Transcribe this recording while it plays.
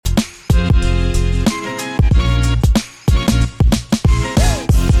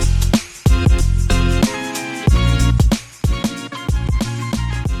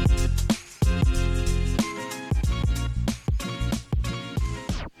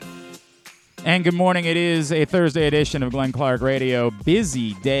And good morning. It is a Thursday edition of Glenn Clark Radio.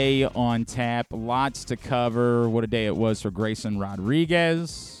 Busy day on tap. Lots to cover. What a day it was for Grayson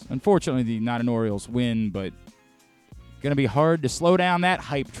Rodriguez. Unfortunately, not an Orioles win, but going to be hard to slow down that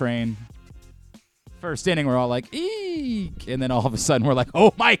hype train. First inning, we're all like, eek. And then all of a sudden, we're like,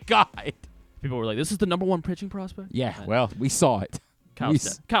 oh, my God. People were like, this is the number one pitching prospect? Yeah, well, we saw it. Kyle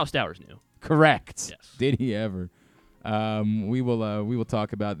Stowers knew. Correct. Yes. Did he ever? We will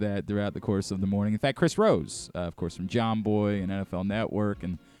talk about that throughout the course of the morning. In fact, Chris Rose, of course, from John Boy and NFL Network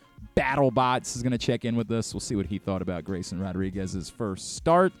and BattleBots is going to check in with us. We'll see what he thought about Grayson Rodriguez's first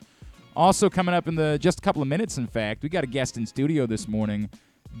start. Also coming up in just a couple of minutes, in fact, we got a guest in studio this morning,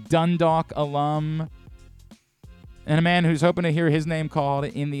 Dundalk alum, and a man who's hoping to hear his name called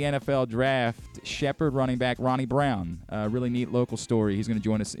in the NFL draft, Shepherd running back Ronnie Brown. Really neat local story. He's going to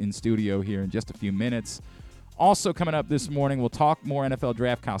join us in studio here in just a few minutes. Also coming up this morning, we'll talk more NFL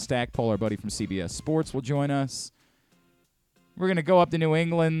draft. Kyle Stackpole, our buddy from CBS Sports, will join us. We're going to go up to New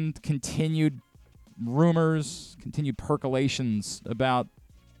England, continued rumors, continued percolations about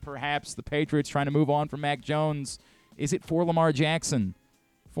perhaps the Patriots trying to move on from Mac Jones. Is it for Lamar Jackson?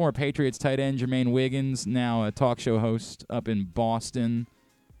 Former Patriots tight end Jermaine Wiggins, now a talk show host up in Boston.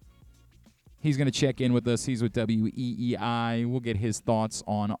 He's going to check in with us. He's with WEEI. We'll get his thoughts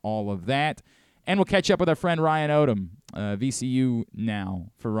on all of that. And we'll catch up with our friend Ryan Odom, VCU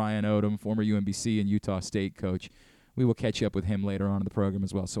now for Ryan Odom, former UMBC and Utah State coach. We will catch up with him later on in the program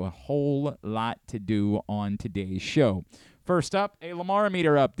as well. So a whole lot to do on today's show. First up, a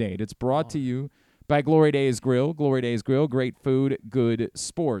Lamar-O-Meter update. It's brought to you by Glory Days Grill. Glory Days Grill, great food, good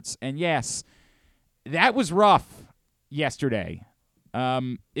sports. And yes, that was rough yesterday.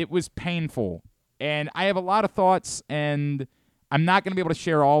 It was painful. And I have a lot of thoughts, and I'm not going to be able to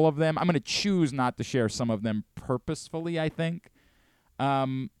share all of them. I'm going to choose not to share some of them purposefully, I think.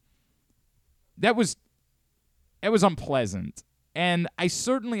 That was unpleasant. And I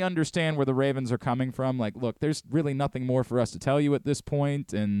certainly understand where the Ravens are coming from. Like, look, there's really nothing more for us to tell you at this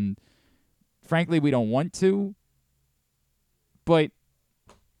point, and frankly, we don't want to. But,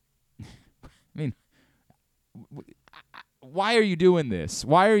 I mean, why are you doing this?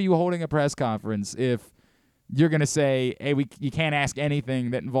 Why are you holding a press conference if you're going to say, hey, you can't ask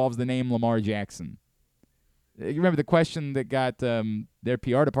anything that involves the name Lamar Jackson? You remember the question that got their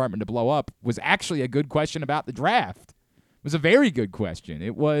PR department to blow up was actually a good question about the draft. It was a very good question.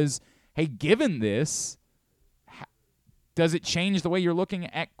 It was, hey, given this, does it change the way you're looking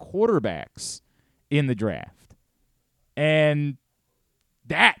at quarterbacks in the draft? And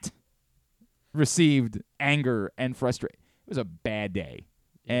that received anger and frustration. It was a bad day.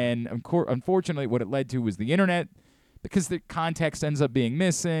 And unfortunately, what it led to was the internet, because the context ends up being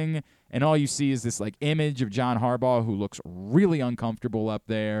missing, and all you see is this like image of John Harbaugh who looks really uncomfortable up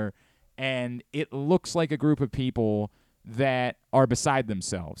there, and it looks like a group of people that are beside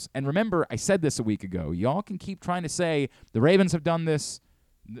themselves. And remember, I said this a week ago. Y'all can keep trying to say the Ravens have done this,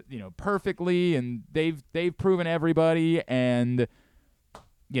 perfectly, and they've proven everybody, and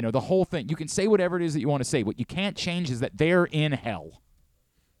the whole thing. You can say whatever it is that you want to say. What you can't change is that they're in hell.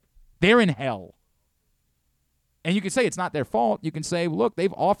 They're in hell. And you can say it's not their fault. You can say, look,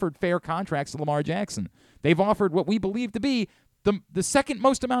 they've offered fair contracts to Lamar Jackson. They've offered what we believe to be the second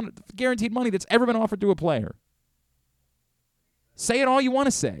most amount of guaranteed money that's ever been offered to a player. Say it all you want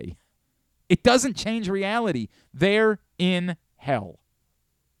to say. It doesn't change reality. They're in hell.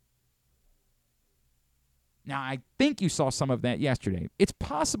 Now, I think you saw some of that yesterday. It's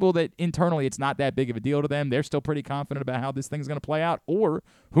possible that internally it's not that big of a deal to them. They're still pretty confident about how this thing's going to play out. Or,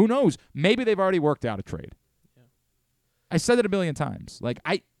 who knows, maybe they've already worked out a trade. Yeah. I said it a million times.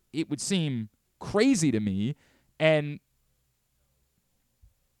 It would seem crazy to me, and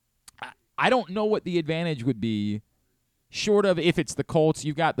I don't know what the advantage would be, short of if it's the Colts,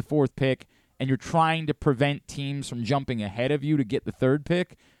 you've got the fourth pick, and you're trying to prevent teams from jumping ahead of you to get the third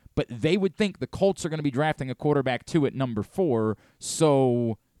pick. But they would think the Colts are going to be drafting a quarterback, too, at number 4.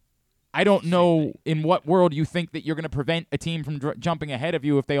 So I don't know in what world you think that you're going to prevent a team from jumping ahead of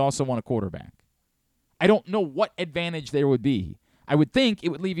you if they also want a quarterback. I don't know what advantage there would be. I would think it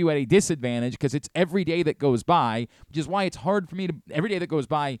would leave you at a disadvantage because it's every day that goes by, which is why it's hard for me to – every day that goes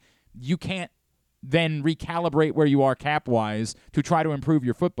by, you can't then recalibrate where you are cap-wise to try to improve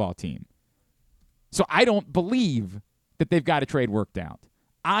your football team. So I don't believe that they've got a trade worked out.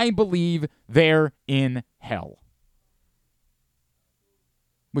 I believe they're in hell.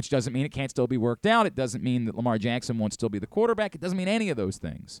 Which doesn't mean it can't still be worked out. It doesn't mean that Lamar Jackson won't still be the quarterback. It doesn't mean any of those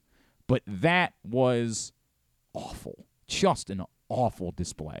things. But that was awful. Just an awful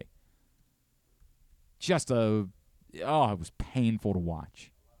display. It was painful to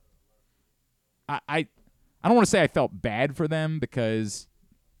watch. I don't want to say I felt bad for them because,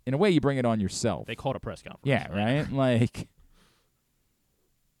 in a way, you bring it on yourself. They called a press conference. Yeah, right? Like,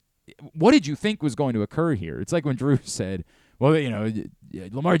 what did you think was going to occur here? It's like when Drew said, well,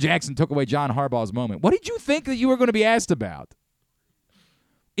 Lamar Jackson took away John Harbaugh's moment. What did you think that you were going to be asked about?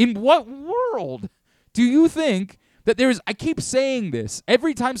 In what world do you think that I keep saying this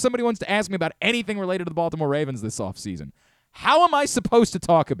every time somebody wants to ask me about anything related to the Baltimore Ravens this offseason. How am I supposed to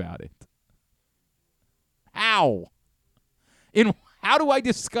talk about it? How? How do I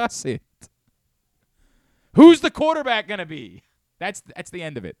discuss it? Who's the quarterback going to be? That's the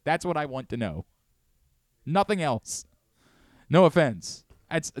end of it. That's what I want to know. Nothing else. No offense.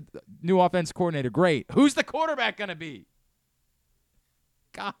 That's new offense coordinator. Great. Who's the quarterback going to be?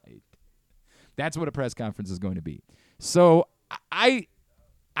 God. That's what a press conference is going to be. So I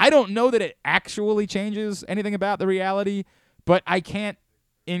don't know that it actually changes anything about the reality, but I can't,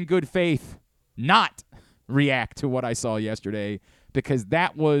 in good faith, not react to what I saw yesterday because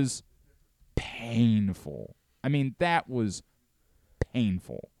that was painful. I mean, that was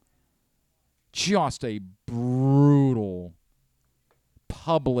painful. Just a brutal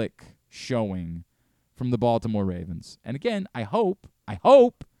public showing from the Baltimore Ravens. And again, I hope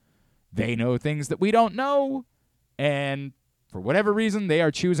they know things that we don't know, and for whatever reason, they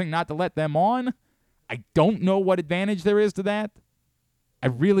are choosing not to let them on. I don't know what advantage there is to that. I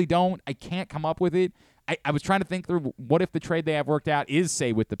really don't. I can't come up with it. I was trying to think through what if the trade they have worked out is,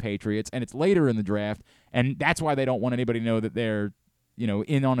 say, with the Patriots, and it's later in the draft, and that's why they don't want anybody to know that they're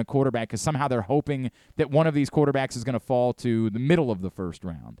in on a quarterback because somehow they're hoping that one of these quarterbacks is going to fall to the middle of the first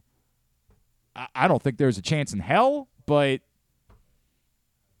round. I don't think there's a chance in hell, but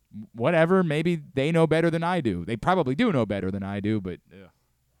whatever. Maybe they know better than I do. They probably do know better than I do, but it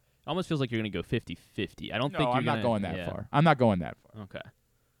almost feels like you're going to go 50-50. I don't think I'm not going that far. I'm not going that far. Okay.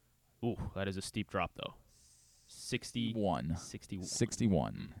 Ooh, that is a steep drop, though. 61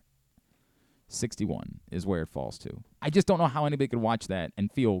 is where it falls to. I just don't know how anybody could watch that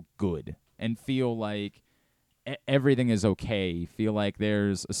and feel good and feel like everything is okay, feel like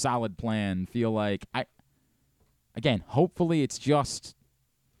there's a solid plan, feel like hopefully it's just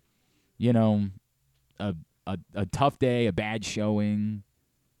a tough day, a bad showing,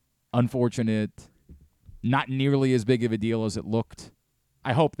 unfortunate, not nearly as big of a deal as it looked.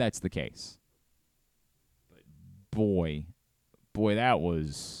 I hope that's the case. But boy, that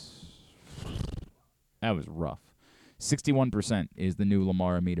was rough. 61% is the new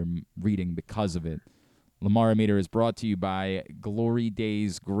Lamar-O-Meter reading because of it. Lamar-O-Meter is brought to you by Glory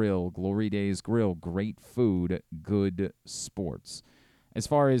Days Grill. Glory Days Grill, great food, good sports. As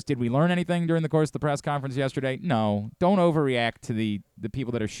far as did we learn anything during the course of the press conference yesterday? No. Don't overreact to the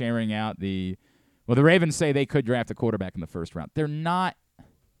people that are sharing out the Ravens say they could draft a quarterback in the first round. They're not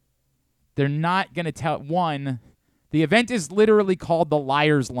going to tell. One, the event is literally called the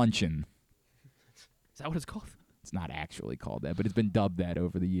Liars Luncheon. Is that what it's called? It's not actually called that, but it's been dubbed that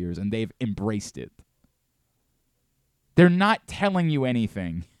over the years, and they've embraced it. They're not telling you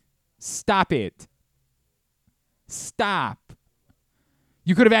anything. Stop it. Stop.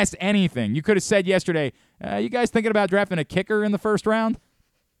 You could have asked anything. You could have said yesterday, you guys thinking about drafting a kicker in the first round?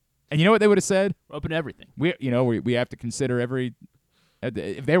 And you know what they would have said? We're open to everything. We have to consider every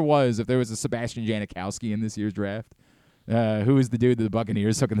if there was a Sebastian Janikowski in this year's draft, who is the dude that the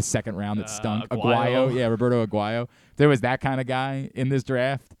Buccaneers took in the second round that stunk? Aguayo. Yeah, Roberto Aguayo. If there was that kind of guy in this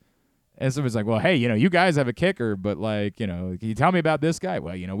draft, and someone's like, well, hey, you guys have a kicker, but can you tell me about this guy?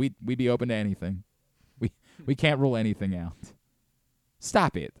 Well, we'd be open to anything. We can't rule anything out.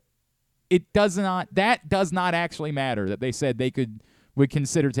 Stop it. That does not actually matter that they said they would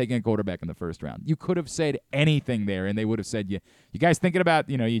consider taking a quarterback in the first round. You could have said anything there, and they would have said, you guys thinking about,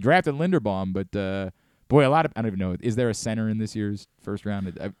 you drafted Linderbaum, but boy, I don't even know. Is there a center in this year's first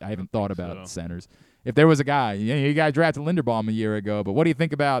round? I haven't thought about centers. If there was a guy, you guys drafted Linderbaum a year ago, but what do you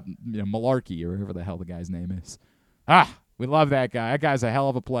think about Malarkey or whoever the hell the guy's name is? We love that guy. That guy's a hell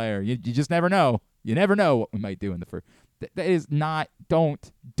of a player. You just never know. You never know what we might do in the first. That is not.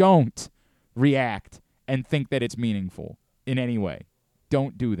 Don't react and think that it's meaningful in any way.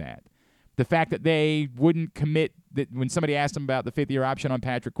 Don't do that. The fact that they wouldn't commit that when somebody asked them about the fifth-year option on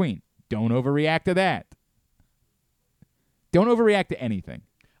Patrick Queen, don't overreact to that. Don't overreact to anything.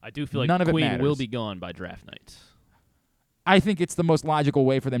 I do feel like Queen will be gone by draft night. I think it's the most logical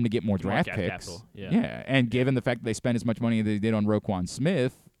way for them to get more draft picks. Capital. Yeah, and given the fact that they spent as much money as they did on Roquan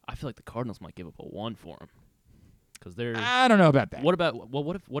Smith, I feel like the Cardinals might give up a 1 for him because they're. I don't know about that.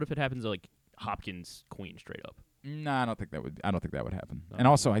 What if it happens like Hopkins Queen straight up? No, I don't think that would happen. No. And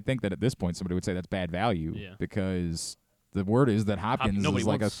also, I think that at this point, somebody would say that's bad value because the word is that Hopkins nobody is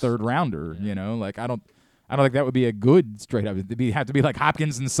like a wants- third rounder. Yeah. You know, like I don't think that would be a good straight up. It'd have to be like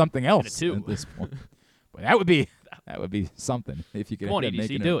Hopkins and something else two. at this point. But that would be something if you could. Come on, end up EDC,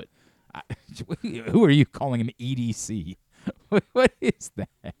 making do it. Who are you calling him EDC? What is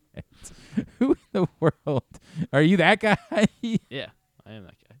that? Who in the world are you? That guy? Yeah, I am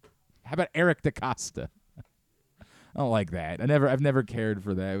that guy. How about Eric DaCosta? I don't like that. I've never cared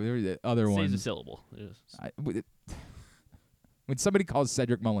for that. There were the other Saves a ones. syllable. When somebody calls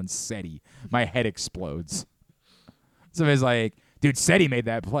Cedric Mullins SETI, my head explodes. Somebody's like, dude, SETI made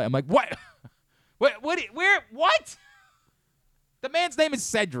that play. I'm like, what? What? The man's name is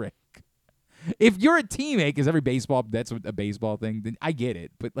Cedric. If you're a teammate, because that's a baseball thing, then I get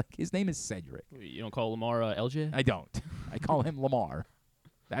it. But, like, his name is Cedric. You don't call Lamar LJ? I don't. I call him Lamar.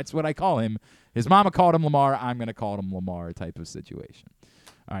 That's what I call him. His mama called him Lamar. I'm going to call him Lamar type of situation.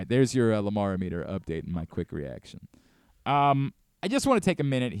 All right, there's your Lamar-O-Meter update and my quick reaction. I just want to take a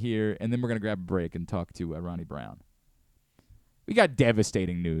minute here, and then we're going to grab a break and talk to Ronnie Brown. We got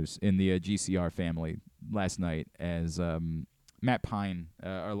devastating news in the GCR family last night as Matt Pine,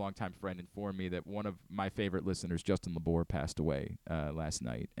 our longtime friend, informed me that one of my favorite listeners, Justin Labor, passed away last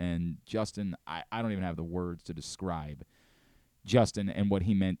night. And Justin, I don't even have the words to describe Justin and what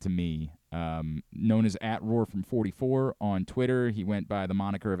he meant to me. Known as @Roar from44 on Twitter. He went by the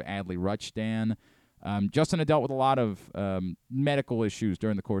moniker of Adley Rutschdan. Justin had dealt with a lot of medical issues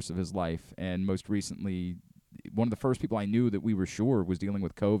during the course of his life, and most recently, one of the first people I knew that we were sure was dealing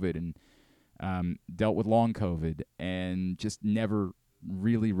with COVID and dealt with long COVID and just never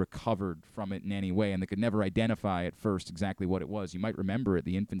really recovered from it in any way, and they could never identify at first exactly what it was. You might remember at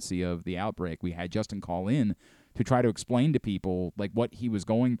the infancy of the outbreak, we had Justin call in to try to explain to people like what he was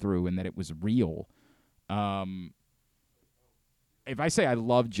going through and that it was real. If I say I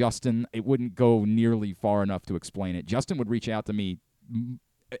love Justin, it wouldn't go nearly far enough to explain it. Justin would reach out to me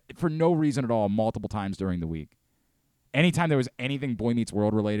for no reason at all multiple times during the week. Anytime there was anything Boy Meets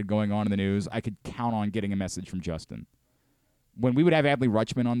World related going on in the news, I could count on getting a message from Justin. When we would have Adley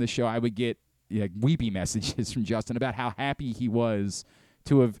Rutschman on this show, I would get weepy messages from Justin about how happy he was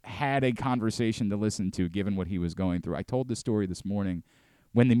to have had a conversation to listen to given what he was going through. I told this story this morning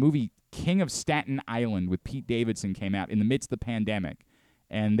when the movie King of Staten Island with Pete Davidson came out in the midst of the pandemic,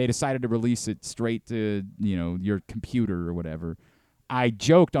 and they decided to release it straight to your computer or whatever. I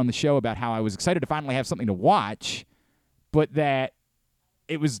joked on the show about how I was excited to finally have something to watch, but that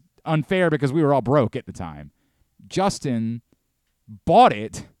it was unfair because we were all broke at the time. Justin bought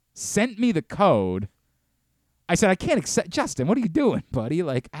it, sent me the code. I said, I can't accept. Justin, what are you doing, buddy?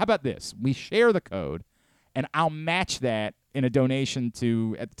 Like, how about this? We share the code, and I'll match that in a donation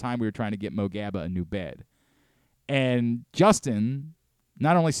to, at the time we were trying to get Mo Gabba a new bed. And Justin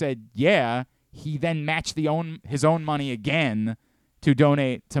not only said, yeah, he then matched his own money again to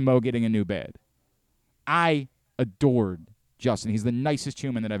donate to Mo getting a new bed. I adored Justin. He's the nicest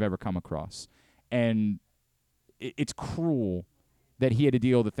human that I've ever come across. And it's cruel that he had to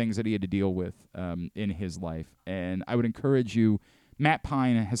deal with the things that he had to deal with in his life. And I would encourage you, Matt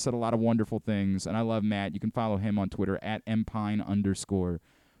Pine has said a lot of wonderful things, and I love Matt. You can follow him on Twitter @mpine_.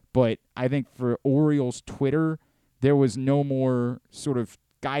 But I think for Orioles Twitter, there was no more sort of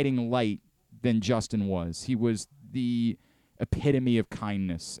guiding light than Justin was. He was the epitome of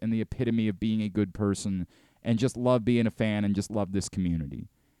kindness and the epitome of being a good person and just love being a fan and just love this community.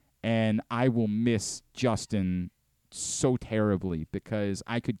 And I will miss Justin so terribly because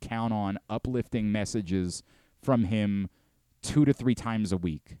I could count on uplifting messages from him 2 to 3 times a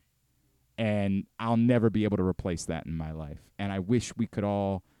week. And I'll never be able to replace that in my life. And I wish we could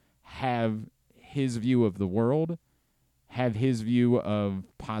all have his view of the world, have his view of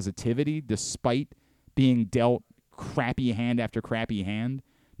positivity, despite being dealt crappy hand after crappy hand.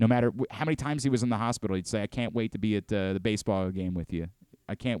 No matter how many times he was in the hospital, he'd say, I can't wait to be at the baseball game with you.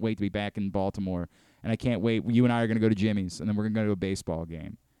 I can't wait to be back in Baltimore. And I can't wait. You and I are going to go to Jimmy's, and then we're going to go to a baseball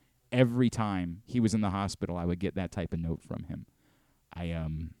game. Every time he was in the hospital, I would get that type of note from him.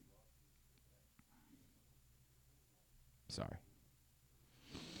 Sorry.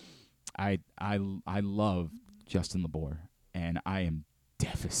 I love Justin Labor, and I am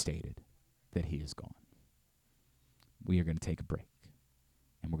devastated that he is gone. We are going to take a break,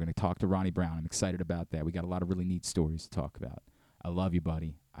 and we're going to talk to Ronnie Brown. I'm excited about that. We got a lot of really neat stories to talk about. I love you,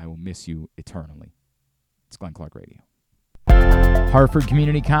 buddy. I will miss you eternally. It's Glenn Clark Radio. Harford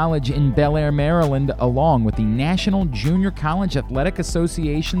Community College in Bel Air, Maryland, along with the National Junior College Athletic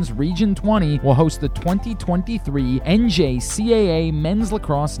Association's Region 20, will host the 2023 NJCAA Men's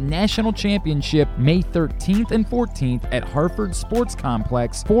Lacrosse National Championship May 13th and 14th at Harford Sports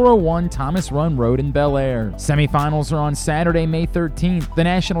Complex, 401 Thomas Run Road in Bel Air. Semifinals are on Saturday, May 13th. The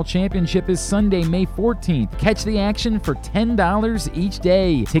National Championship is Sunday, May 14th. Catch the action for $10 each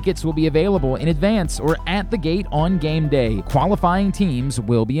day. Tickets will be available in advance or at the gate on game day. Qualifying teams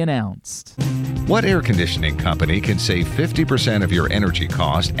will be announced. What air conditioning company can save 50% of your energy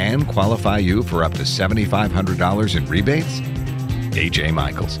cost and qualify you for up to $7,500 in rebates? A.J.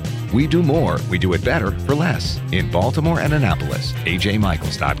 Michaels. We do more, we do it better for less. In Baltimore and Annapolis,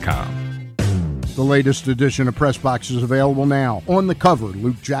 ajmichaels.com. The latest edition of Press Box is available now. On the cover,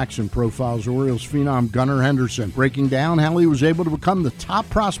 Luke Jackson profiles Orioles phenom Gunnar Henderson, breaking down how he was able to become the top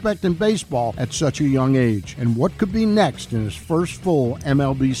prospect in baseball at such a young age, and what could be next in his first full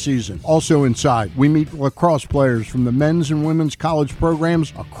MLB season. Also inside, we meet lacrosse players from the men's and women's college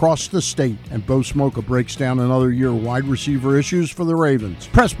programs across the state, and Bo Smoka breaks down another year of wide receiver issues for the Ravens.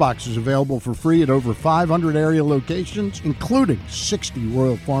 Press Box is available for free at over 500 area locations, including 60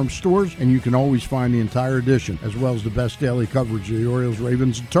 Royal Farm stores, and you can always find the entire edition, as well as the best daily coverage of the Orioles,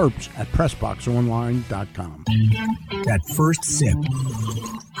 Ravens, and Terps at PressBoxOnline.com. That first sip.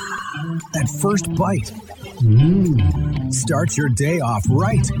 That first bite. Start your day off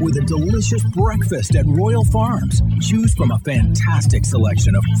right with a delicious breakfast at Royal Farms. Choose from a fantastic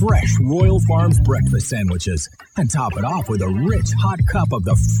selection of fresh Royal Farms breakfast sandwiches and top it off with a rich hot cup of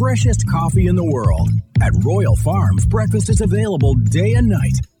the freshest coffee in the world. At Royal Farms, breakfast is available day and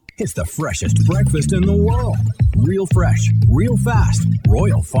night. It's the freshest breakfast in the world. Real fresh, real fast.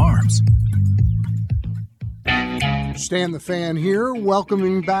 Royal Farms. Stan the Fan here,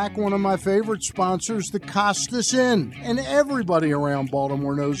 welcoming back one of my favorite sponsors, the Costas Inn. And everybody around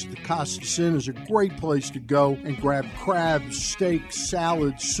Baltimore knows the Costas Inn is a great place to go and grab crabs, steaks,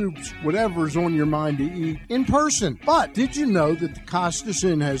 salads, soups, whatever's on your mind to eat in person. But did you know that the Costas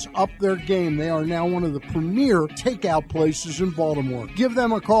Inn has upped their game? They are now one of the premier takeout places in Baltimore. Give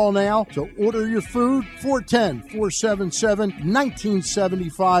them a call now to order your food,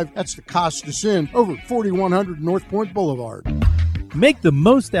 410-477-1975. That's the Costas Inn, over 4100 North Point Boulevard. Make the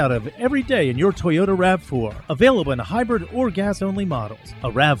most out of every day in your Toyota RAV4. Available in hybrid or gas-only models.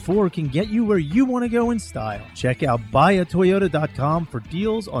 A RAV4 can get you where you want to go in style. Check out buyatoyota.com for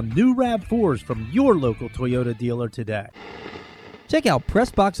deals on new RAV4s from your local Toyota dealer today. Check out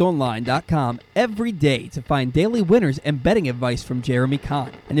PressBoxOnline.com every day to find daily winners and betting advice from Jeremy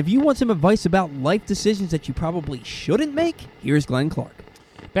Kahn. And if you want some advice about life decisions that you probably shouldn't make, here's Glenn Clark.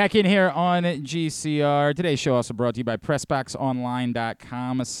 Back in here on GCR. Today's show also brought to you by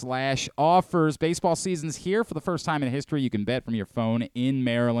PressBoxOnline.com/offers. Baseball season's here for the first time in history. You can bet from your phone in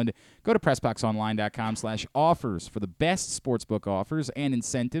Maryland. Go to PressBoxOnline.com/offers for the best sportsbook offers and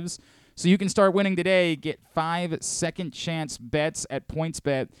incentives. So you can start winning today. Get 5 second chance bets at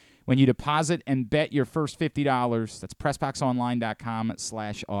PointsBet when you deposit and bet your first $50. That's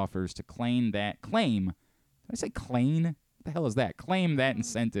PressBoxOnline.com/offers to claim that. Claim. Did I say claim? What the hell is that? Claim that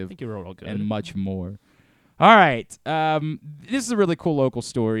incentive. I think you wrote all good. And much more. All right. This is a really cool local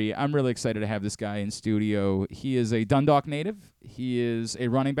story. I'm really excited to have this guy in studio. He is a Dundalk native. He is a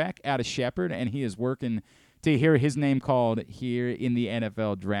running back out of Shepherd, and he is working to hear his name called here in the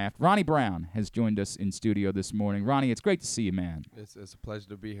NFL draft. Ronnie Brown has joined us in studio this morning. Ronnie, it's great to see you, man. It's a pleasure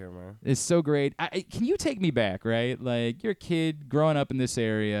to be here, man. It's so great. Can you take me back, right? Like, you're a kid growing up in this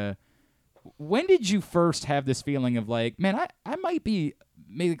area. When did you first have this feeling of like, man, I might be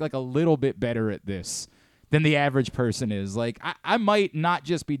maybe like a little bit better at this than the average person is? Like, I might not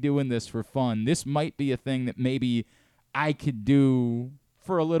just be doing this for fun. This might be a thing that maybe I could do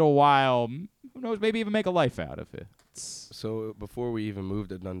for a little while. Who knows, maybe even make a life out of it. So before we even moved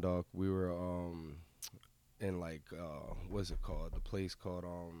to Dundalk, we were in like what's it called? The place called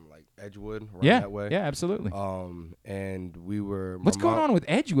like Edgewood, right that way. Yeah, absolutely. And we were. What's going on with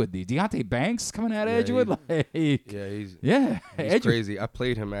Edgewood? Deontay Banks coming out of Edgewood? He's Edgewood. crazy. I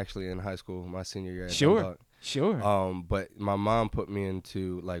played him actually in high school, my senior year at Dundalk. Sure. But my mom put me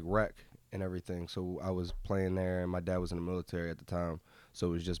into like rec and everything, so I was playing there, and my dad was in the military at the time. So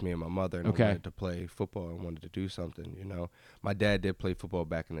it was just me and my mother, and I wanted to play football and wanted to do something, you know. My dad did play football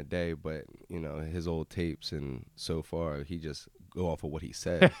back in the day, but, you know, his old tapes and so far, he just go off of what he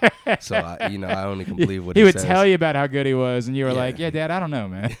said. So, I only can believe what he says. He would tell you about how good he was, and you were like, yeah, Dad, I don't know,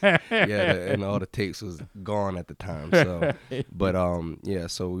 man. And all the tapes was gone at the time. So, but,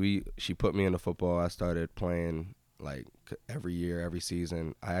 so she put me into football. I started playing like every year, every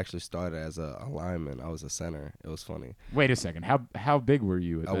season. I actually started as a lineman. I was a center. It was funny. Wait a second. How big were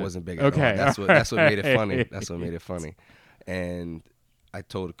you? I wasn't big at all. That's what made it funny. That's what made it funny. And I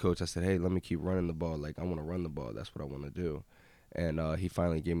told the coach, I said, hey, let me keep running the ball. Like, I want to run the ball. That's what I want to do. And he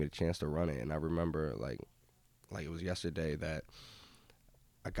finally gave me the chance to run it. And I remember, like it was yesterday, that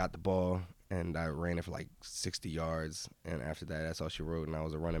I got the ball and I ran it for like 60 yards. And after that, that's all she wrote. And I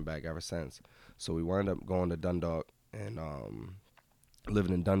was a running back ever since. So we wound up going to Dundalk and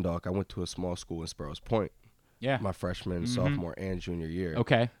living in Dundalk. I went to a small school in Sparrows Point. Yeah. My freshman, sophomore, and junior year.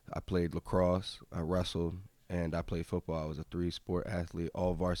 Okay. I played lacrosse, I wrestled, and I played football. I was a 3-sport athlete,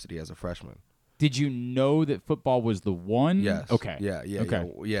 all varsity as a freshman. Did you know that football was the one? Yes. Okay. Yeah. Okay.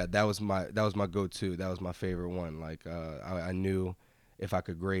 Yeah. That was my go-to. That was my favorite one. Like I knew if I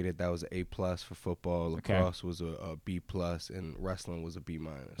could grade it, that was an A+ for football. Lacrosse was a B+, and wrestling was a B-.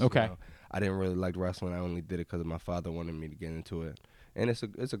 Okay. You know? I didn't really like wrestling. I only did it because my father wanted me to get into it, and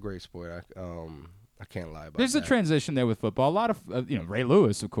it's a great sport. I can't lie about There's that. a transition there with football. A lot of, Ray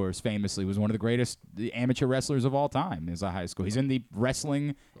Lewis, of course, famously was one of the greatest amateur wrestlers of all time as a high school. He's in the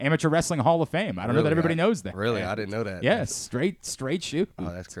Amateur Wrestling Hall of Fame. I don't know that everybody knows that. Really? I didn't know that. Yes, straight shoot.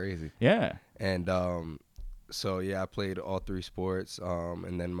 Oh, that's crazy. Yeah. And so, yeah, I played all 3 sports.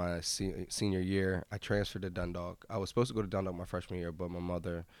 And then my senior year, I transferred to Dundalk. I was supposed to go to Dundalk my freshman year, but my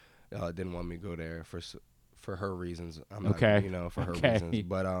mother didn't want me to go there for her reasons. I'm not, for her reasons.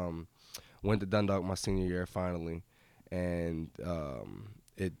 But went to Dundalk my senior year finally, and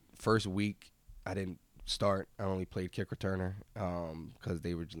first week I didn't start. I only played kick returner because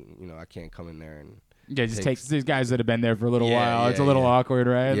they were, I can't come in there and just takes these guys that have been there for a little while. It's a little awkward,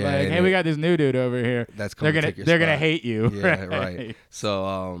 right? Yeah, like, hey, we got this new dude over here. They're gonna hate you. Yeah, right.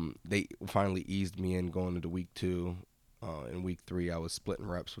 So they finally eased me in going into week 2. In week 3, I was splitting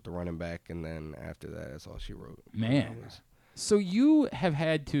reps with the running back, and then after that, that's all she wrote. Man, so you have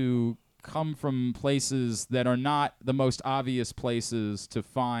had to come from places that are not the most obvious places to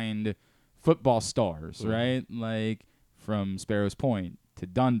find football stars, right? Like from Sparrows Point to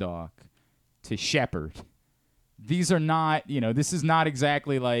Dundalk to Shepherd. These are not, this is not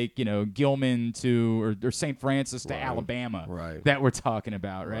exactly like, Gilman to or St. Francis to Alabama that we're talking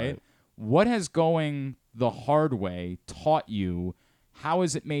about, right? What has going the hard way taught you? How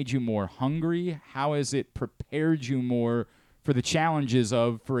has it made you more hungry? How has it prepared you more for the challenges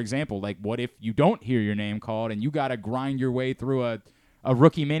of, for example, like what if you don't hear your name called and you got to grind your way through a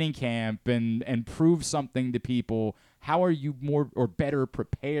rookie mini camp and prove something to people? How are you more or better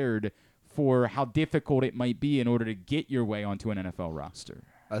prepared for how difficult it might be in order to get your way onto an NFL roster?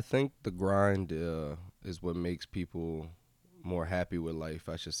 I think the grind is what makes people more happy with life,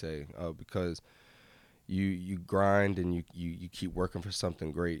 I should say, because you grind and you keep working for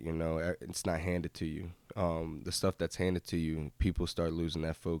something great. It's not handed to you. The stuff that's handed to you, people start losing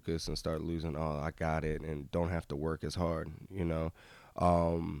that focus and start losing, I got it, and don't have to work as hard.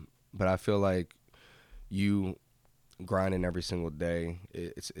 But I feel like you grinding every single day,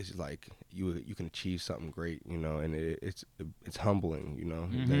 it's like you can achieve something great, and it's humbling,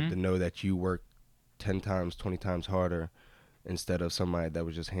 to know that you work 10 times, 20 times harder instead of somebody that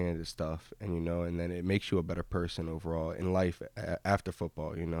was just handed stuff, and and then it makes you a better person overall in life after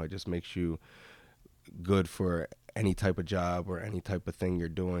football. It just makes you good for any type of job or any type of thing you're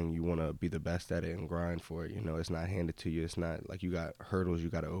doing. You want to be the best at it and grind for it. It's not handed to you. It's not like you got hurdles you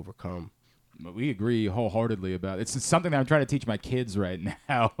got to overcome. We agree wholeheartedly about it. It's something that I'm trying to teach my kids right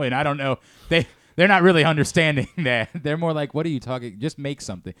now, and I don't know, they're not really understanding that. They're more like, what are you talking? Just make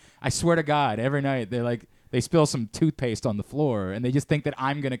something. I swear to God, every night they're like, they spill some toothpaste on the floor, and they just think that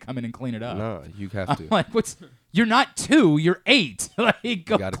I'm going to come in and clean it up. No, you have to. I'm like, you're not 2, you're 8. Like,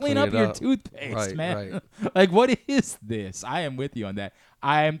 go clean up your toothpaste, man. Right. Like, what is this? I am with you on that.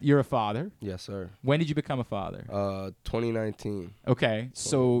 You're a father. Yes, sir. When did you become a father? 2019. Okay,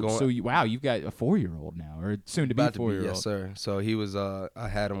 wow, you've got a 4-year-old now, or soon to be 4-year-old. Yes, sir. So he was. I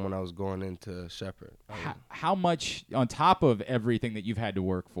had him when I was going into Shepherd. How much, on top of everything that you've had to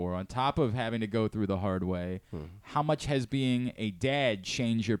work for, on top of having to go through the hard way, how much has being a dad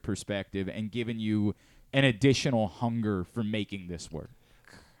changed your perspective and given you an additional hunger for making this work?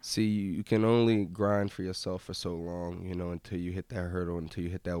 See, you can only grind for yourself for so long, until you hit that hurdle, until you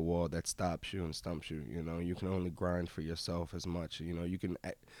hit that wall that stops you and stumps you. You can only grind for yourself as much. You can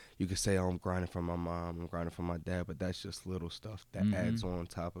say, I'm grinding for my mom, I'm grinding for my dad, but that's just little stuff that adds on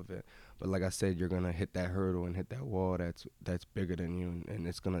top of it. But like I said, you're gonna hit that hurdle and hit that wall that's bigger than you, and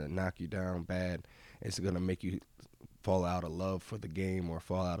it's gonna knock you down bad. It's gonna make you fall out of love for the game or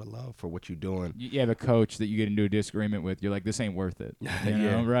fall out of love for what you're doing. You have a coach that you get into a disagreement with. You're like, this ain't worth it.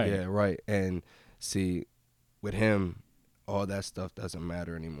 Right. Yeah, right. And see, with him, all that stuff doesn't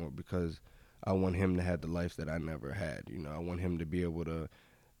matter anymore because I want him to have the life that I never had. You know, I want him to be able to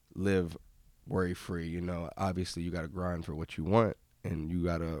live worry-free. You know, obviously you got to grind for what you want and you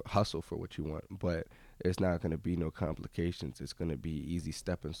got to hustle for what you want, but it's not going to be no complications. It's going to be easy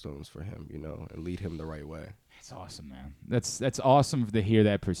stepping stones for him, you know, and lead him the right way. That's awesome, man. That's awesome to hear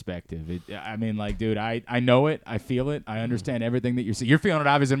that perspective. I mean, like, dude, I know it. I feel it. I understand everything that you're saying. You're feeling it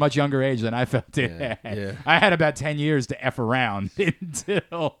obviously at a much younger age than I felt it at. Yeah. I had about 10 years to F around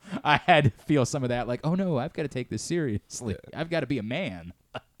until I had to feel some of that, like, oh, no, I've got to take this seriously. Yeah. I've got to be a man.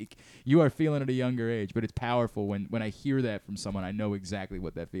 Like, you are feeling it at a younger age, but it's powerful when I hear that from someone. I know exactly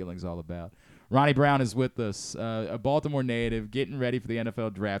what that feeling's all about. Ronnie Brown is with us, a Baltimore native, getting ready for the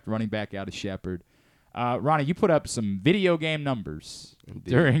NFL draft, running back out of Shepherd. Ronnie, you put up some video game numbers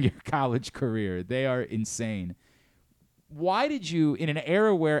during your college career. They are insane. Why did you, in an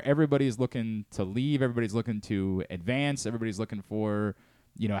era where everybody's looking to leave, everybody's looking to advance, everybody's looking for,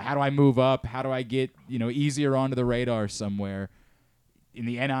 you know, how do I move up? How do I get, you know, easier onto the radar somewhere in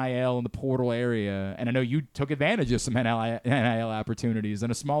the NIL and the portal area? And I know you took advantage of some NIL opportunities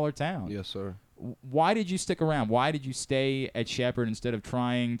in a smaller town. Yes, sir. Why did you stick around? Why did you stay at Shepherd instead of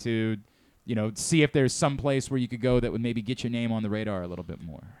trying to, you know, see if there's some place where you could go that would maybe get your name on the radar a little bit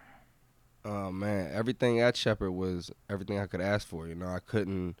more? Man, everything at Shepherd was everything I could ask for. You know, I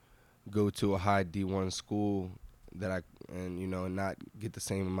couldn't go to a high D1 school and not get the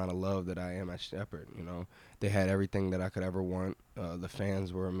same amount of love that I am at Shepherd. You know, they had everything that I could ever want. The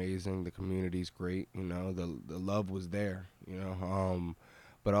fans were amazing. The community's great. You know, the love was there. You know,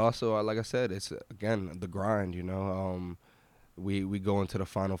 but also, like I said, it's again the grind. You know, we go into the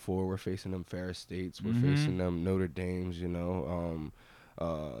Final Four. We're facing them Ferris States. We're facing them Notre Dames. You know,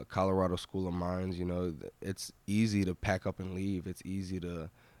 Colorado School of Mines. You know, it's easy to pack up and leave. It's easy to,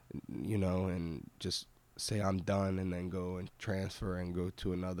 you know, and just say I'm done and then go and transfer and go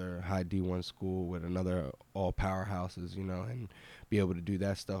to another high D1 school with another all powerhouses, you know, and be able to do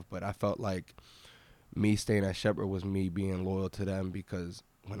that stuff. But I felt like me staying at Shepherd was me being loyal to them because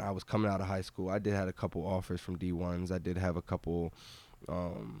when I was coming out of high school, I did have a couple offers from D1s. I did have a couple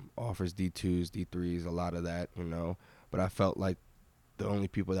offers, D2s, D3s, a lot of that, you know. But I felt like the only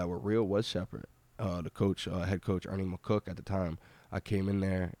people that were real was Shepherd. The coach, head coach Ernie McCook at the time, I came in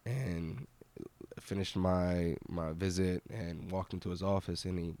there and finished my visit and walked into his office,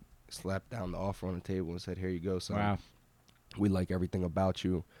 and he slapped down the offer on the table and said, "Here you go, son. Wow. We like everything about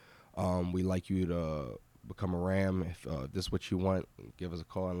you. We like you to become a Ram. If this is what you want, give us a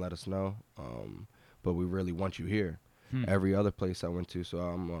call and let us know. But we really want you here." Every other place I went to, so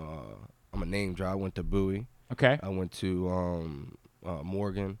I'm a name drop. I went to Bowie. Okay. I went to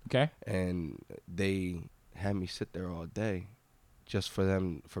Morgan. Okay. And they had me sit there all day just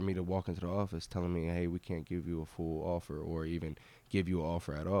for me to walk into the office telling me, hey, we can't give you a full offer or even give you an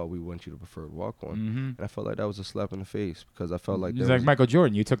offer at all. We want you to preferred walk-on. And I felt like that was a slap in the face because I felt like it's like Michael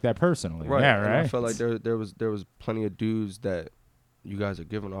Jordan. You took that personally. Right. Yeah, right. And I felt like there was plenty of dudes that you guys are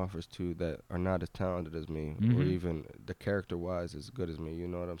giving offers to that are not as talented as me or even the character-wise as good as me. You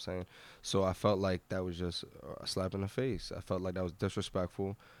know what I'm saying? So I felt like that was just a slap in the face. I felt like that was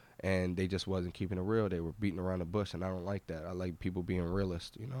disrespectful. And they just wasn't keeping it real. They were beating around the bush, and I don't like that. I like people being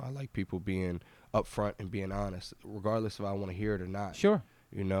realist. You know, I like people being upfront and being honest, regardless if I want to hear it or not. Sure.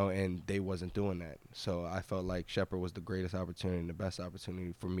 You know, and they wasn't doing that. So I felt like Shepherd was the greatest opportunity and the best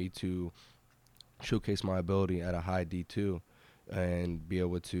opportunity for me to showcase my ability at a high D2 and be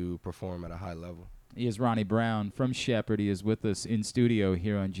able to perform at a high level. He is Ronnie Brown from Shepherd. He is with us in studio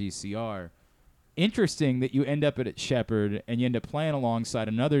here on GCR. Interesting that you end up at Shepherd and you end up playing alongside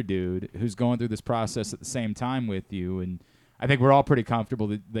another dude who's going through this process at the same time with you. And I think we're all pretty comfortable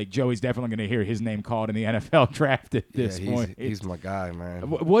that like Joey's definitely going to hear his name called in the NFL draft at this point. He's my guy, man.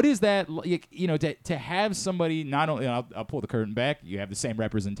 What is that, like, you know, to have somebody not only, I'll pull the curtain back, you have the same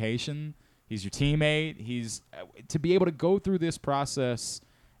representation, he's your teammate, he's to be able to go through this process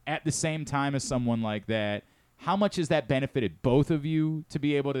at the same time as someone like that. How much has that benefited both of you to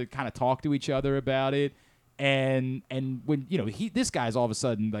be able to kind of talk to each other about it? And when, you know, this guy's all of a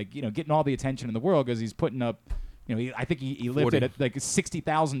sudden, like, you know, getting all the attention in the world because he's putting up, you know, I think he lifted at like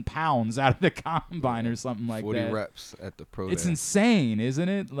 60,000 pounds out of the combine or something like 40 that. 40 reps at the pro It's day. Insane, isn't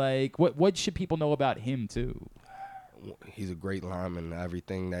it? Like, what should people know about him, too? He's a great lineman,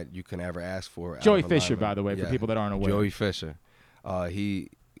 everything that you can ever ask for. Joey Fisher, by the way, for people that aren't aware. Joey Fisher.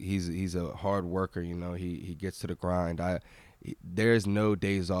 He's a hard worker, you know. He gets to the grind. There's no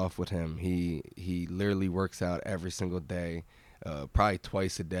days off with him. He literally works out every single day, probably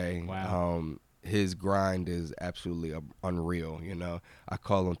twice a day. Wow. his grind is absolutely unreal. You know, I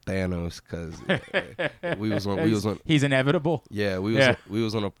call him Thanos because he's inevitable. Yeah, we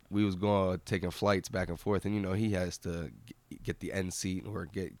was going taking flights back and forth, and you know he has to get the end seat or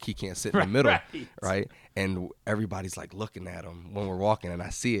he can't sit in the middle, right? And everybody's like looking at him when we're walking, and I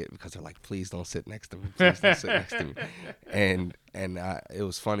see it because they're like, please don't sit next to me, please don't sit next to me. And it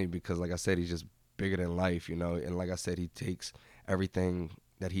was funny because, like I said, he's just bigger than life, you know. And like I said, he takes everything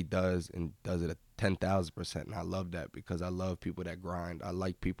that he does and does it at 10,000%. And I love that because I love people that grind. I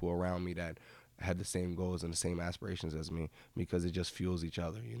like people around me that had the same goals and the same aspirations as me because it just fuels each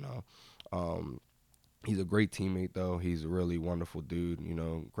other, you know. He's a great teammate, though. He's a really wonderful dude, you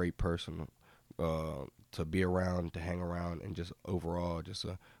know, great person to be around, to hang around, and just overall just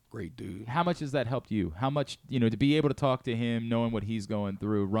a great dude. How much has that helped you? How much, you know, to be able to talk to him, knowing what he's going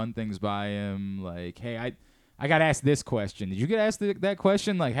through, run things by him, like, hey, I got asked this question. Did you get asked that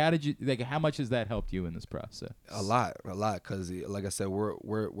question? Like, how much has that helped you in this process? A lot, because like I said,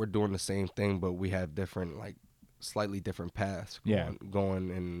 we're doing the same thing, but we have different, like, slightly different paths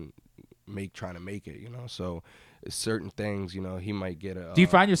going and trying to make it, you know. So certain things, you know, he might get a. Do you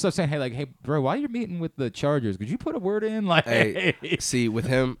find yourself saying, hey, bro, while you're meeting with the Chargers, could you put a word in? Like, hey, see, with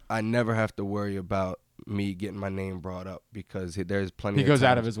him, I never have to worry about me getting my name brought up because there's plenty. He goes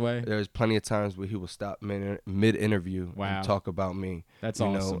out of his way. There's plenty of times where he will stop mid interview and talk about me. That's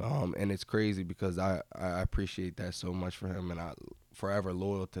awesome. Know? And it's crazy because I appreciate that so much for him, and I forever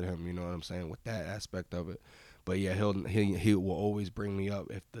loyal to him. You know what I'm saying with that aspect of it. But yeah, he will always bring me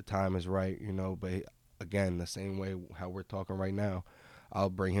up if the time is right, you know. But again, the same way how we're talking right now, I'll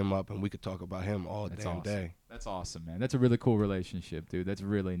bring him up and we could talk about him all damn day. That's awesome, man. That's a really cool relationship, dude. That's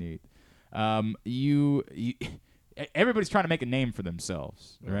really neat. Everybody's trying to make a name for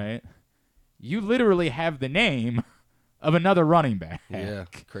themselves, right? You literally have the name of another running back. Yeah,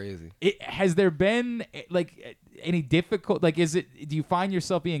 crazy. Has there been like any difficult? Like, do you find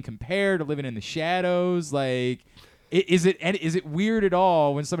yourself being compared or living in the shadows? Like, is it weird at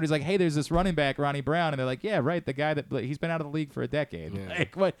all when somebody's like, hey, there's this running back, Ronnie Brown, and they're like, yeah, right, the guy that he's been out of the league for a decade. Yeah.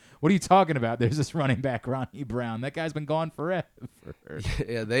 Like, what are you talking about? There's this running back, Ronnie Brown. That guy's been gone forever.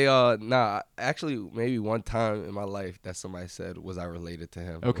 Yeah, they actually maybe one time in my life that somebody said, was I related to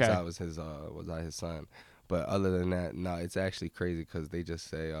him? Okay, was I his son? But other than that, no, it's actually crazy because they just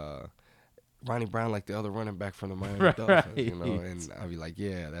say Ronnie Brown like the other running back from the Miami Dolphins, you know, and I'll be like,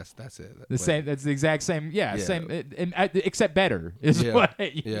 yeah, that's it. That's the exact same, same, except better is yeah, what.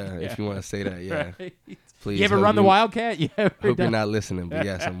 If you want to say that, yeah. Right. Please. You ever run the Wildcat? Hope you're not listening, but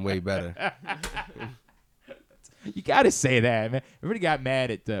yes, I'm way better. You got to say that, man. Everybody got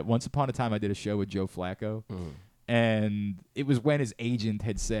mad at Once Upon a Time I did a show with Joe Flacco. And it was when his agent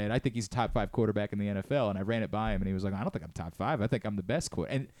had said, I think he's a top 5 quarterback in the NFL. And I ran it by him, and he was like, I don't think I'm top 5. I think I'm the best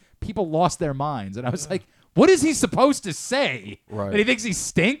quarterback. And people lost their minds. And I was like, what is he supposed to say? Right. That he thinks he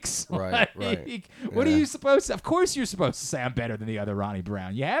stinks? Right. What are you supposed to? Of course you're supposed to say I'm better than the other Ronnie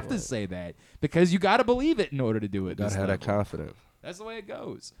Brown. You have to say that because you got to believe it in order to do it. Got to have that confidence. That's the way it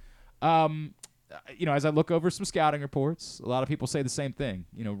goes. You know, as I look over some scouting reports, a lot of people say the same thing.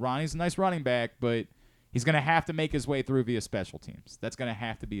 You know, Ronnie's a nice running back, but he's going to have to make his way through via special teams. That's going to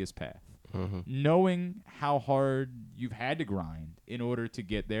have to be his path. Mm-hmm. Knowing how hard you've had to grind in order to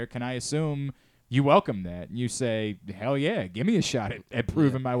get there, can I assume you welcome that? And you say, hell yeah, give me a shot at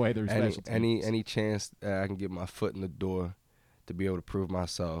proving my way through special teams. Any chance that I can get my foot in the door to be able to prove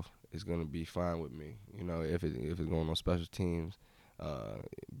myself is going to be fine with me. You know, if it's going on special teams,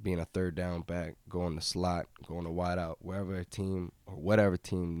 being a third down back, going to slot, going to wide out, whatever team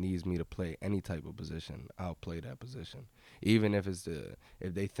needs me to play any type of position, I'll play that position. Even if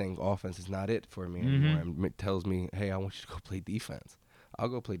they think offense is not it for me anymore, and it tells me, hey, I want you to go play defense, I'll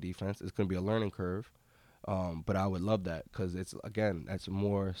go play defense. It's going to be a learning curve, but I would love that because that's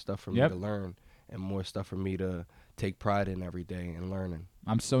more stuff for me to learn and more stuff for me to take pride in every day and learning.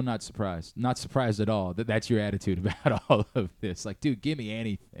 I'm so not surprised at all that that's your attitude about all of this. Like, dude, give me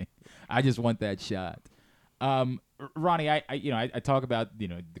anything. I just want that shot. Ronnie, I talk about,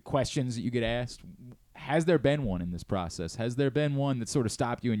 the questions that you get asked. Has there been one in this process? Has there been one that sort of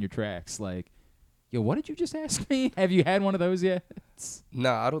stopped you in your tracks? Like, yo, what did you just ask me? Have you had one of those yet?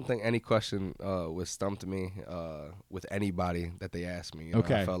 No, I don't think any question was stumped me with anybody that they asked me.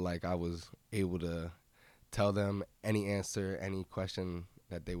 Okay. I felt like I was able to tell them any answer, any question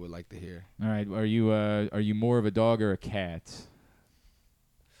that they would like to hear. All right. Are you more of a dog or a cat?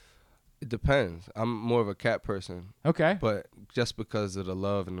 It depends. I'm more of a cat person. Okay. But just because of the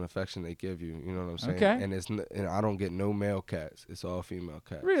love and affection they give you, you know what I'm saying? Okay. And I don't get no male cats. It's all female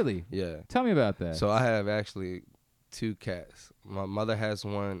cats. Really? Yeah. Tell me about that. So I have actually 2 cats. My mother has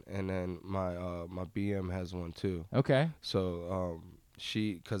one, and then my BM has one too. Okay. So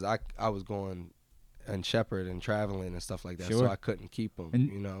because I was going and shepherd and traveling and stuff like that, Sure. so I couldn't keep them.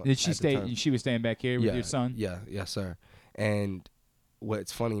 And did she stay? She was staying back here with your son. Yeah, yes, sir. And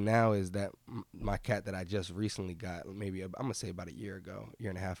what's funny now is that my cat that I just recently got, maybe I'm gonna say about a year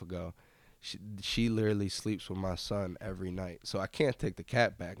and a half ago, she literally sleeps with my son every night. So I can't take the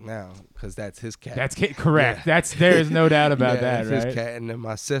cat back now because that's his cat. That's correct. Yeah. There is no doubt about that, right? His cat. And then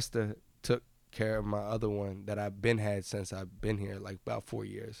my sister took care of my other one that I've had since I've been here, like about 5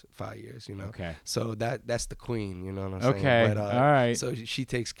 years, Okay. So that's the queen, you know what I'm saying? Okay. But, all right. So she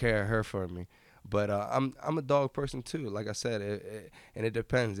takes care of her for me. But I'm a dog person too. Like I said, and it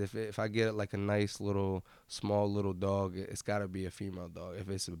depends. If I get like a nice small little dog, it's got to be a female dog. If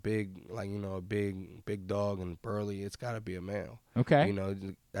it's a big, a big dog and burly, it's got to be a male. Okay.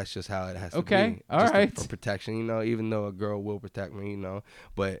 That's just how it has to be. Okay. All right. For protection, even though a girl will protect me,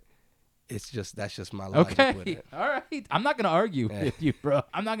 but that's just my logic with it. All right. I'm not gonna argue with you, bro.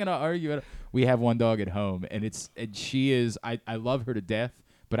 I'm not gonna argue. We have one dog at home, and she is. I love her to death.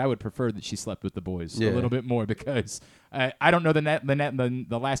 But I would prefer that she slept with the boys a little bit more because I don't know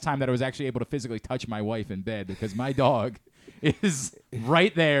the last time that I was actually able to physically touch my wife in bed because my dog is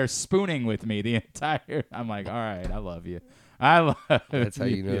right there spooning with me the entire. I'm like, all right, I love you. That's how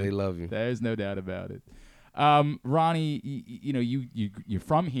you know they love you. There's no doubt about it. Ronnie, you're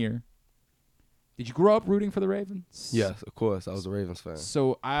from here. Did you grow up rooting for the Ravens? Yes, of course. I was a Ravens fan.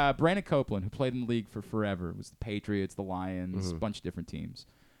 So Brandon Copeland, who played in the league for forever, was the Patriots, the Lions, a bunch of different teams.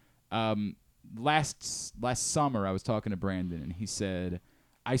 Last summer, I was talking to Brandon, and he said,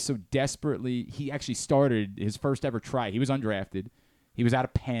 I so desperately – he actually started his first ever try. He was undrafted. He was out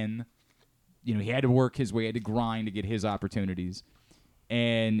of Penn. He had to work his way, had to grind to get his opportunities.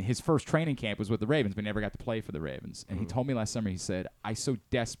 And his first training camp was with the Ravens, but never got to play for the Ravens. And he told me last summer, he said, I so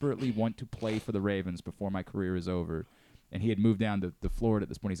desperately want to play for the Ravens before my career is over. And he had moved down to Florida at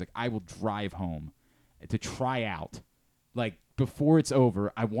this point. He's like, I will drive home to try out. Like, before it's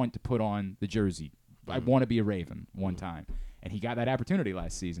over, I want to put on the jersey. I want to be a Raven one time. And he got that opportunity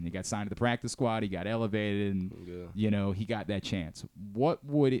last season. He got signed to the practice squad. He got elevated. And, he got that chance. What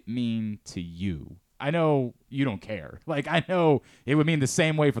would it mean to you? I know you don't care. Like, I know it would mean the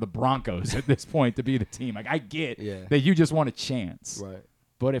same way for the Broncos at this point to be the team. Like, I get that you just want a chance. Right.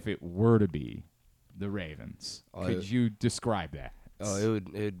 But if it were to be the Ravens, could you describe that?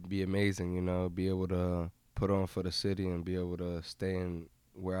 It'd be amazing, be able to put on for the city and be able to stay in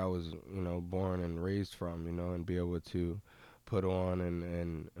where I was, born and raised from, and be able to put on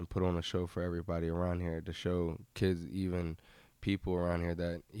and put on a show for everybody around here to show kids, even people around here,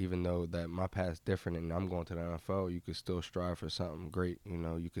 that even though that my past's different and I'm going to the NFL, you could still strive for something great.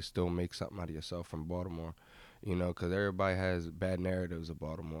 You could still make something out of yourself from Baltimore, because everybody has bad narratives of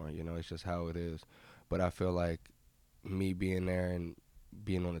Baltimore. It's just how it is. But I feel like me being there and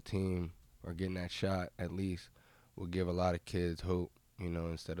being on the team or getting that shot at least will give a lot of kids hope,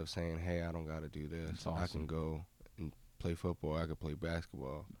 instead of saying, hey, I don't got to do this. Awesome. I can go and play football. I can play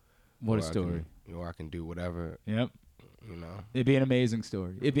basketball. What a story. I can do whatever. Yep. It'd be an amazing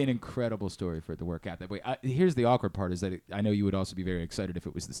story. It'd be an incredible story for it to work out that way. Here's the awkward part is that I know you would also be very excited if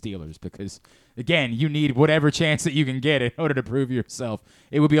it was the Steelers because, again, you need whatever chance that you can get in order to prove yourself.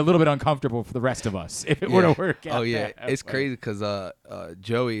 It would be a little bit uncomfortable for the rest of us if it were to work out. Oh, yeah. It's crazy because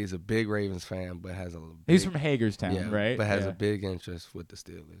Joey is a big Ravens fan but has a He's from Hagerstown, right? But has a big interest with the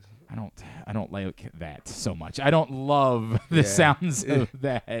Steelers. I don't like that so much. I don't love the sounds of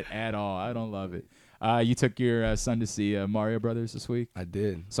that at all. I don't love it. You took your son to see Mario Brothers this week? I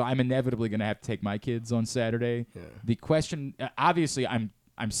did. So I'm inevitably going to have to take my kids on Saturday. Yeah. The question, obviously, I'm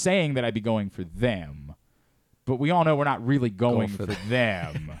saying that I'd be going for them, but we all know we're not really going for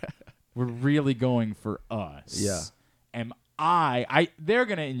them. We're really going for us. Yeah. And they're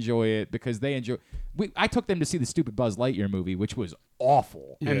going to enjoy it because they enjoy. I took them to see the stupid Buzz Lightyear movie, which was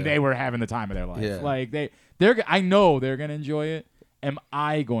awful, and they were having the time of their life. Yeah. Like I know they're going to enjoy it. Am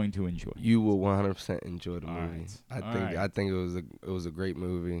I going to enjoy it? You will 100% enjoy the movie. Right. I think it was a great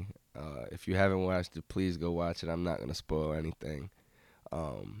movie. If you haven't watched it, please go watch it. I'm not going to spoil anything.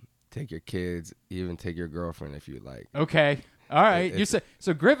 Take your kids, even take your girlfriend if you like. Okay. All right.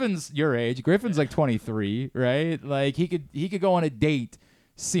 So Griffin's your age. Griffin's like 23, right? Like he could go on a date,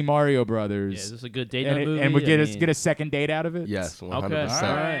 see Mario Brothers. Yeah, this is a good date night movie. And would get a second date out of it? Yes, 100%.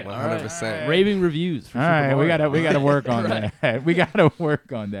 Okay. 100%. Raving reviews. For all right, Super we gotta work on that. We gotta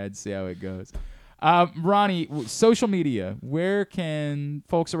work on that and see how it goes. Ronnie, social media. Where can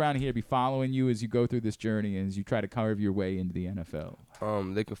folks around here be following you as you go through this journey and as you try to carve your way into the NFL?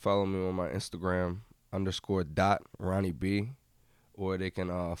 They can follow me on my Instagram Ronnie B, or they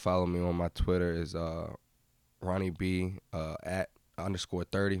can follow me on my Twitter is Ronnie B at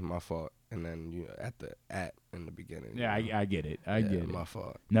 _30. My fault. And then at in the beginning. Yeah, I get it. I get it. My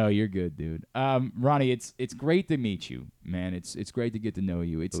fault. No, you're good, dude. Ronnie, it's great to meet you, man. It's great to get to know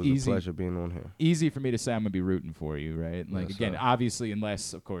you. It was a pleasure being on here. Easy for me to say I'm gonna be rooting for you, right? Like Yes, again, sir. obviously,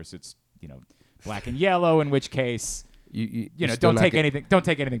 unless of course it's black and yellow, in which case You don't take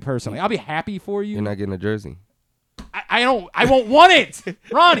anything personally. I'll be happy for you. You're not getting a jersey. I won't want it,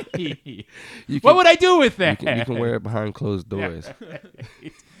 Ronnie. What would I do with that? You can wear it behind closed doors.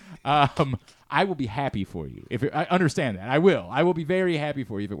 I will be happy for you. I understand that. I will be very happy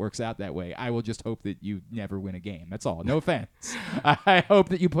for you if it works out that way. I will just hope that you never win a game. That's all. No offense. I hope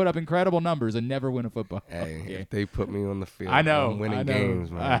that you put up incredible numbers and never win a football game. If they put me on the field, I know. I'm winning games,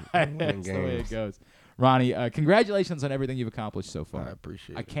 man. I'm winning That's the way it games. goes. Ronnie, congratulations on everything you've accomplished so far. I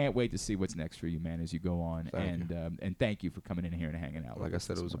appreciate I it. can't wait to see what's next for you, man, as you go on. And thank you for coming in here and hanging out. Like with I us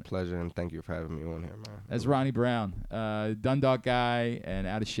said, this it was a morning. pleasure, and thank you for having me on here, man. That's Ronnie Brown, Dundalk guy and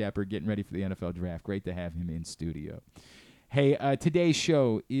out of Shepherd, getting ready for the NFL draft. Great to have him in studio. Hey, today's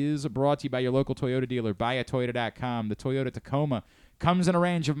show is brought to you by your local Toyota dealer, buyatoyota.com. The Toyota Tacoma comes in a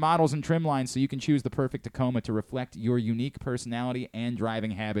range of models and trim lines, so you can choose the perfect Tacoma to reflect your unique personality and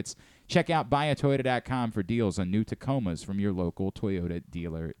driving habits. Check out buyatoyota.com for deals on new Tacomas from your local Toyota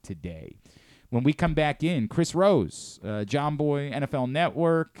dealer today. When we come back in, Chris Rose, John Boy, NFL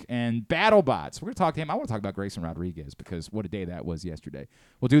Network, and BattleBots. We're going to talk to him. I want to talk about Grayson Rodriguez because what a day that was yesterday.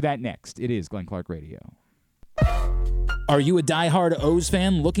 We'll do that next. It is Glenn Clark Radio. Are you a diehard O's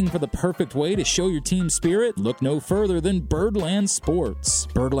fan looking for the perfect way to show your team spirit? Look no further than Birdland Sports.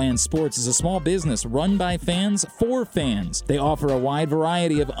 Birdland Sports is a small business run by fans for fans. They offer a wide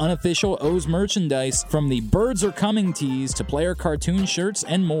variety of unofficial O's merchandise, from the Birds Are Coming tees to player cartoon shirts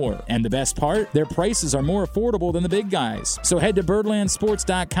and more. And the best part? Their prices are more affordable than the big guys. So head to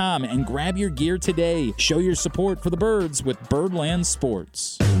birdlandsports.com and grab your gear today. Show your support for the Birds with Birdland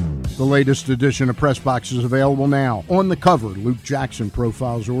Sports. The latest edition of Press Box is available now. On the cover, Luke Jackson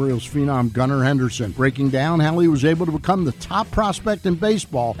profiles Orioles phenom Gunnar Henderson, breaking down how he was able to become the top prospect in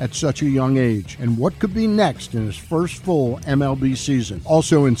baseball at such a young age and what could be next in his first full MLB season.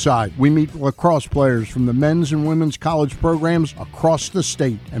 Also inside, we meet lacrosse players from the men's and women's college programs across the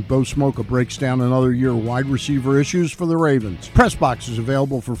state, and Bo Smoka breaks down another year of wide receiver issues for the Ravens. Press Box is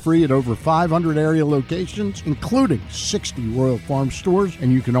available for free at over 500 area locations, including 60 Royal Farm stores,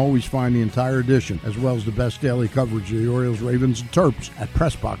 and you can always find the entire edition, as well as the best daily coverage of the Orioles, Ravens, and Terps at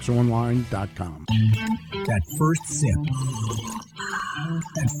PressBoxOnline.com. That first sip.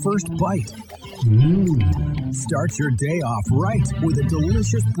 That first bite. Start your day off right with a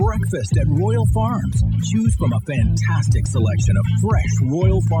delicious breakfast at Royal Farms. Choose from a fantastic selection of fresh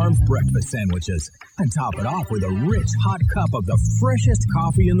Royal Farms breakfast sandwiches and top it off with a rich hot cup of the freshest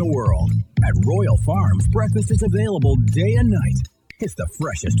coffee in the world. At Royal Farms, breakfast is available day and night. It's the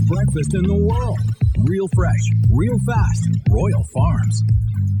freshest breakfast in the world. Real fresh, real fast. Royal Farms.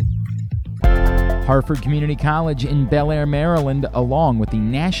 Hartford Community College in Bel Air, Maryland, along with the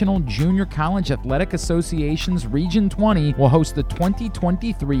National Junior College Athletic Association's Region 20, will host the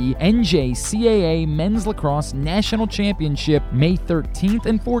 2023 NJCAA Men's Lacrosse National Championship May 13th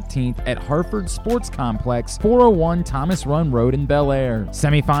and 14th at Hartford Sports Complex, 401 Thomas Run Road in Bel Air.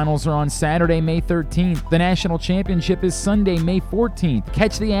 Semifinals are on Saturday, May 13th. The National Championship is Sunday, May 14th.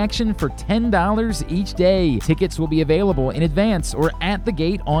 Catch the action for $10 each day. Tickets will be available in advance or at the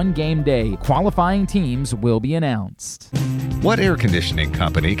gate on game day. Qualifying teams will be announced. What air conditioning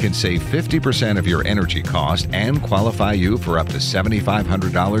company can save 50% of your energy cost and qualify you for up to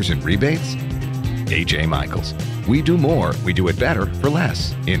 $7,500 in rebates? A.J. Michaels. We do more, we do it better for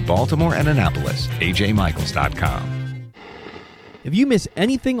less. In Baltimore and Annapolis, ajmichaels.com. If you miss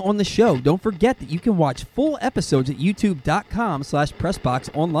anything on the show, don't forget that you can watch full episodes at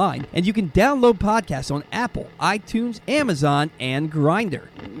youtube.com/pressboxonline, and you can download podcasts on Apple, iTunes, Amazon, and Grindr.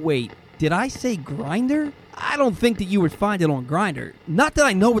 Wait, did I say Grindr? I don't think that you would find it on Grindr. Not that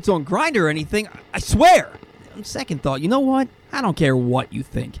I know it's on Grindr or anything, I swear. On second thought, you know what? I don't care what you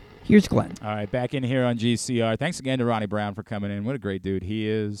think. Here's Glenn. All right, back in here on GCR. Thanks again to Ronnie Brown for coming in. What a great dude he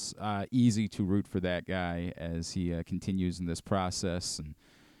is. Easy to root for that guy as he continues in this process, and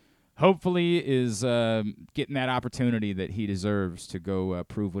hopefully is getting that opportunity that he deserves to go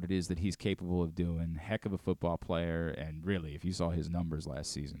prove what it is that he's capable of doing. Heck of a football player, and really, if you saw his numbers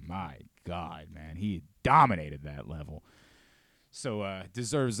last season, my God, man, he dominated that level. So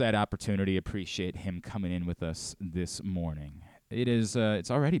deserves that opportunity. Appreciate him coming in with us this morning. It is.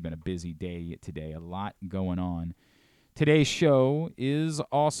 It's already been a busy day today. A lot going on. Today's show is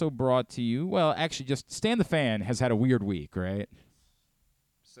also brought to you, well, actually, just Stan the Fan has had a weird week, right?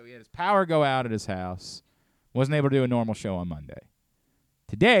 So he had his power go out at his house. Wasn't able to do a normal show on Monday.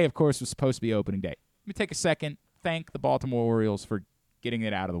 Today, of course, was supposed to be opening day. Let me take a second, thank the Baltimore Orioles for getting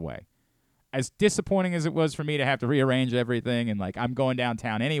it out of the way. As disappointing as it was for me to have to rearrange everything, and I'm going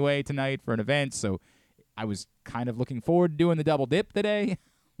downtown anyway tonight for an event, so I was kind of looking forward to doing the double dip today.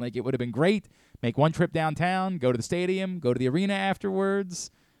 It would have been great. Make one trip downtown, go to the stadium, go to the arena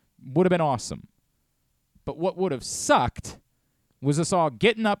afterwards. Would have been awesome. But what would have sucked was us all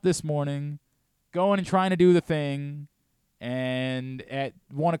getting up this morning, going and trying to do the thing, and at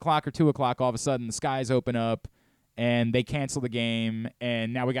 1 o'clock or 2 o'clock, all of a sudden the skies open up, and they cancel the game,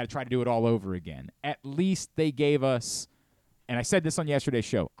 and now we got to try to do it all over again. At least they gave us, and I said this on yesterday's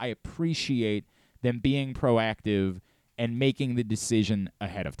show, I appreciate them being proactive and making the decision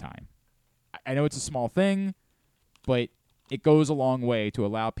ahead of time. I know it's a small thing, but it goes a long way to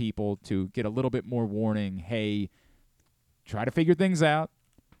allow people to get a little bit more warning. Hey, try to figure things out.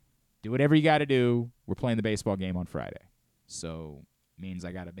 Do whatever you got to do. We're playing the baseball game on Friday. So means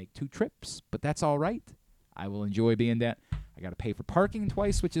I got to make 2 trips, but that's all right. I will enjoy being that. I got to pay for parking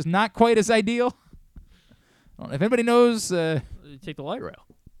twice, which is not quite as ideal. I don't know if anybody knows. You take the light rail.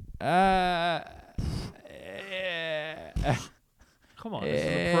 Come on, this is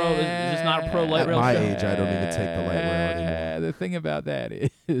a pro. Is this not a pro light rail? At my show? age, I don't even take the light rail anymore. The thing about that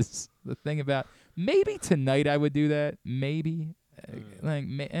is maybe tonight I would do that. Maybe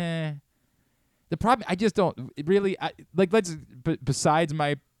the problem I just don't really besides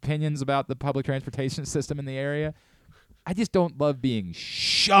my opinions about the public transportation system in the area, I just don't love being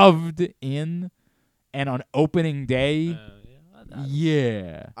shoved in, and on opening day.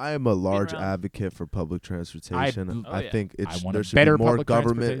 Yeah. I am a large advocate for public transportation. I think there should be more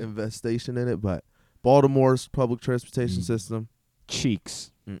government investigation in it, but Baltimore's public transportation system,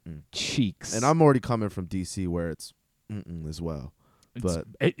 cheeks. Cheeks. And I'm already coming from D.C. where it's as well. But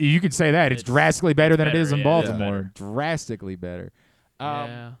you could say that. It's drastically better than it is in Baltimore. Drastically better.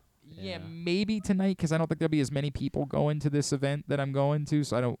 Yeah, maybe tonight, because I don't think there'll be as many people going to this event that I'm going to,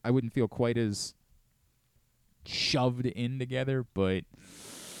 so I wouldn't feel quite as shoved in together. But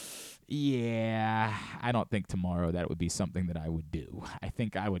yeah, I don't think tomorrow that would be something that I would do. I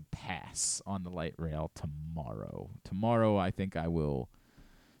think I would pass on the light rail tomorrow. Tomorrow, I think I will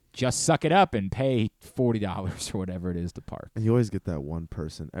just suck it up and pay $40 or whatever it is to park. And you always get that one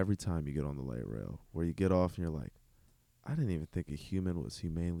person every time you get on the light rail where you get off and you're like, I didn't even think a human was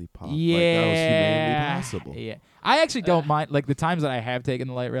humanely possible. Yeah. That was humanely possible. Yeah. I actually don't mind, the times that I have taken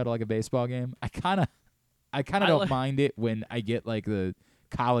the light rail to a baseball game, I kind of don't mind it when I get the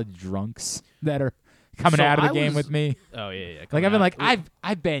college drunks that are coming out of the game with me. Oh yeah. I've been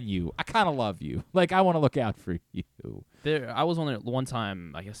I've been you. I kind of love you. I want to look out for you. I was on there one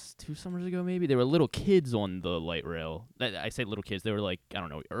time, I guess 2 summers ago maybe. There were little kids on the light rail. I say little kids. They were I don't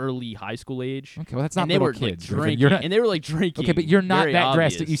know, early high school age. Okay, well that's not and they little were kids. Drinking, and they were drinking. Okay, but you're not very that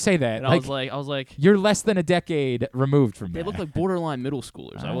obvious. drastic. You say that. And I was like, you're less than a decade removed from they that. look like borderline middle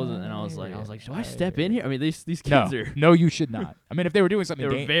schoolers. I wasn't, and I was like, should I step in here? I mean, these kids are. No, you should not. I mean, if they were doing something,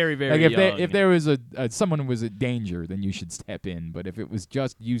 they were very, very young. If there was someone who was a danger, then you should step in. But if it was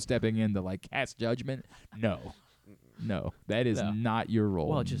just you stepping in to cast judgment, no, that is not your role.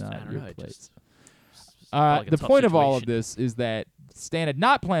 Well, just not I don't your know. place. The point of all of this is that Stan had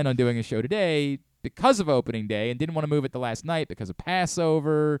not planned on doing a show today because of opening day and didn't want to move it to last night because of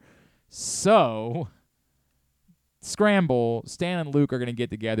Passover. So, scramble. Stan and Luke are going to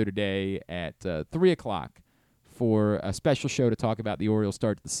get together today at 3 o'clock for a special show to talk about the Orioles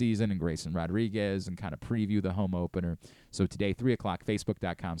start to the season and Grayson Rodriguez and kind of preview the home opener. So today, 3 o'clock,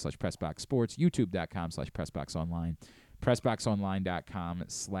 Facebook.com/PressBoxSports, YouTube.com/PressBoxOnline,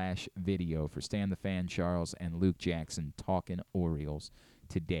 PressBoxOnline.com/video for Stan the Fan, Charles, and Luke Jackson talking Orioles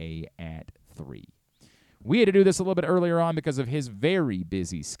today at 3. We had to do this a little bit earlier on because of his very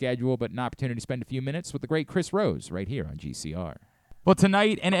busy schedule, but an opportunity to spend a few minutes with the great Chris Rose right here on GCR. Well,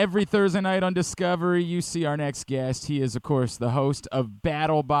 tonight and every Thursday night on Discovery, you see our next guest. He is, of course, the host of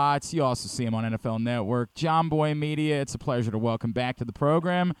BattleBots. You also see him on NFL Network. John Boy Media, it's a pleasure to welcome back to the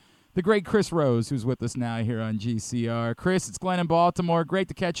program the great Chris Rose, who's with us now here on GCR. Chris, it's Glenn in Baltimore. Great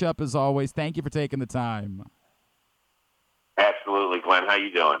to catch up as always. Thank you for taking the time. Absolutely, Glenn. How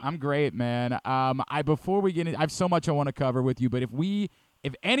you doing? I'm great, man. Before we get in, I have so much I want to cover with you, but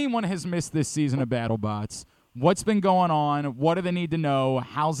if anyone has missed this season of BattleBots, what's been going on? What do they need to know?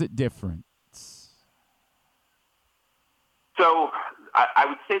 How's it different? So I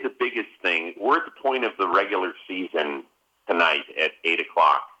would say the biggest thing, we're at the point of the regular season tonight at 8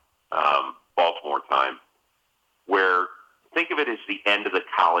 o'clock Baltimore time, where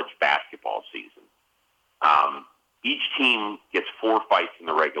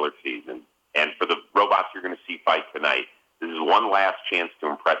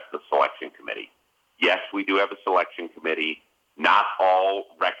impress the selection committee. Yes, we do have a selection committee. Not all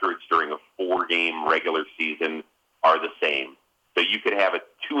records during a 4-game regular season are the same. So you could have a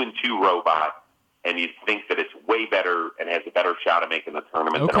 2-2 robot, and you'd think that it's way better and has a better shot of making the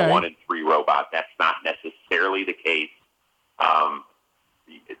tournament than a 1-3 robot. That's not necessarily the case. 3-1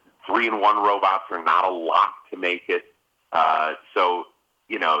 robots are not a lot to make it. So,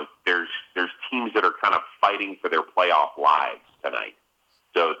 there's teams that are kind of fighting for their playoff lives tonight.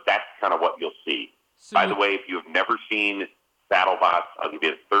 So that's kind of what you'll see. So, by the way, if you have never seen BattleBots, I'll give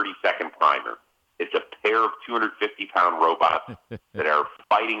you a 30-second primer. It's a pair of 250-pound robots that are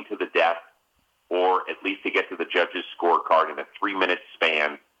fighting to the death, or at least to get to the judges' scorecard in a 3-minute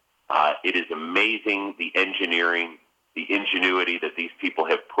span. It is amazing, the engineering, the ingenuity that these people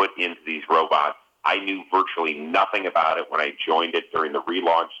have put into these robots. I knew virtually nothing about it when I joined it during the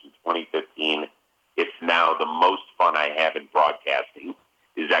relaunch in 2015. It's now the most fun I have in broadcasting,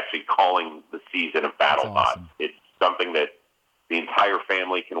 is actually calling the season of BattleBots. Awesome. It's something that the entire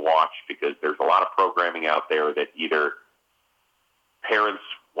family can watch, because there's a lot of programming out there that either parents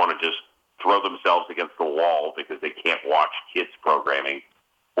want to just throw themselves against the wall because they can't watch kids programming,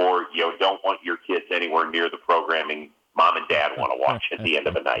 or don't want your kids anywhere near the programming Mom and Dad want to watch at the end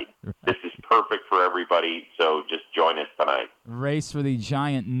of the night. Right. This is perfect for everybody, so just join us tonight. Race for the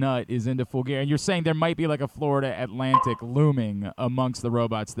Giant Nut is into full gear. And you're saying there might be like a Florida Atlantic looming amongst the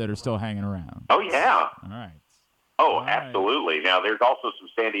robots that are still hanging around. Oh, yeah. All right. Oh, all absolutely. Right. Now, there's also some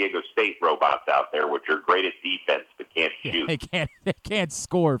San Diego State robots out there which are great at defense but can't shoot. They can't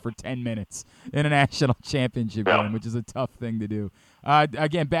score for 10 minutes in a national championship game, which is a tough thing to do.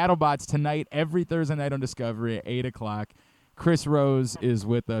 Again, BattleBots tonight, every Thursday night on Discovery at 8 o'clock. Chris Rose is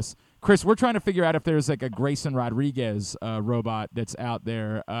with us. Chris, we're trying to figure out if there's like a Grayson Rodriguez robot that's out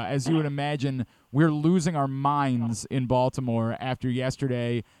there. As you would imagine, we're losing our minds in Baltimore after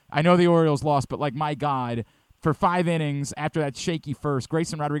yesterday. I know the Orioles lost, but my God, for 5 innings after that shaky first,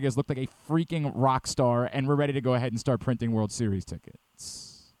 Grayson Rodriguez looked like a freaking rock star, and we're ready to go ahead and start printing World Series tickets.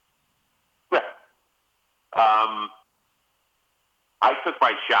 I took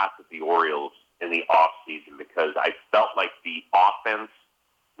my shots at the Orioles in the offseason because I felt like the offense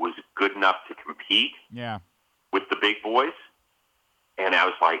was good enough to compete with the big boys. And I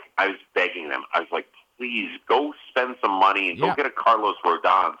was begging them. I was like, please go spend some money and go get a Carlos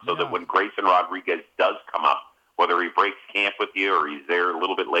Rodon so that when Grayson Rodriguez does come up, whether he breaks camp with you or he's there a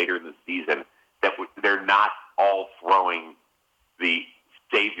little bit later in the season, that they're not all throwing the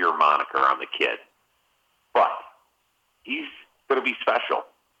savior moniker on the kid. But he's going to be special.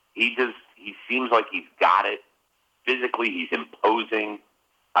 He seems like he's got it. Physically, he's imposing.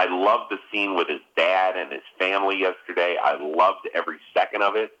 I loved the scene with his dad and his family yesterday. I loved every second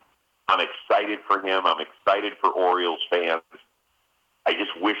of it. I'm excited for him. I'm excited for Orioles fans. I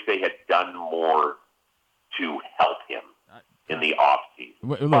just wish they had done more to help him in the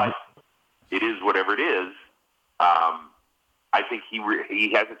offseason. But it is whatever it is. I think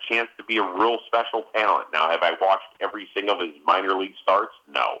he has a chance to be a real special talent. Now, have I watched every single of his minor league starts?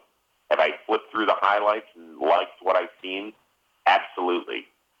 No. Have I flipped through the highlights and liked what I've seen? Absolutely.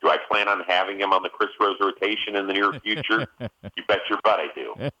 Do I plan on having him on the Chris Rose rotation in the near future? You bet your butt I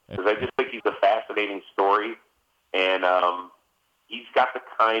do. Because I just think he's a fascinating story, and he's got the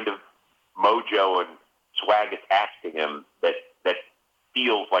kind of mojo and swag attached to him that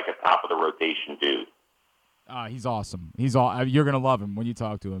feels like a top-of-the-rotation dude. He's awesome. You're gonna love him when you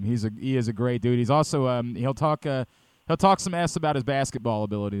talk to him. He is a great dude. He's also he'll talk some mess about his basketball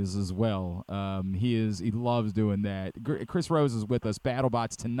abilities as well. He loves doing that. Chris Rose is with us.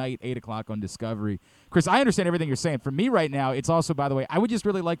 BattleBots tonight, 8 o'clock on Discovery. Chris, I understand everything you're saying. For me right now, it's also, by the way, I would just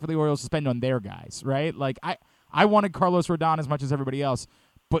really like for the Orioles to spend on their guys, right? Like I wanted Carlos Rodon as much as everybody else.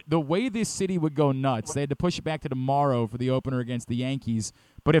 But the way this city would go nuts, they had to push it back to tomorrow for the opener against the Yankees.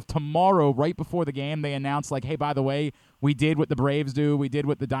 But if tomorrow, right before the game, they announce, hey, by the way, we did what the Braves do, we did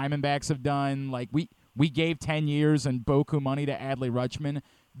what the Diamondbacks have done, we gave 10 years and Boku money to Adley Rutschman,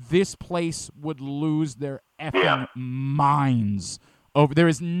 this place would lose their effing minds. There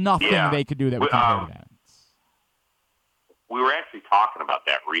is nothing they could do that would compare to that. We were actually talking about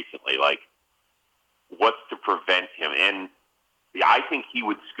that recently, what's to prevent him. And I think he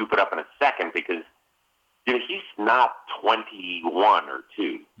would scoop it up in a second because he's not 21 or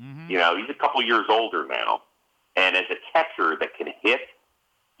 2. Mm-hmm. He's a couple years older now. And as a catcher that can hit,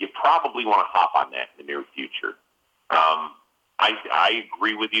 you probably want to hop on that in the near future. I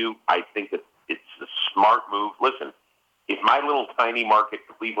agree with you. I think that it's a smart move. Listen, if my little tiny market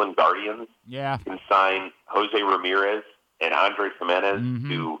Cleveland Guardians can sign Jose Ramirez and Andres Jimenez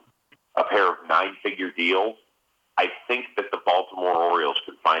to a pair of 9-figure deals, I think that the Baltimore Orioles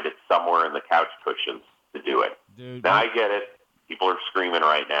could find it somewhere in the couch cushions to do it. Dude, now, I get it. People are screaming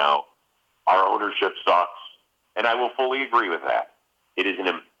right now, our ownership sucks, and I will fully agree with that. It is an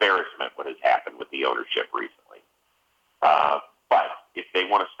embarrassment what has happened with the ownership recently. But if they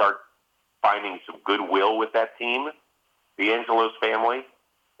want to start finding some goodwill with that team, the Angelos family,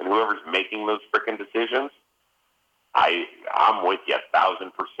 and whoever's making those frickin' decisions, I'm with you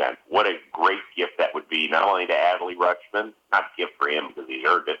 1,000%. What a great gift that would be, not only to Adley Rutschman, not a gift for him because he's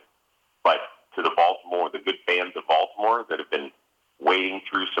earned it, but to the good fans of Baltimore that have been wading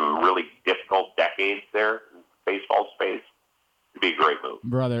through some really difficult decades there in baseball space. It'd be a great move.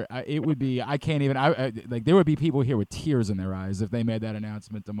 Brother, it would be, I can't even, there would be people here with tears in their eyes if they made that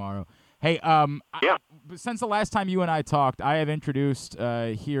announcement tomorrow. Hey, since the last time you and I talked, I have introduced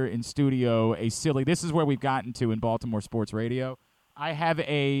here in studio this is where we've gotten to in Baltimore sports radio. I have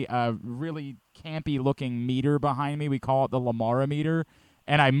a really campy-looking meter behind me. We call it the Lamar-O-Meter,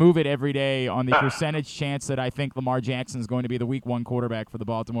 and I move it every day on the percentage chance that I think Lamar Jackson is going to be the Week 1 quarterback for the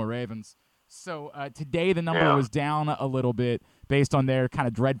Baltimore Ravens. So today the number was down a little bit based on their kind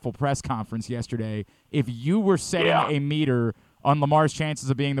of dreadful press conference yesterday. If you were setting a meter on Lamar's chances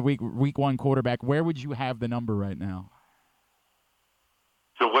of being the Week 1 quarterback, where would you have the number right now?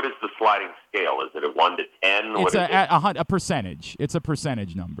 So what is the sliding scale? Is it a 1 to 10? It's a percentage. It's a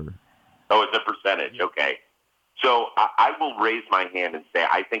percentage number. Oh, it's a percentage. Okay. So I will raise my hand and say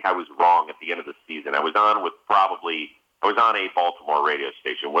I think I was wrong at the end of the season. I was on a Baltimore radio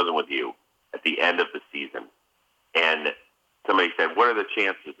station. It wasn't with you at the end of the season. And somebody said, what are the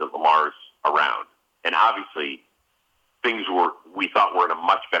chances that Lamar's around? And obviously things we thought were in a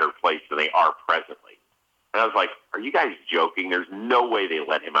much better place than they are presently. And I was like, are you guys joking? There's no way they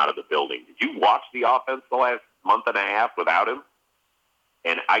let him out of the building. Did you watch the offense the last month and a half without him?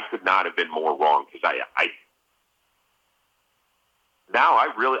 And I could not have been more wrong because I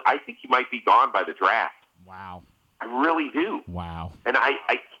think he might be gone by the draft. Wow. I really do. Wow. And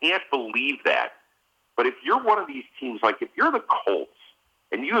I can't believe that. But if you're one of these teams, like if you're the Colts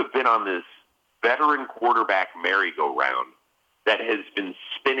and you have been on this veteran quarterback merry-go-round that has been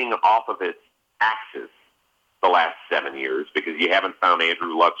spinning off of its axis the last 7 years because you haven't found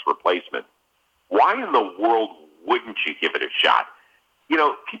Andrew Luck's replacement, why in the world wouldn't you give it a shot? You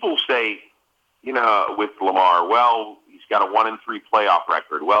know, people say, with Lamar, well, he's got a 1-3 playoff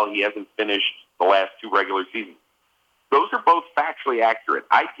record. Well, he hasn't finished the last 2 regular seasons. Those are both factually accurate.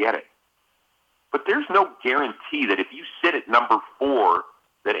 I get it. But there's no guarantee that if you sit at number 4,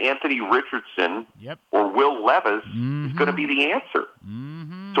 that Anthony Richardson or Will Levis is going to be the answer.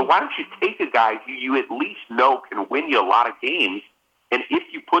 Mm-hmm. So why don't you take a guy who you at least know can win you a lot of games, and if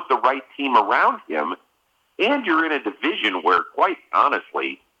you put the right team around him, and you're in a division where, quite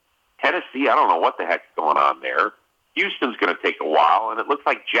honestly, Tennessee, I don't know what the heck's going on there. Houston's going to take a while, and it looks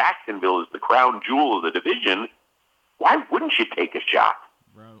like Jacksonville is the crown jewel of the division. Why wouldn't you take a shot?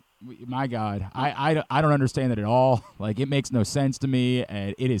 Bro, my God, I don't understand it at all. Like, it makes no sense to me,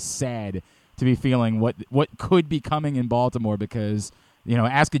 and it is sad to be feeling what could be coming in Baltimore because,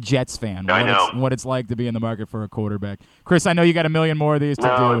 ask a Jets fan what it's like to be in the market for a quarterback. Chris, I know you got a million more of these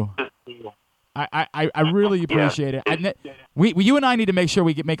to do. I really appreciate it. You and I need to make sure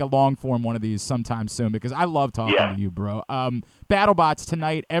we make a long form one of these sometime soon because I love talking to you, bro. BattleBots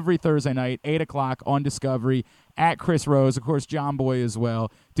tonight, every Thursday night, 8 o'clock on Discovery, at Chris Rose, of course, John Boy as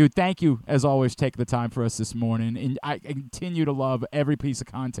well. Dude, thank you, as always, taking the time for us this morning. And I continue to love every piece of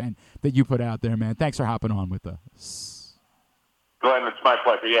content that you put out there, man. Thanks for hopping on with us. Glenn, it's my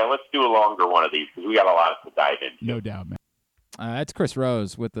pleasure. Yeah, let's do a longer one of these because we got a lot to dive into. No doubt, man. That's Chris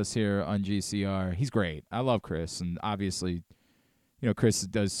Rose with us here on GCR. He's great. I love Chris, and obviously, Chris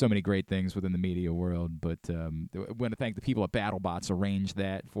does so many great things within the media world, but we want to thank the people at BattleBots arranged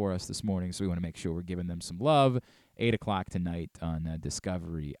that for us this morning, so we want to make sure we're giving them some love. 8 o'clock tonight on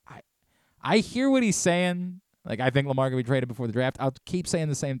Discovery. I hear what he's saying. Like, I think Lamar can be traded before the draft. I'll keep saying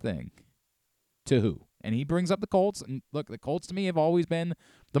the same thing. To who? And he brings up the Colts. And look, the Colts to me have always been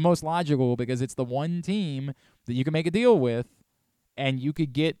the most logical because it's the one team that you can make a deal with and you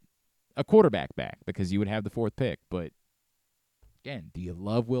could get a quarterback back because you would have the 4th pick. But, again, do you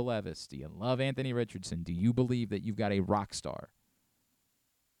love Will Levis? Do you love Anthony Richardson? Do you believe that you've got a rock star?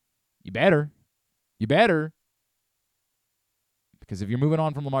 You better. You better. Because if you're moving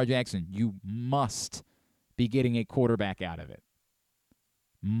on from Lamar Jackson, you must be getting a quarterback out of it.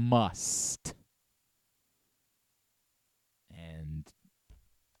 Must. And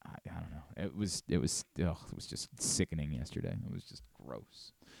I don't know. It was just sickening yesterday. It was just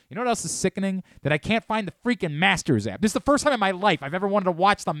gross. You know what else is sickening? That I can't find the freaking Masters app. This is the first time in my life I've ever wanted to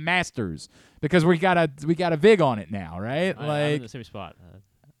watch the Masters because we got a VIG on it now, right? I'm in the same spot.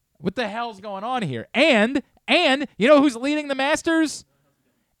 What the hell's going on here? And you know who's leading the Masters?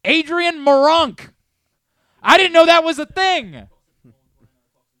 Adrian Moronk. I didn't know that was a thing.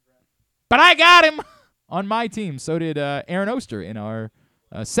 But I got him on my team. So did Aaron Oster in our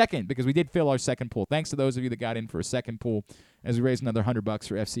second, because we did fill our second pool. Thanks to those of you that got in for a second pool as we raised another $100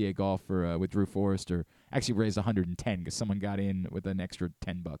 for FCA Golf with Drew Forrester. Actually raised 110 because someone got in with an extra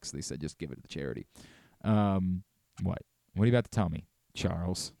 $10. They said just give it to the charity. What are you about to tell me,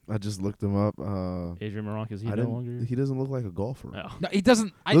 Charles? I just looked him up. Adrian Moronk, is he no longer? He doesn't look like a golfer. No, he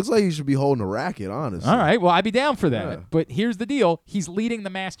doesn't. Looks like he should be holding a racket, honestly. All right, well, I'd be down for that. Yeah. But here's the deal. He's leading the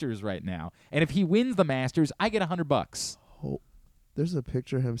Masters right now. And if he wins the Masters, I get $100. Oh, there's a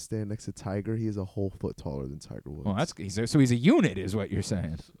picture of him standing next to Tiger. He is a whole foot taller than Tiger Woods. Well, so he's a unit is what you're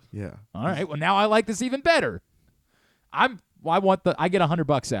saying. Yeah. All right, well, now I like this even better. I get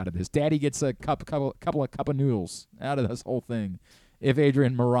 $100 out of this. Daddy gets a couple of noodles out of this whole thing if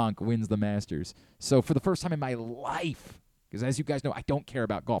Adrian Moronk wins the Masters. So for the first time in my life, because as you guys know, I don't care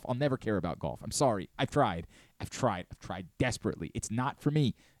about golf. I'll never care about golf. I'm sorry. I've tried desperately. It's not for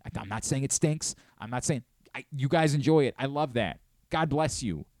me. I'm not saying it stinks. I'm not saying you guys enjoy it. I love that. God bless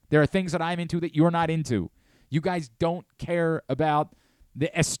you. There are things that I'm into that you're not into. You guys don't care about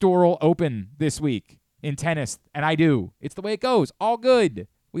the Estoril Open this week in tennis, and I do. It's the way it goes. All good.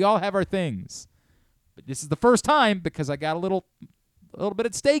 We all have our things. But this is the first time because I got a little bit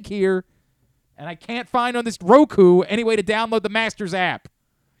at stake here, and I can't find on this Roku any way to download the Masters app.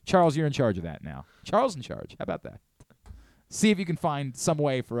 Charles, you're in charge of that now. Charles in charge. How about that? See if you can find some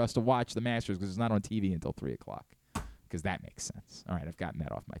way for us to watch the Masters because it's not on TV until 3 o'clock. Because that makes sense. All right, I've gotten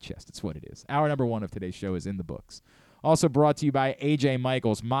that off my chest. It's what it is. Hour number 1 of today's show is in the books. Also brought to you by A.J.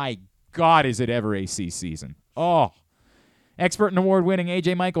 Michaels. My God, is it ever AC season. Oh. Expert and award-winning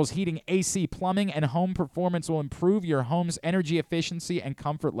A.J. Michaels Heating, AC, Plumbing, and Home Performance will improve your home's energy efficiency and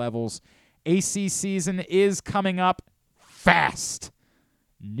comfort levels. AC season is coming up fast.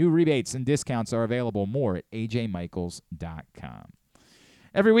 New rebates and discounts are available. More at ajmichaels.com.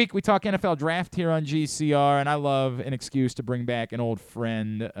 Every week we talk NFL draft here on GCR, and I love an excuse to bring back an old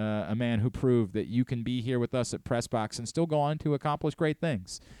friend, a man who proved that you can be here with us at Pressbox and still go on to accomplish great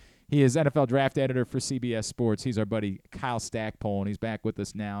things. He is NFL draft editor for CBS Sports. He's our buddy Kyle Stackpole, and he's back with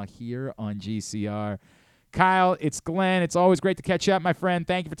us now here on GCR. Kyle, it's Glenn. It's always great to catch up, my friend.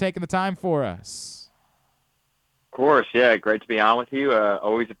 Thank you for taking the time for us. Of course, yeah. Great to be on with you.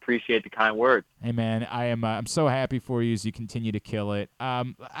 Always appreciate the kind words. Hey, man, I'm so happy for you as you continue to kill it.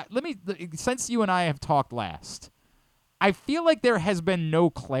 Since you and I have talked last, I feel like there has been no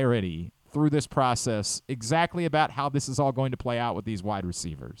clarity through this process exactly about how this is all going to play out with these wide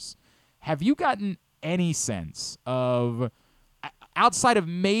receivers. Have you gotten any sense of, outside of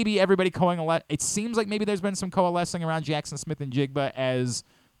maybe everybody it seems like maybe there's been some coalescing around Jackson Smith and Jigba as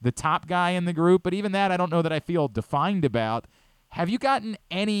the top guy in the group, but even that I don't know that I feel defined about. Have you gotten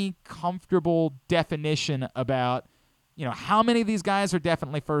any comfortable definition about, how many of these guys are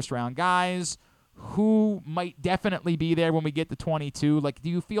definitely first-round guys, who might definitely be there when we get to 22? Like,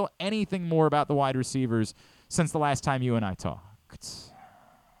 do you feel anything more about the wide receivers since the last time you and I talked?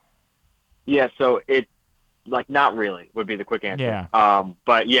 Yeah, so not really would be the quick answer. Yeah.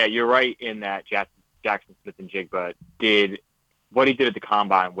 But, yeah, you're right in that Jackson Smith and Jigba did – what he did at the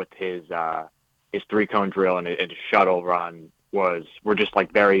combine with his 3-cone drill and his shuttle run were just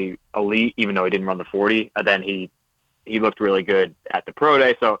like very elite, even though he didn't run the 40. And then he looked really good at the pro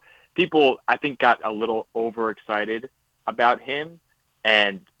day. So people, I think, got a little overexcited about him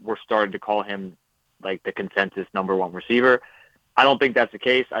and were starting to call him like the consensus number 1 receiver. I don't think that's the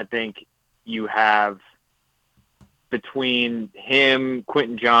case. I think you have between him,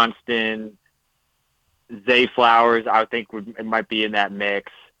 Quentin Johnston, Zay Flowers, I think it might be in that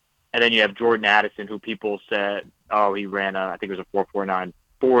mix. And then you have Jordan Addison, who people said, he ran I think it was a 4.49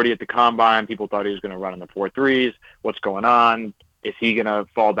 40 at the combine. People thought he was going to run in the 4.3s. What's going on? Is he going to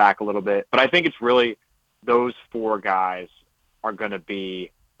fall back a little bit? But I think it's really those 4 guys are going to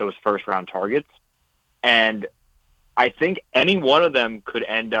be those first-round targets. And I think any one of them could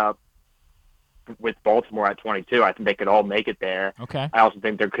end up with Baltimore at 22. I think they could all make it there. Okay. I also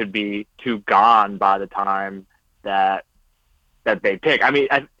think there could be 2 gone by the time that they pick. I mean,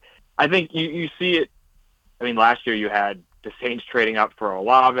 I think you see it. I mean, last year you had the Saints trading up for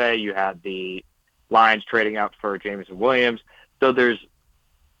Olave. You had the Lions trading up for Jameson Williams. So there's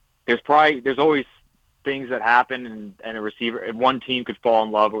always things that happen, and a receiver, and one team could fall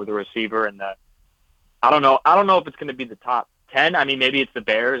in love with a receiver, and I don't know if it's going to be the top 10, I mean, maybe it's the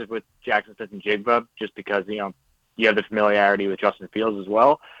Bears with Jackson Smith and Jigba, just because, you have the familiarity with Justin Fields as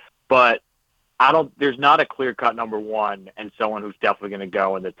well. But there's not a clear-cut number one and someone who's definitely going to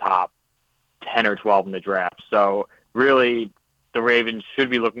go in the top 10 or 12 in the draft. So really, the Ravens should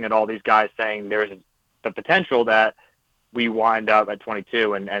be looking at all these guys saying there's the potential that we wind up at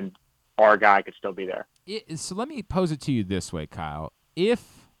 22 and our guy could still be there. So let me pose it to you this way, Kyle.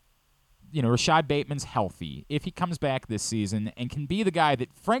 If, Rashad Bateman's healthy, if he comes back this season and can be the guy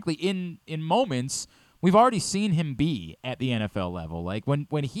that, frankly, in moments, we've already seen him be at the NFL level. Like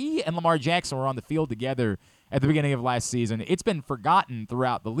when he and Lamar Jackson were on the field together at the beginning of last season, it's been forgotten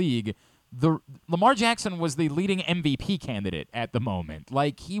throughout the league. Lamar Jackson was the leading MVP candidate at the moment.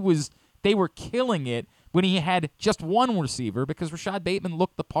 Like they were killing it when he had just one receiver because Rashad Bateman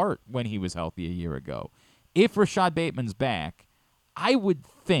looked the part when he was healthy a year ago. If Rashad Bateman's back, I would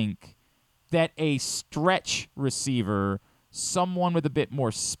think that a stretch receiver, someone with a bit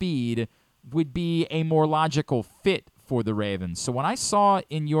more speed, would be a more logical fit for the Ravens. So when I saw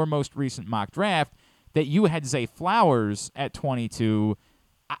in your most recent mock draft that you had Zay Flowers at 22,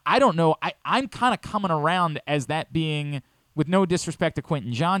 I don't know. I'm kind of coming around as that being, with no disrespect to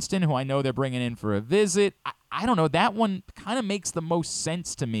Quentin Johnston, who I know they're bringing in for a visit. I don't know. That one kind of makes the most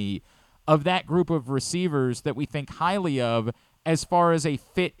sense to me of that group of receivers that we think highly of as far as a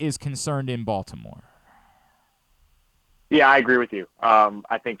fit is concerned in Baltimore. Yeah, I agree with you.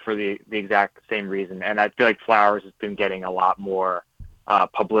 I think for the exact same reason. And I feel like Flowers has been getting a lot more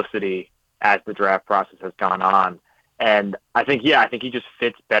publicity as the draft process has gone on. And I think he just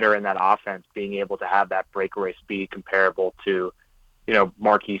fits better in that offense, being able to have that breakaway speed comparable to,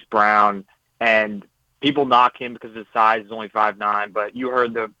 Marquise Brown. And people knock him because his size is only 5'9", but you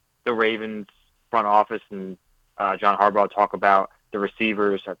heard the Ravens front office and John Harbaugh talk about the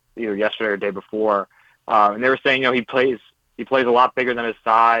receivers either yesterday or the day before. And they were saying, he plays a lot bigger than his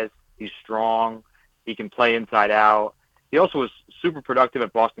size. He's strong. He can play inside out. He also was super productive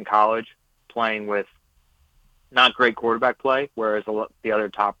at Boston College, playing with not great quarterback play, whereas the other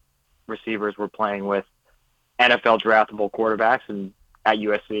top receivers were playing with NFL draftable quarterbacks, and at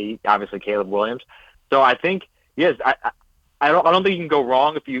USC, obviously Caleb Williams. So I think, yes, I don't think you can go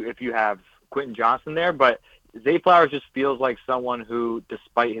wrong if you have Quentin Johnston there, but Zay Flowers just feels like someone who,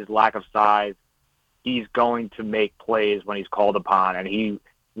 despite his lack of size, he's going to make plays when he's called upon, and he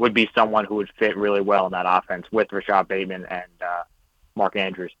would be someone who would fit really well in that offense with Rashad Bateman and Mark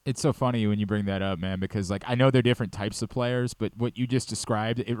Andrews. It's so funny when you bring that up, man, because I know they're different types of players, but what you just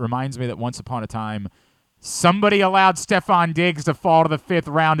described, it reminds me that once upon a time, somebody allowed Stephon Diggs to fall to the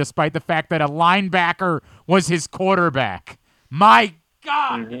 5th round despite the fact that a linebacker was his quarterback. My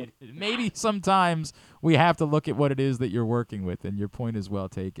God! Mm-hmm. Maybe sometimes we have to look at what it is that you're working with, and your point is well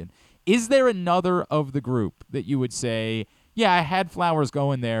taken. Is there another of the group that you would say, yeah, I had Flowers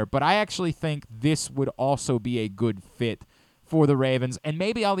going there, but I actually think this would also be a good fit for the Ravens? And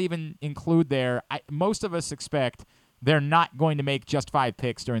maybe I'll even include there, most of us expect they're not going to make just 5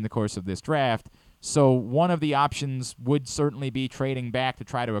 picks during the course of this draft, so one of the options would certainly be trading back to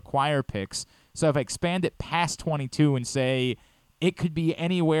try to acquire picks. So if I expand it past 22 and say it could be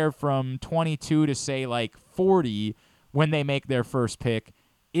anywhere from 22 to, say, like 40 when they make their first pick,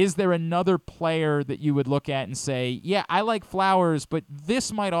 is there another player that you would look at and say, yeah, I like Flowers, but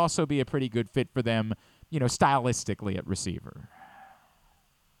this might also be a pretty good fit for them, stylistically at receiver?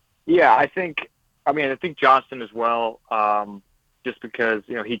 Yeah, I think Johnston as well, just because,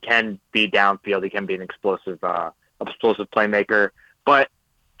 he can be downfield. He can be an explosive playmaker. But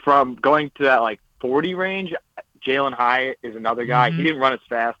from going to that, 40 range, Jalen Hyatt is another guy. Mm-hmm. He didn't run as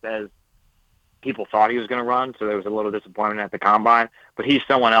fast as people thought he was going to run, so there was a little disappointment at the combine. But he's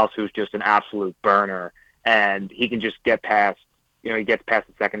someone else who's just an absolute burner, and he can just get past, he gets past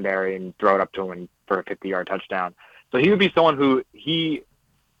the secondary and throw it up to him for a 50-yard touchdown. So he would be someone who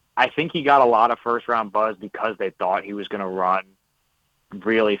I think he got a lot of first-round buzz because they thought he was going to run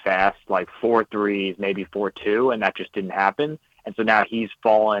really fast, like 4.3s, maybe 4.2, and that just didn't happen. And so now he's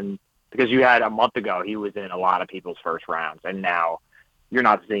fallen, because you had a month ago, he was in a lot of people's first rounds, and now you're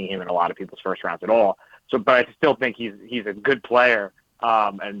not seeing him in a lot of people's first rounds at all. So, but I still think he's a good player,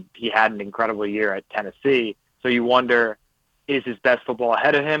 and he had an incredible year at Tennessee. So you wonder, is his best football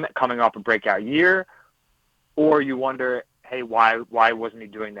ahead of him coming off a breakout year? Or you wonder, hey, why wasn't he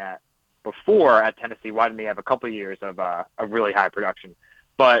doing that before at Tennessee? Why didn't he have a couple of years of really high production?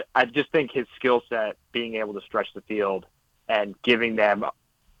 But I just think his skill set, being able to stretch the field and giving them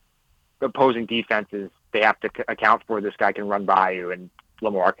opposing defenses, they have to account for this guy can run by you, and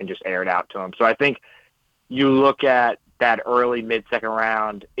Lamar can just air it out to him. So I think you look at that early mid-second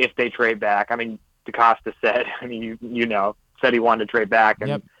round, if they trade back. I mean, DeCosta said, said he wanted to trade back.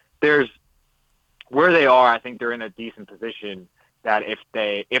 And there's where they are. I think they're in a decent position that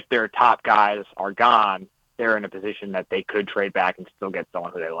if their top guys are gone, they're in a position that they could trade back and still get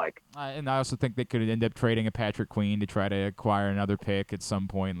someone who they like. And I also think they could end up trading a Patrick Queen to try to acquire another pick at some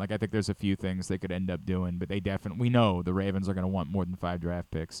point. Like, I think there's a few things they could end up doing, but we know the Ravens are going to want more than 5 draft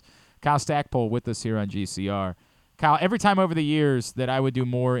picks. Kyle Stackpole with us here on GCR. Kyle, every time over the years that I would do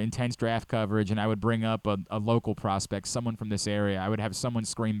more intense draft coverage and I would bring up a local prospect, someone from this area, I would have someone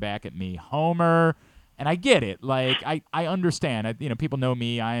scream back at me, Homer. And I get it. Like, I understand. People know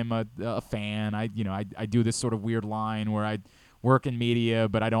me. I am a fan. I do this sort of weird line where I work in media,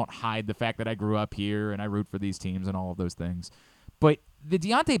 but I don't hide the fact that I grew up here and I root for these teams and all of those things. But the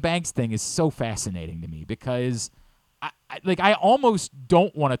Deonte Banks thing is so fascinating to me because I almost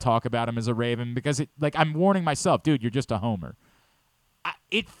don't want to talk about him as a Raven because I'm warning myself, dude, you're just a homer.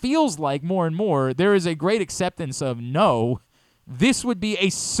 It feels like more and more there is a great acceptance of no. This would be a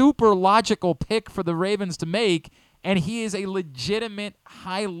super logical pick for the Ravens to make, and he is a legitimate,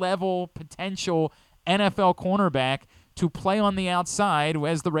 high-level, potential NFL cornerback to play on the outside,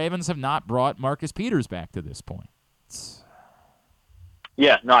 as the Ravens have not brought Marcus Peters back to this point.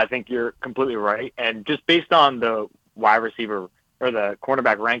 Yeah, no, I think you're completely right. And just based on the wide receiver or the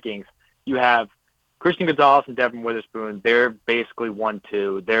cornerback rankings, you have Christian Gonzalez and Devin Witherspoon. They're basically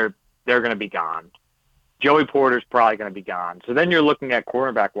 1-2. They're going to be gone. Joey Porter's probably going to be gone. So then you're looking at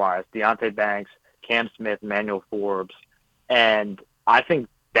cornerback-wise, Deonte Banks, Cam Smith, Emmanuel Forbes. And I think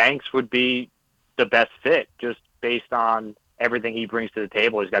Banks would be the best fit just based on everything he brings to the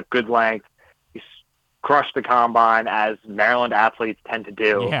table. He's got good length. He's crushed the combine, as Maryland athletes tend to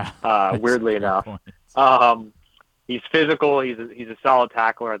do, weirdly enough. He's physical. He's a solid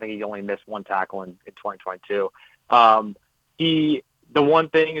tackler. I think he only missed 1 tackle in 2022. The one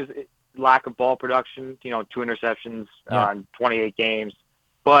thing is lack of ball production, 2 interceptions on 28 games.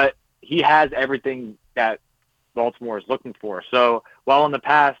 But he has everything that Baltimore is looking for. So while in the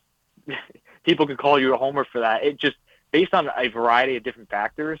past people could call you a homer for that, it just based on a variety of different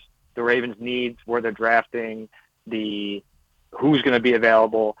factors, the Ravens' needs, where they're drafting, who's going to be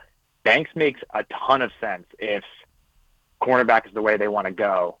available, Banks makes a ton of sense if cornerback is the way they want to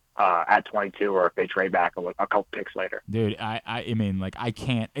go at 22, or if they trade back a couple picks later. Dude, I mean, I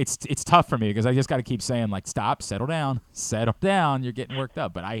can't. It's tough for me because I just got to keep saying, stop, settle down. You're getting worked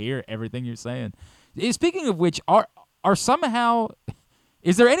up. But I hear everything you're saying. Speaking of which, are somehow,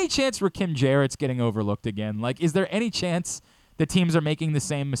 is there any chance Rakim Jarrett's getting overlooked again? Is there any chance that teams are making the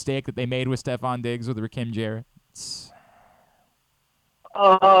same mistake that they made with Stephon Diggs with Rakim Jarrett?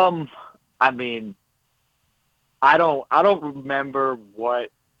 I mean, I don't remember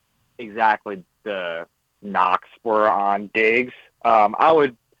what exactly the knocks were on Diggs. I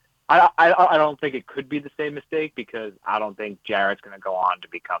don't think it could be the same mistake because I don't think Jarrett's going to go on to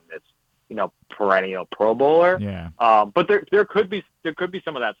become this, perennial Pro Bowler. Yeah. But there could be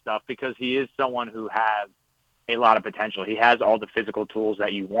some of that stuff because he is someone who has a lot of potential. He has all the physical tools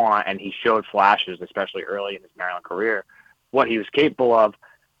that you want, and he showed flashes, especially early in his Maryland career, what he was capable of,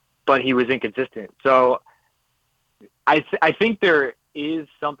 but he was inconsistent. So I think there is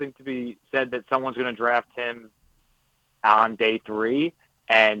something to be said that someone's going to draft him on day 3,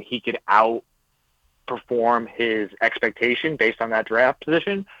 and he could outperform his expectation based on that draft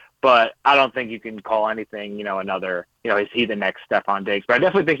position. But I don't think you can call anything, another, is he the next Stephon Diggs? But I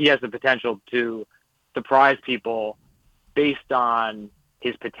definitely think he has the potential to surprise people based on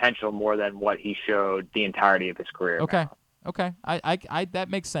his potential more than what he showed the entirety of his career. Okay. I that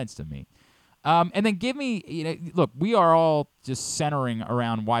makes sense to me. And then give me, look, we are all just centering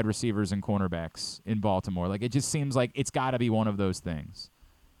around wide receivers and cornerbacks in Baltimore. It just seems like it's got to be one of those things.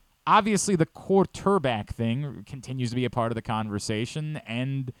 Obviously, the quarterback thing continues to be a part of the conversation,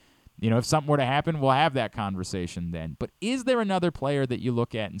 and, if something were to happen, we'll have that conversation then. But is there another player that you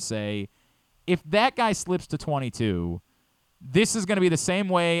look at and say, if that guy slips to 22, this is going to be the same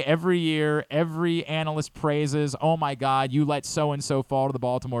way every year. Every analyst praises, oh, my God, you let so-and-so fall to the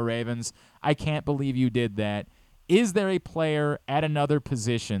Baltimore Ravens. I can't believe you did that. Is there a player at another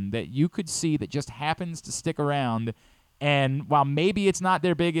position that you could see that just happens to stick around, and while maybe it's not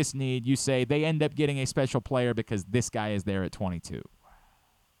their biggest need, you say they end up getting a special player because this guy is there at 22?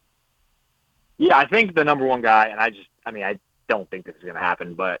 Yeah, I think the number one guy, and I don't think this is going to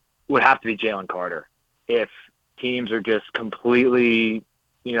happen, but would have to be Jalen Carter. If teams are just completely,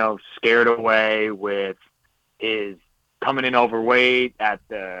 scared away with his coming in overweight at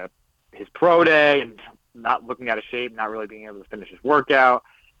his pro day and not looking out of shape, not really being able to finish his workout,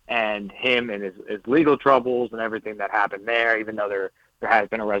 and him and his legal troubles and everything that happened there, even though there has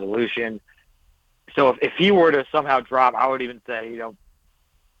been a resolution. So if he were to somehow drop, I would even say,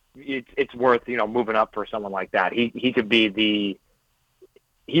 it's worth, moving up for someone like that. He could be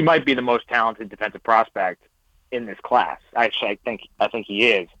he might be the most talented defensive prospect in this class. Actually, I think he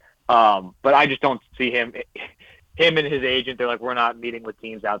is. But I just don't see him and his agent. They're like, we're not meeting with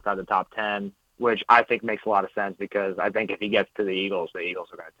teams outside the top 10, which I think makes a lot of sense because I think if he gets to the Eagles are going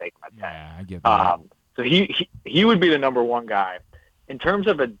to take him at 10. Yeah, I get that. So he would be the number one guy. In terms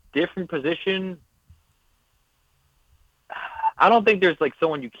of a different position, I don't think there's like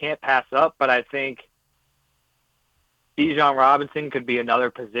someone you can't pass up, but I think Bijan Robinson could be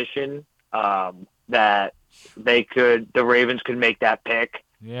another position that the Ravens could make that pick.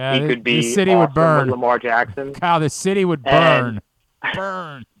 Yeah, he could be the city would burn. Lamar Jackson. Kyle, the city would burn.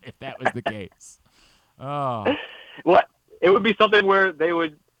 Burn if that was the case. Oh. Well, it would be something where they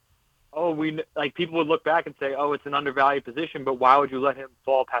would, people would look back and say, it's an undervalued position, but why would you let him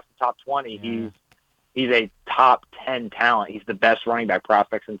fall past the top 20? Yeah. He's a top 10 talent. He's the best running back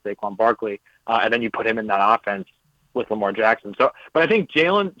prospect since Saquon Barkley. And then you put him in that offense with Lamar Jackson. So, but I think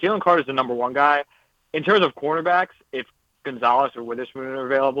Jalen Carter's the number one guy. In terms of cornerbacks, if Gonzalez or Witherspoon are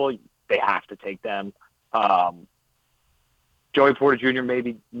available, they have to take them. Joey Porter Jr.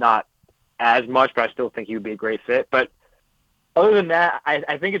 maybe not as much, but I still think he would be a great fit. But other than that,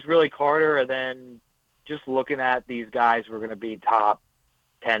 I think it's really Carter, and then just looking at these guys who are going to be top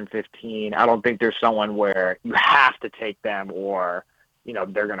 10, 15, I don't think there's someone where you have to take them or,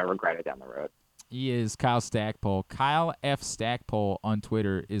 they're going to regret it down the road. He is Kyle Stackpole. Kyle F. Stackpole on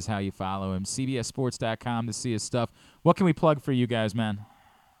Twitter is how you follow him. CBSSports.com to see his stuff. What can we plug for you guys, man?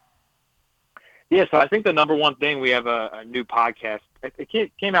 Yeah, so I think the number one thing, we have a new podcast.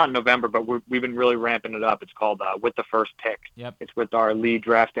 It came out in November, but we've been really ramping it up. It's called With the First Pick. Yep. It's with our lead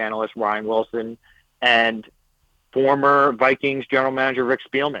draft analyst, Ryan Wilson, and former Vikings general manager, Rick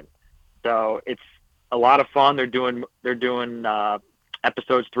Spielman. So it's a lot of fun. They're doing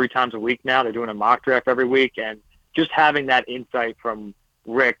episodes 3 times a week now. They're doing a mock draft every week, and just having that insight from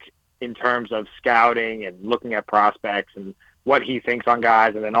Rick in terms of scouting and looking at prospects and what he thinks on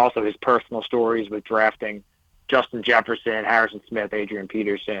guys, and then also his personal stories with drafting Justin Jefferson, Harrison Smith, Adrian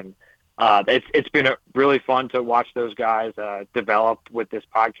Peterson. It's been really fun to watch those guys develop with this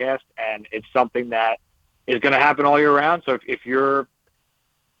podcast, and it's something that is going to happen all year round. So if you're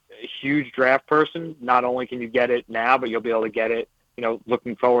a huge draft person, not only can you get it now, but you'll be able to get it,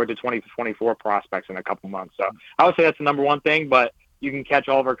 looking forward to 2024 prospects in a couple months. So I would say that's the number one thing, but you can catch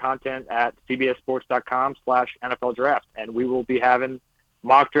all of our content at cbssports.com/NFL draft. And we will be having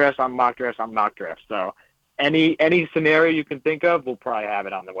mock drafts on mock drafts on mock drafts. So any scenario you can think of, we'll probably have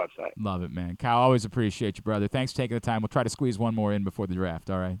it on the website. Love it, man. Kyle, always appreciate you, brother. Thanks for taking the time. We'll try to squeeze one more in before the draft,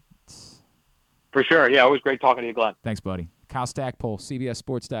 all right? For sure. Yeah, always great talking to you, Glenn. Thanks, buddy. Kyle Stackpole,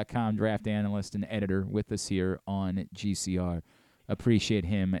 CBSSports.com draft analyst and editor with us here on GCR. Appreciate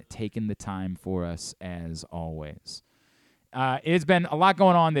him taking the time for us as always. It's been a lot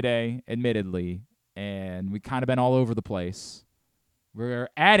going on today, admittedly, and we've kind of been all over the place. We're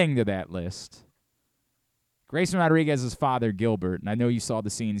adding to that list Grayson Rodriguez's father, Gilbert, and I know you saw the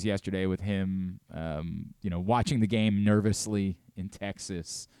scenes yesterday with him, watching the game nervously in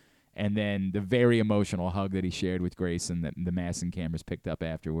Texas, and then the very emotional hug that he shared with Grayson that the Masson cameras picked up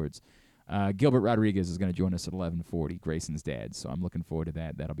afterwards. Gilbert Rodriguez is going to join us at 11:40, Grayson's dad, so I'm looking forward to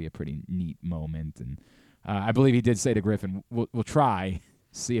that. That'll be a pretty neat moment, and I believe he did say to Griffin, we'll try,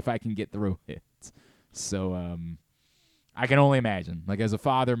 see if I can get through it. So I can only imagine. Like, as a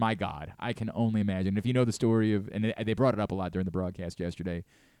father, my God, I can only imagine. If you know the story of, and they brought it up a lot during the broadcast yesterday,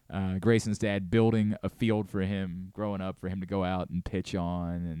 Grayson's dad building a field for him growing up for him to go out and pitch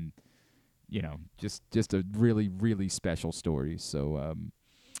on, and, just a really, really special story. So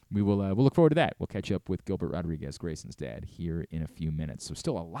we'll look forward to that. We'll catch up with Gilbert Rodriguez, Grayson's dad, here in a few minutes. So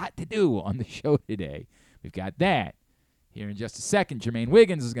still a lot to do on the show today. We've got that. Here in just a second, Jermaine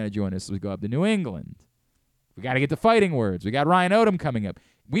Wiggins is going to join us as we go up to New England. We got to get the fighting words. We got Ryan Odom coming up.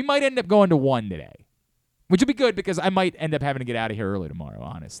 We might end up going to 1 today, which would be good because I might end up having to get out of here early tomorrow,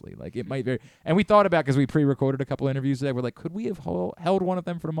 honestly. Like, it might very. And we thought about, because we pre-recorded a couple interviews today, we're like, could we have held one of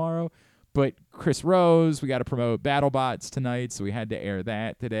them for tomorrow? But Chris Rose, we got to promote BattleBots tonight, so we had to air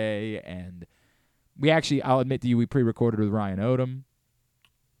that today. And we actually, I'll admit to you, we pre-recorded with Ryan Odom.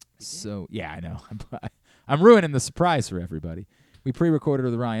 So, yeah, I know. I'm ruining the surprise for everybody. We pre-recorded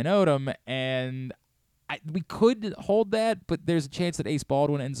with Ryan Odom, and we could hold that, but there's a chance that Ace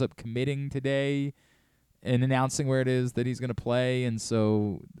Baldwin ends up committing today and announcing where it is that he's going to play. And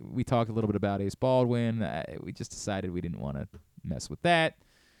so we talked a little bit about Ace Baldwin. We just decided we didn't want to mess with that.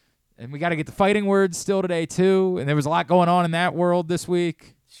 And we got to get the fighting words still today, too. And there was a lot going on in that world this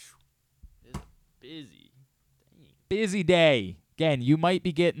week. Busy day. Again, you might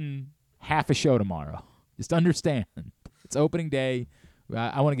be getting half a show tomorrow. Just understand. It's opening day.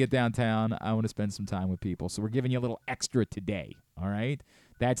 I want to get downtown. I want to spend some time with people. So we're giving you a little extra today, all right?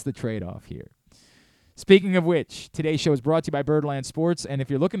 That's the trade-off here. Speaking of which, today's show is brought to you by Birdland Sports, and if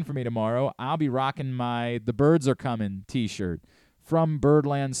you're looking for me tomorrow, I'll be rocking my The Birds Are Coming t-shirt from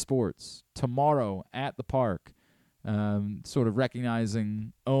Birdland Sports tomorrow at the park, sort of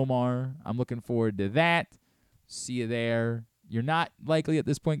recognizing Omar. I'm looking forward to that. See you there. You're not likely at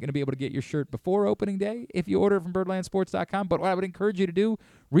this point going to be able to get your shirt before opening day if you order it from birdlandsports.com, but what I would encourage you to do,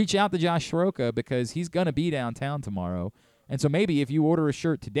 reach out to Josh Soroka because he's going to be downtown tomorrow, and so maybe if you order a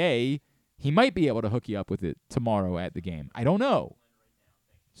shirt today, he might be able to hook you up with it tomorrow at the game. I don't know.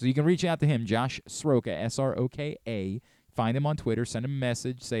 So you can reach out to him, Josh Soroka, S-R-O-K-A. Find him on Twitter, send him a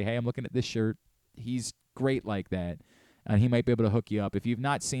message, say, hey, I'm looking at this shirt. He's great like that. And he might be able to hook you up. If you've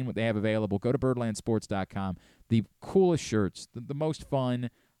not seen what they have available, go to birdlandsports.com. The coolest shirts, the most fun,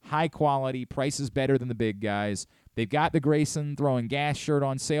 high quality, prices better than the big guys. They've got the Grayson Throwing Gas shirt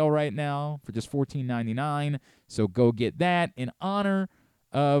on sale right now for just $14.99. So go get that in honor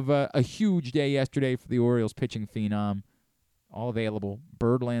of a huge day yesterday for the Orioles pitching phenom. All available.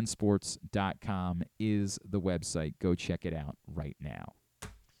 Birdlandsports.com is the website. Go check it out right now.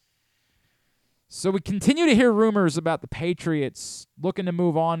 So we continue to hear rumors about the Patriots looking to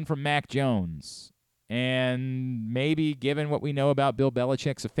move on from Mac Jones. And maybe, given what we know about Bill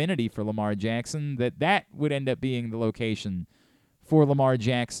Belichick's affinity for Lamar Jackson, that would end up being the location for Lamar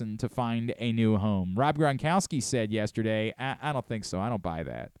Jackson to find a new home. Rob Gronkowski said yesterday, I don't think so. I don't buy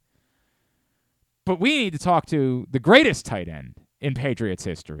that. But we need to talk to the greatest tight end in Patriots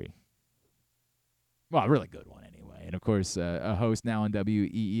history. Well, a really good one anyway. And, of course, a host now on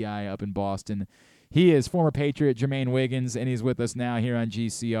WEEI up in Boston. He is former Patriot Jermaine Wiggins, and he's with us now here on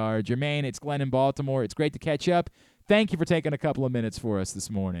GCR. Jermaine, it's Glenn in Baltimore. It's great to catch up. Thank you for taking a couple of minutes for us this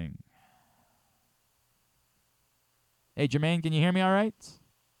morning. Hey, Jermaine, can you hear me all right?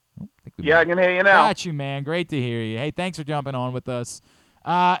 Yeah, I can hear you now. Got you, man. Great to hear you. Hey, thanks for jumping on with us.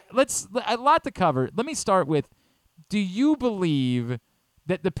 A lot to cover. Let me start with, do you believe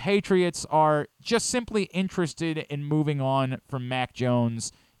that the Patriots are just simply interested in moving on from Mac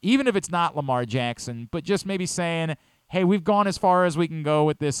Jones, even if it's not Lamar Jackson, but just maybe saying, hey, we've gone as far as we can go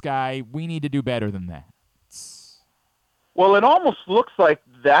with this guy. We need to do better than that? Well, it almost looks like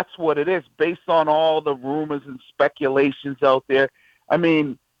that's what it is based on all the rumors and speculations out there. I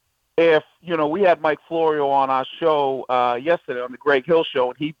mean, if, we had Mike Florio on our show yesterday on the Greg Hill show,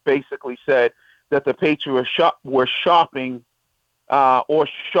 and he basically said that the Patriots were shopping or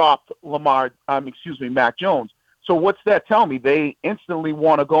shopped Mac Jones. So what's that tell me? They instantly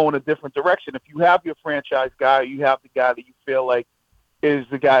want to go in a different direction. If you have your franchise guy, you have the guy that you feel like is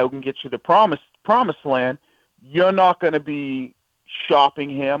the guy who can get you the promised land, you're not going to be shopping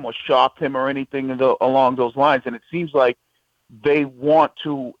him or shop him or anything along those lines. And it seems like they want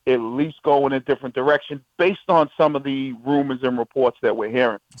to at least go in a different direction based on some of the rumors and reports that we're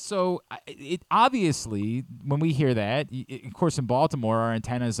hearing. So obviously, when we hear that, of course, in Baltimore, our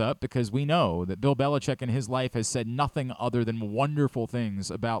antenna's up because we know that Bill Belichick in his life has said nothing other than wonderful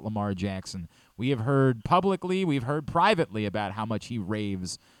things about Lamar Jackson. We have heard publicly, we've heard privately about how much he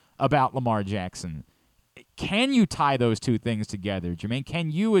raves about Lamar Jackson. Can you tie those two things together, Jermaine?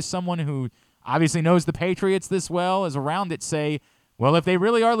 Can you, as someone who obviously knows the Patriots this well, is around it, say, well, if they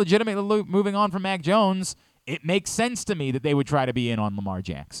really are legitimately moving on from Mac Jones, it makes sense to me that they would try to be in on Lamar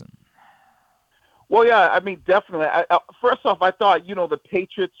Jackson? Well, yeah, I mean, definitely. First off, I thought, the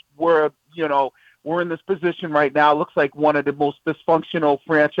Patriots were in this position right now. It looks like one of the most dysfunctional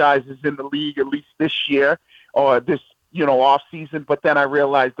franchises in the league, at least this year or this, off season. But then I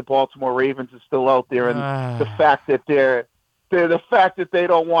realized the Baltimore Ravens are still out there, and the fact that they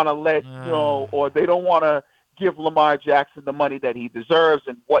don't want to let or they don't want to give Lamar Jackson the money that he deserves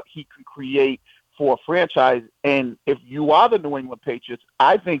and what he can create for a franchise. And if you are the New England Patriots,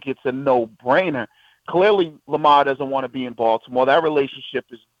 I think it's a no-brainer. Clearly, Lamar doesn't want to be in Baltimore. That relationship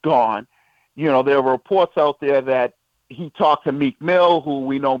is gone. There are reports out there that he talked to Meek Mill, who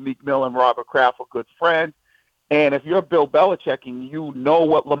we know Meek Mill and Robert Kraft are good friends. And if you're Bill Belichick and you know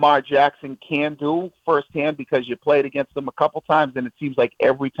what Lamar Jackson can do firsthand because you played against him a couple times, and it seems like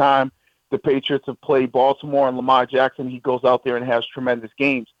every time the Patriots have played Baltimore and Lamar Jackson, he goes out there and has tremendous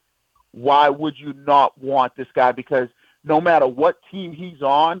games. Why would you not want this guy? Because no matter what team he's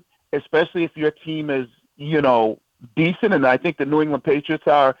on, especially if your team is, decent, and I think the New England Patriots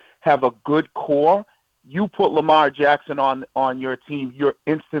have a good core, you put Lamar Jackson on your team, you're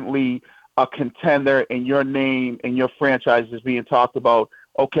instantly a contender and your name and your franchise is being talked about,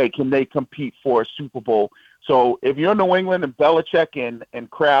 okay, can they compete for a Super Bowl? So if you're New England and Belichick and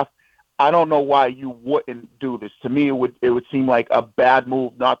Kraft, I don't know why you wouldn't do this. To me, it would seem like a bad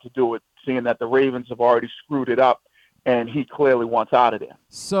move not to do it, seeing that the Ravens have already screwed it up, and he clearly wants out of there.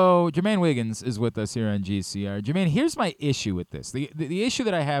 So Jermaine Wiggins is with us here on GCR. Jermaine, here's my issue with this. The issue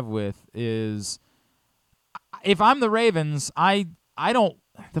that I have with is if I'm the Ravens, I don't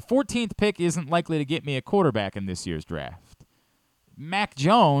 – the 14th pick isn't likely to get me a quarterback in this year's draft. Mac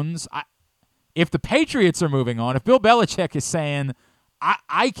Jones, if the Patriots are moving on, if Bill Belichick is saying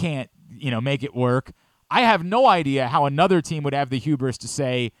I can't – make it work. I have no idea how another team would have the hubris to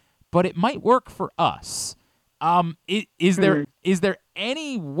say, but it might work for us. Is there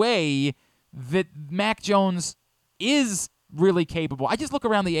any way that Mac Jones is really capable? I just look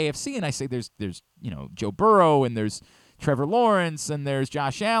around the AFC and I say there's Joe Burrow and there's Trevor Lawrence and there's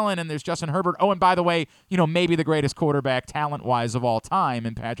Josh Allen and there's Justin Herbert. Oh, and by the way, maybe the greatest quarterback talent-wise of all time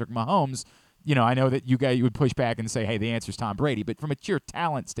in Patrick Mahomes. I know that you would push back and say, hey, the answer's Tom Brady. But from a sheer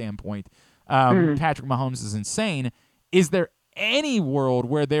talent standpoint, Patrick Mahomes is insane. Is there any world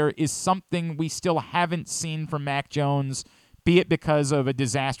where there is something we still haven't seen from Mac Jones, be it because of a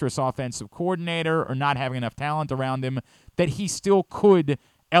disastrous offensive coordinator or not having enough talent around him, that he still could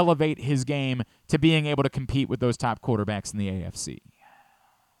elevate his game to being able to compete with those top quarterbacks in the AFC?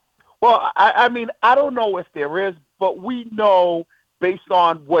 Well, I mean, I don't know if there is, but we know – based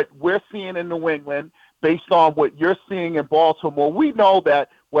on what we're seeing in New England, based on what you're seeing in Baltimore, we know that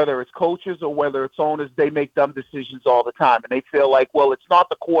whether it's coaches or whether it's owners, they make dumb decisions all the time. And they feel like, well, it's not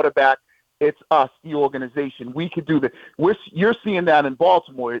the quarterback, it's us, the organization. We could do that. You're seeing that in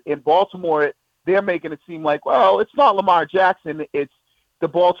Baltimore. In Baltimore, they're making it seem like, well, it's not Lamar Jackson, it's the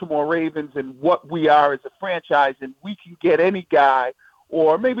Baltimore Ravens and what we are as a franchise, and we can get any guy,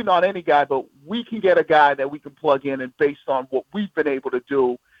 or maybe not any guy, but we can get a guy that we can plug in and based on what we've been able to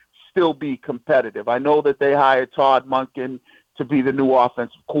do, still be competitive. I know that they hired Todd Monken to be the new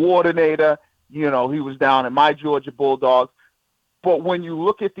offensive coordinator. He was down in my Georgia Bulldogs. But when you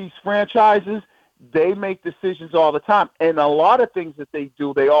look at these franchises, they make decisions all the time. And a lot of things that they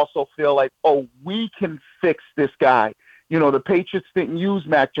do, they also feel like, oh, we can fix this guy. The Patriots didn't use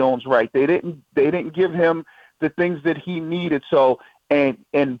Mac Jones right. They didn't give him the things that he needed. So, and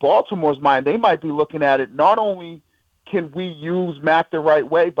in Baltimore's mind, they might be looking at it, not only can we use Mac the right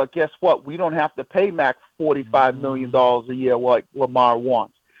way, but guess what? We don't have to pay Mac $45 million a year like Lamar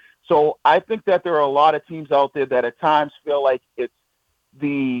wants. So I think that there are a lot of teams out there that at times feel like it's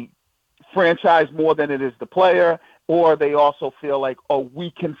the franchise more than it is the player, or they also feel like, oh,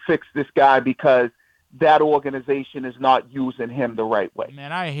 we can fix this guy because that organization is not using him the right way.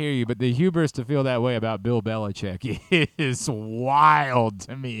 Man, I hear you, but the hubris to feel that way about Bill Belichick is wild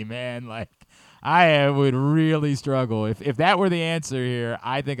to me, man. Like, I would really struggle. If that were the answer here,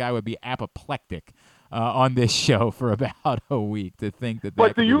 I think I would be apoplectic on this show for about a week to think that.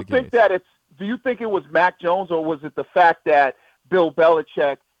 But do you think it was Mac Jones, or was it the fact that Bill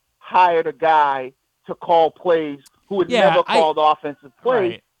Belichick hired a guy to call plays who had never called offensive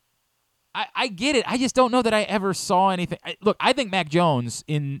plays? Right. I get it. I just don't know that I ever saw anything. Look, I think Mac Jones,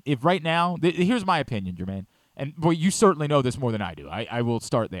 if right now, here's my opinion, Jermaine, and boy, you certainly know this more than I do. I will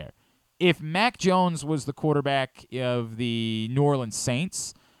start there. If Mac Jones was the quarterback of the New Orleans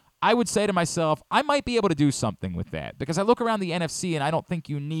Saints, I would say to myself, I might be able to do something with that, because I look around the NFC and I don't think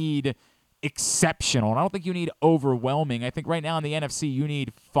you need exceptional, and I don't think you need overwhelming. I think right now in the NFC you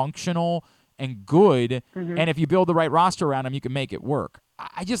need functional and good, and if you build the right roster around them, you can make it work.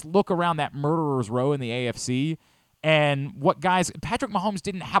 I just look around that murderer's row in the AFC, and what guys – Patrick Mahomes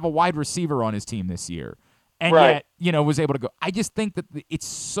didn't have a wide receiver on his team this year, and yet, was able to go. I just think that it's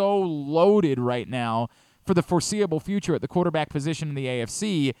so loaded right now for the foreseeable future at the quarterback position in the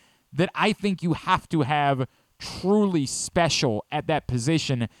AFC that I think you have to have truly special at that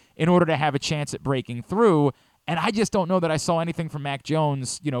position in order to have a chance at breaking through. And I just don't know that I saw anything from Mac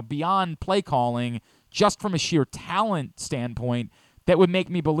Jones, beyond play calling, just from a sheer talent standpoint, that would make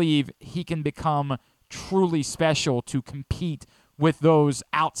me believe he can become truly special to compete with those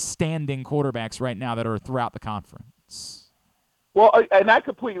outstanding quarterbacks right now that are throughout the conference. Well, and I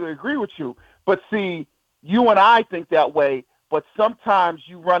completely agree with you. But see, you and I think that way, but sometimes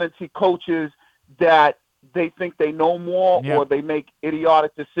you run into coaches that they think they know more or they make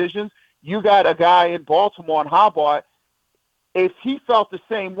idiotic decisions. You got a guy in Baltimore, and Harbaugh, if he felt the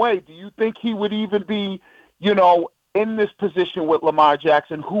same way, do you think he would even be, in this position with Lamar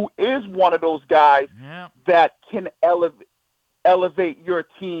Jackson, who is one of those guys that can elevate your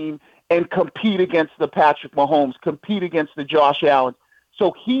team and compete against the Patrick Mahomes, compete against the Josh Allen?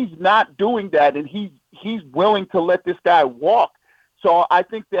 So he's not doing that, and he's willing to let this guy walk. So I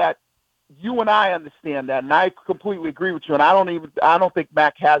think that you and I understand that, and I completely agree with you. And I don't think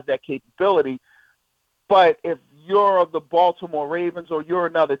Mac has that capability. But if you're the Baltimore Ravens or you're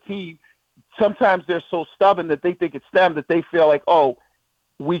another team, sometimes they're so stubborn that they think it's them, that they feel like, oh,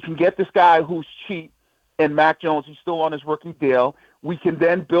 we can get this guy who's cheap, and Mac Jones, he's still on his rookie deal. We can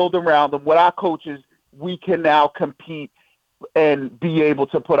then build around him. With our coaches, we can now compete and be able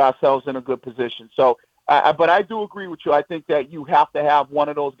to put ourselves in a good position. So, but I do agree with you. I think that you have to have one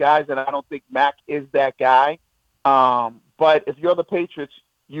of those guys, and I don't think Mac is that guy. But if you're the Patriots,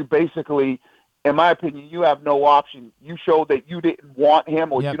 you basically, in my opinion, you have no option. You showed that you didn't want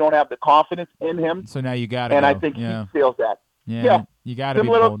him, or you don't have the confidence in him. So now you got to. And I think he feels that. Yeah, you got to be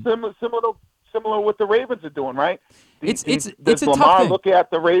bold. Similar what the Ravens are doing, right? It's a Lamar tough thing. Look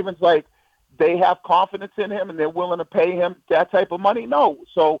at the Ravens like they have confidence in him and they're willing to pay him that type of money? No.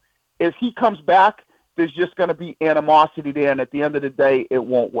 So if he comes back, there's just going to be animosity there, and at the end of the day, it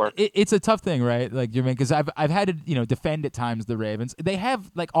won't work. It's a tough thing, right? Like, Jermaine, because I've had to defend at times the Ravens. They have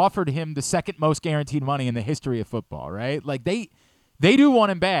offered him the second most guaranteed money in the history of football, right? Like they do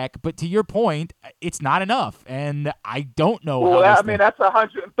want him back, but to your point, it's not enough, and I don't know. Well, I mean, that's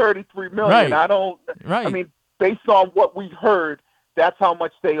 $133 million. Right. I don't. Right. I mean, based on what we heard, that's how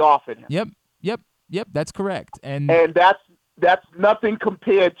much they offered him. Yep. That's correct, and that's nothing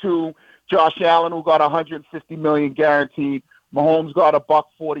compared to Josh Allen, who got $150 million guaranteed. Mahomes got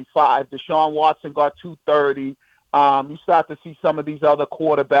 $145. Deshaun Watson got $230. You start to see some of these other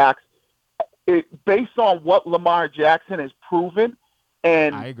quarterbacks. Based on what Lamar Jackson has proven,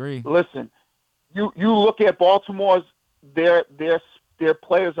 and I agree. Listen, you look at Baltimore's their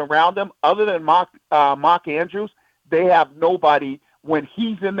players around them. Other than Mark Andrews, they have nobody. When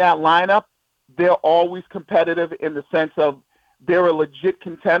he's in that lineup, they're always competitive in the sense of they're a legit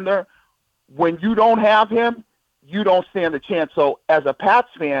contender. When you don't have him, you don't stand a chance. So as a Pats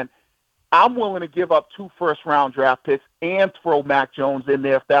fan, I'm willing to give up 2 first-round draft picks and throw Mac Jones in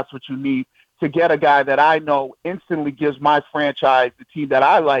there if that's what you need to get a guy that I know instantly gives my franchise, the team that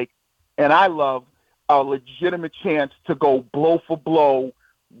I like and I love, a legitimate chance to go blow for blow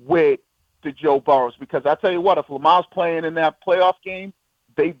with the Joe Burrows. Because I tell you what, if Lamar's playing in that playoff game,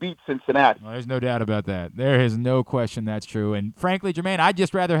 they beat Cincinnati. Well, there's no doubt about that. There is no question that's true. And frankly, Jermaine, I'd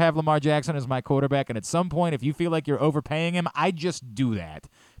just rather have Lamar Jackson as my quarterback. And at some point, if you feel like you're overpaying him, I just do that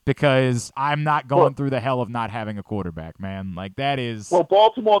because I'm not going through the hell of not having a quarterback, man. Like that is. Well,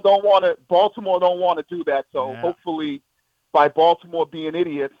 Baltimore don't want to do that. So hopefully, by Baltimore being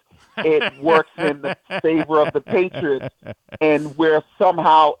idiots, it works in the favor of the Patriots, and we're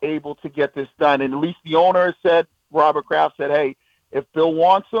somehow able to get this done. And at least the owner said, Robert Kraft said, hey, if Bill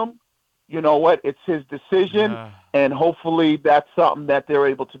wants him, you know what? It's his decision, and hopefully that's something that they're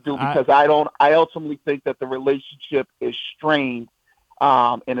able to do because I ultimately think that the relationship is strained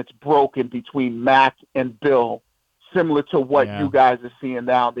and it's broken between Mac and Bill, similar to what you guys are seeing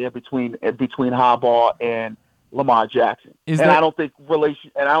down there between Harbaugh and Lamar Jackson. I don't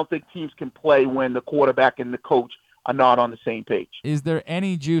think teams can play when the quarterback and the coach are not on the same page. Is there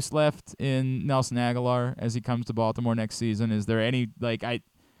any juice left in Nelson Aguilar as he comes to Baltimore next season? Is there any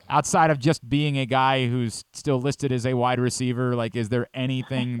outside of just being a guy who's still listed as a wide receiver, is there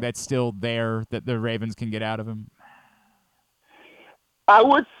anything that's still there that the Ravens can get out of him? I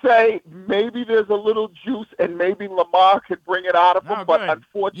would say maybe there's a little juice and maybe Lamar could bring it out of him, but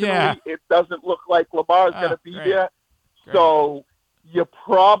unfortunately it doesn't look like Lamar's going to be there. Great. So you're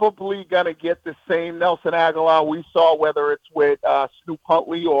probably going to get the same Nelson Aguilar we saw, whether it's with Snoop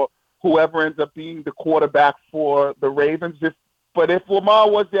Huntley or whoever ends up being the quarterback for the Ravens. But if Lamar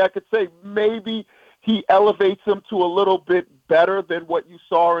was there, I could say maybe he elevates him to a little bit better than what you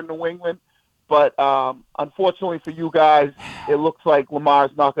saw in New England. But unfortunately for you guys, it looks like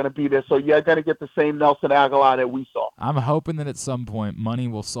Lamar's not going to be there. So you're going to get the same Nelson Aguilar that we saw. I'm hoping that at some point money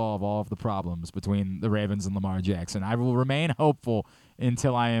will solve all of the problems between the Ravens and Lamar Jackson. I will remain hopeful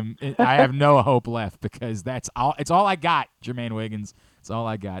until I have no hope left because that's all. It's all I got, Jermaine Wiggins. It's all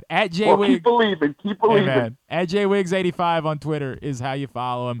I got. At JWiggs, keep believing. Keep believing. Hey, at JWiggs85 on Twitter is how you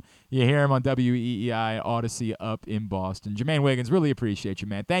follow him. You hear him on WEEI Odyssey up in Boston. Jermaine Wiggins, really appreciate you,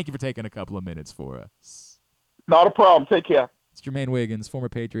 man. Thank you for taking a couple of minutes for us. Not a problem. Take care. It's Jermaine Wiggins, former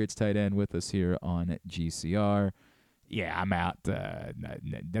Patriots tight end, with us here on GCR. Yeah, I'm out.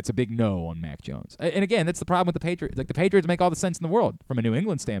 That's a big no on Mac Jones. And again, that's the problem with the Patriots. The Patriots make all the sense in the world from a New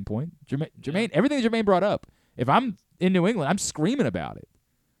England standpoint. Jermaine, everything that Jermaine brought up, if I'm in New England, I'm screaming about it.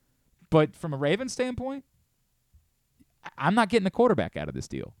 But from a Ravens standpoint, I'm not getting a quarterback out of this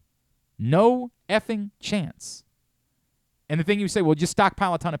deal. No effing chance. And the thing you say, well, just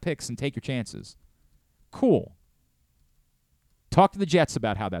stockpile a ton of picks and take your chances. Cool. Talk to the Jets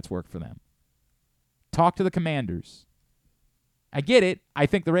about how that's worked for them. Talk to the Commanders. I get it. I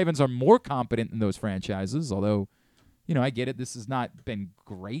think the Ravens are more competent than those franchises, although, I get it. This has not been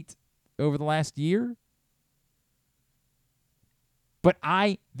great over the last year. But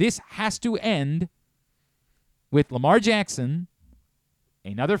this has to end with Lamar Jackson,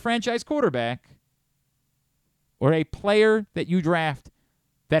 another franchise quarterback, or a player that you draft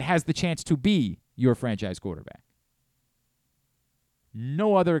that has the chance to be your franchise quarterback.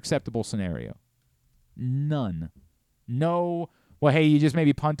 No other acceptable scenario. None. No, well, hey, you just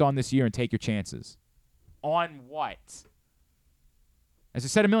maybe punt on this year and take your chances. On what? As I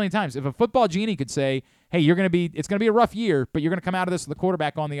said a million times, if a football genie could say, hey, it's going to be a rough year, but you're going to come out of this with a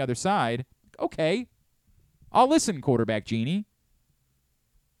quarterback on the other side, okay. I'll listen, quarterback genie.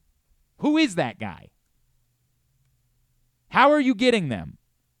 Who is that guy? How are you getting them?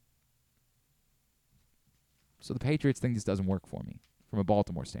 So the Patriots thing just doesn't work for me from a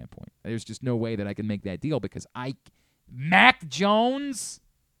Baltimore standpoint. There's just no way that I can make that deal because Mac Jones?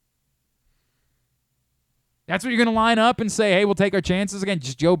 That's what you're going to line up and say, hey, we'll take our chances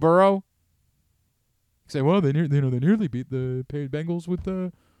against Joe Burrow? Say, well, they nearly beat the Bengals with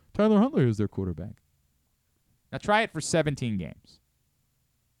Tyler Huntley as their quarterback. Now try it for 17 games.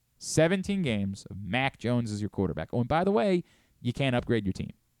 17 games of Mac Jones as your quarterback. Oh, and by the way, you can't upgrade your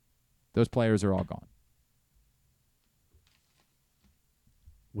team. Those players are all gone.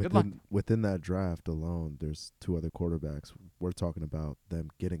 Within that draft alone, there's 2 other quarterbacks. We're talking about them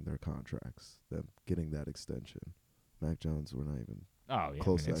getting their contracts, them getting that extension. Mac Jones, we're not even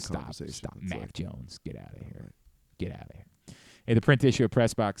close to that conversation. Stop. Mac Jones, get out of here. Right. Get out of here. Hey, the print issue of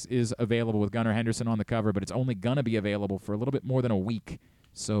Press Box is available with Gunnar Henderson on the cover, but it's only going to be available for a little bit more than a week.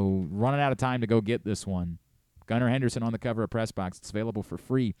 So running out of time to go get this one. Gunnar Henderson on the cover of Press Box. It's available for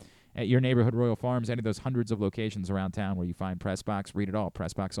free at your neighborhood Royal Farms, any of those hundreds of locations around town where you find Press Box. Read it all,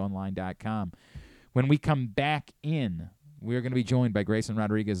 PressBoxOnline.com. When we come back in, we're going to be joined by Grayson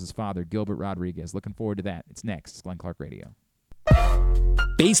Rodriguez's father, Gilbert Rodriguez. Looking forward to that. It's next. It's Glenn Clark Radio.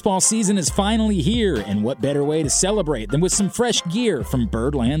 Baseball season is finally here, and what better way to celebrate than with some fresh gear from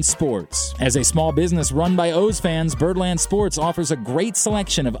Birdland Sports. As a small business run by O's fans, Birdland Sports offers a great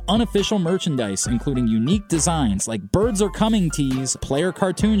selection of unofficial merchandise, including unique designs like Birds Are Coming tees, player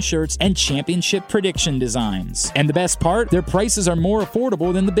cartoon shirts, and championship prediction designs. And the best part, their prices are more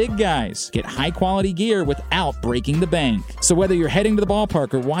affordable than the big guys. Get high-quality gear without breaking the bank. So whether you're heading to the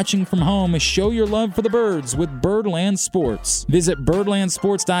ballpark or watching from home, show your love for the birds with Birdland Sports. Visit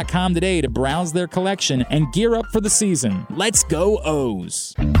birdlandsports.com today to browse their collection and gear up for the season. Let's go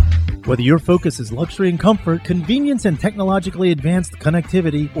O's! Whether your focus is luxury and comfort, convenience and technologically advanced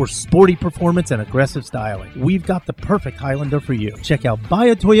connectivity, or sporty performance and aggressive styling, we've got the perfect Highlander for you. Check out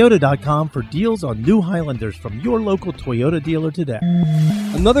buyatoyota.com for deals on new Highlanders from your local Toyota dealer today.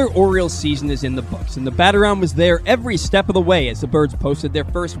 Another Orioles season is in the books, and the Bat-Around was there every step of the way as the Birds posted their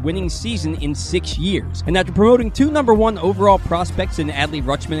first winning season in 6 years. And after promoting 2 number-1 overall prospects in Adley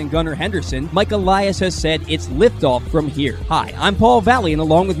Rutschman and Gunnar Henderson, Mike Elias has said it's liftoff from here. Hi, I'm Paul Valley, and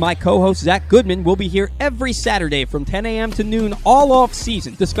along with my co-host Zach Goodman, we'll be here every Saturday from 10 a.m. to noon all off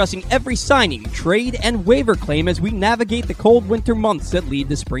season, discussing every signing, trade, and waiver claim as we navigate the cold winter months that lead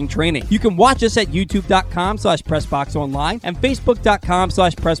to spring training. You can watch us at youtube.com/PressBoxOnline and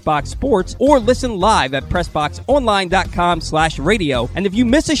Facebook.com/PressBoxSports, or listen live at PressBoxOnline.com/radio. And if you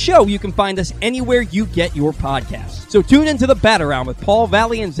miss a show, you can find us anywhere you get your podcasts. So tune into the Bat-Around with Paul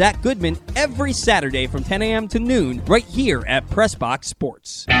Valley and Zach Goodman every Saturday from 10 a.m. to noon right here at PressBox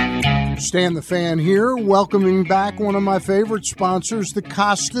Sports. Stan the Fan here, welcoming back one of my favorite sponsors, the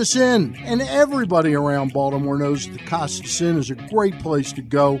Costas Inn. And everybody around Baltimore knows the Costas Inn is a great place to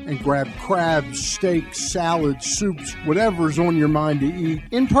go and grab crabs, steaks, salads, soups, whatever's on your mind to eat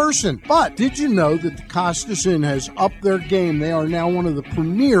in person. But did you know that the Costas Inn has upped their game? They are now one of the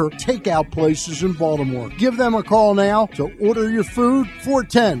premier takeout places in Baltimore. Give them a call now to order your food,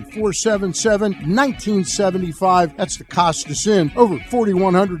 410-477-1975. That's the Costas Inn, over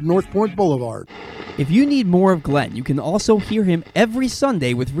 4100 North Point Boulevard. If you need more of Glenn, you can also hear him every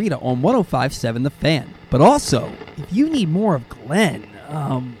Sunday with Rita on 105.7 The Fan. But also, if you need more of Glenn,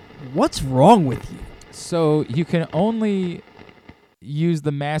 what's wrong with you? So you can only use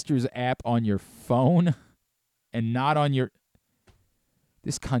the Masters app on your phone and not on your...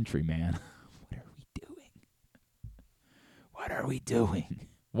 This country, man. What are we doing? What are we doing?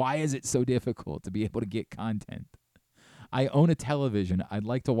 Why is it so difficult to be able to get content? I own a television. I'd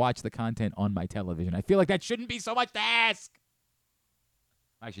like to watch the content on my television. I feel like that shouldn't be so much to ask.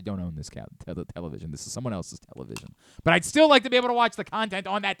 I actually don't own this television. This is someone else's television. But I'd still like to be able to watch the content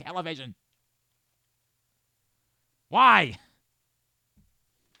on that television. Why?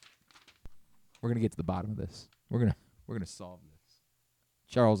 We're going to get to the bottom of this. We're going to solve this.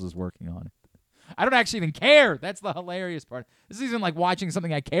 Charles is working on it. I don't actually even care. That's the hilarious part. This isn't like watching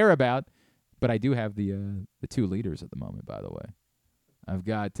something I care about. But I do have the 2 leaders at the moment, by the way. I've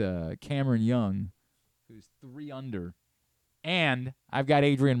got Cameron Young, who's 3 under. And I've got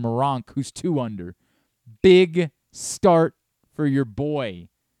Adrian Moronk, who's 2 under. Big start for your boy.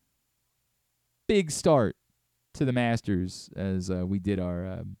 Big start to the Masters as we did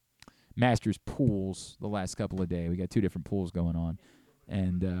our Masters pools the last couple of days. We got 2 different pools going on.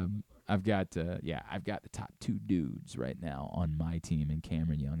 And I've got the top 2 dudes right now on my team in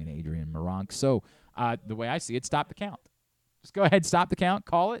Cameron Young and Adrian Moronk. So the way I see it, stop the count. Just go ahead, stop the count,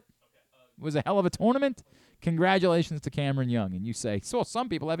 call it. It was a hell of a tournament. Congratulations to Cameron Young. And you say, so some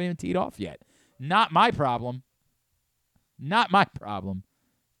people haven't even teed off yet. Not my problem. Not my problem.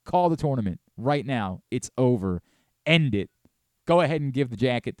 Call the tournament right now. It's over. End it. Go ahead and give the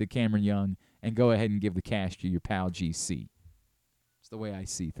jacket to Cameron Young and go ahead and give the cash to your pal GC. It's the way I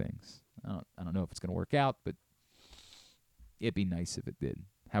see things. I don't know if it's going to work out, but it'd be nice if it did.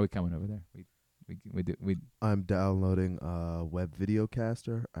 How we coming over there? I'm downloading web video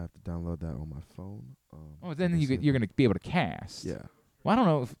caster. I have to download that on my phone. Then you're going to be able to cast. Yeah. Well, I don't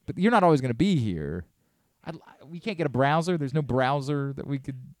know, but you're not always going to be here. We can't get a browser. There's no browser that we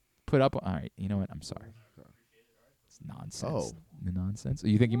could put up. All right, you know what? I'm sorry. It's nonsense. Nonsense.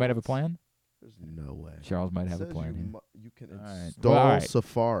 You think you might have a plan? There's no way. Charles might have a plan. You can install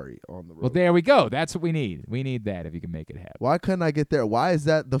Safari on the road. Well, there we go. That's what we need. We need that if you can make it happen. Why couldn't I get there? Why is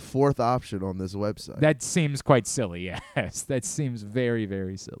that the 4th option on this website? That seems quite silly, yes. That seems very,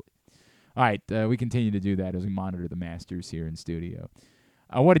 very silly. All right, we continue to do that as we monitor the Masters here in studio.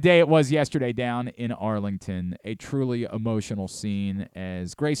 What a day it was yesterday down in Arlington. A truly emotional scene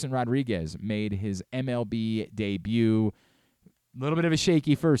as Grayson Rodriguez made his MLB debut. A little bit of a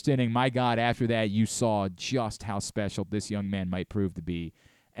shaky first inning. My God, after that, you saw just how special this young man might prove to be.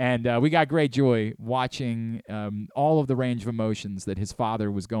 And we got great joy watching all of the range of emotions that his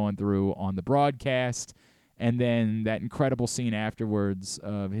father was going through on the broadcast. And then that incredible scene afterwards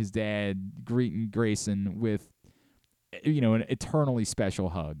of his dad greeting Grayson with, an eternally special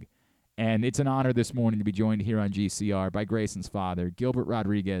hug. And it's an honor this morning to be joined here on GCR by Grayson's father. Gilbert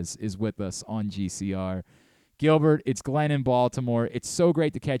Rodriguez is with us on GCR. Gilbert, it's Glenn in Baltimore. It's so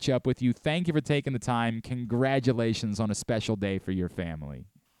great to catch up with you. Thank you for taking the time. Congratulations on a special day for your family.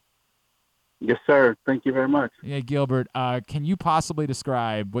 Yes, sir. Thank you very much. Yeah, Gilbert, can you possibly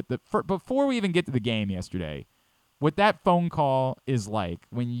describe before we even get to the game yesterday, what that phone call is like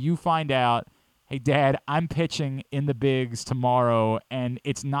when you find out, hey, Dad, I'm pitching in the bigs tomorrow, and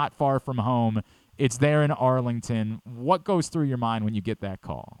it's not far from home. It's there in Arlington. What goes through your mind when you get that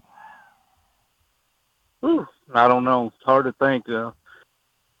call? I don't know. It's hard to think.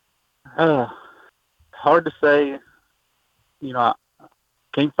 Hard to say. I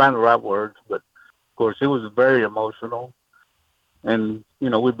can't find the right words, but of course it was very emotional. And,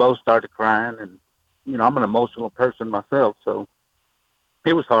 we both started crying. And, I'm an emotional person myself, so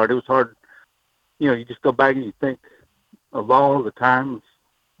it was hard. It was hard. You just go back and you think of all the times,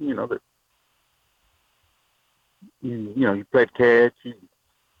 that, you played catch,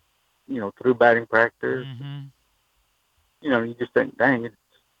 through batting practice. Mm-hmm. You just think, dang, it's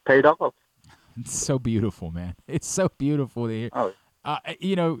paid off. It's so beautiful, man. It's so beautiful to hear. Oh.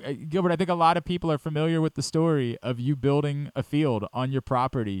 Gilbert, I think a lot of people are familiar with the story of you building a field on your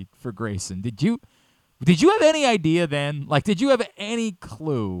property for Grayson. Did you have any idea then? Like, did you have any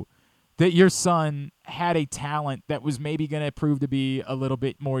clue that your son had a talent that was maybe going to prove to be a little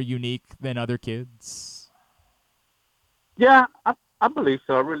bit more unique than other kids? Yeah, I believe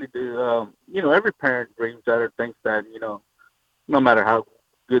so. I really do. Every parent dreams that or thinks that, no matter how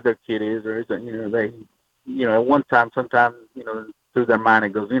good their kid is or isn't, they, at one time, sometimes, through their mind,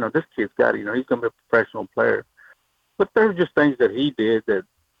 it goes, this kid's got it, he's going to be a professional player. But there's just things that he did that,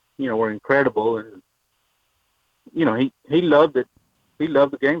 were incredible. And, he loved it. He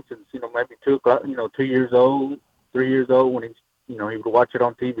loved the game since, maybe 2 years old, 3 years old when he would watch it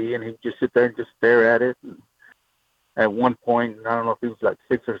on TV and he'd just sit there and just stare at it. And at one point, I don't know if he was like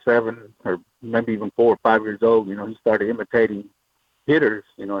 6 or 7 or maybe even 4 or 5 years old, he started imitating hitters.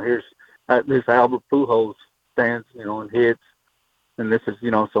 Here's this Albert Pujols stands, and hits, and this is,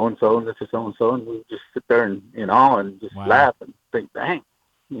 so-and-so, and this is so-and-so, and we would just sit there in awe and just laugh and think, dang,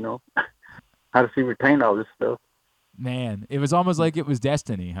 how does he retain all this stuff? Man, it was almost like it was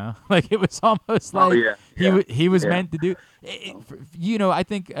destiny, huh? Like it was almost like he was meant to do. I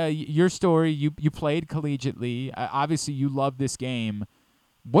think your story. You played collegiately. Obviously, you love this game.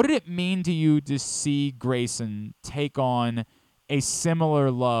 What did it mean to you to see Grayson take on a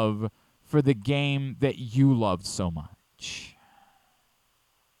similar love for the game that you loved so much?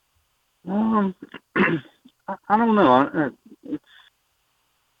 I don't know. It's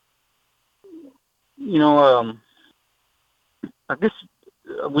I guess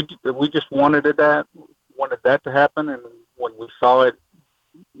we just wanted that to happen, and when we saw it,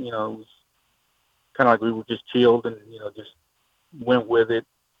 it was kind of like we were just chilled and just went with it.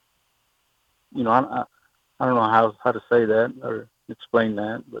 I don't know how to say that or explain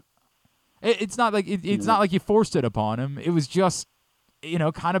that, but it's not like it's not like you forced it upon him. It was just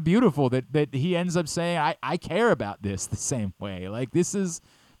kind of beautiful that he ends up saying, I care about this the same way. Like this is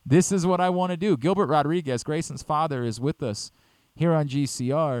what I want to do. Gilbert Rodriguez, Grayson's father, is with us here on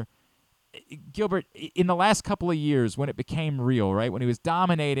GCR. Gilbert, in the last couple of years when it became real, right, when he was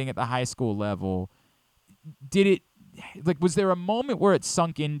dominating at the high school level, was there a moment where it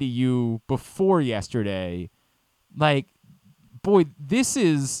sunk into you before yesterday, like, boy, this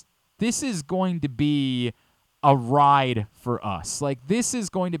is going to be a ride for us. Like, this is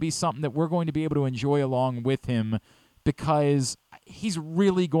going to be something that we're going to be able to enjoy along with him because he's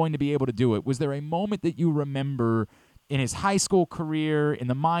really going to be able to do it. Was there a moment that you remember in his high school career, in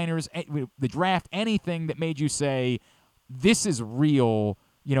the minors, the draft, anything that made you say, this is real?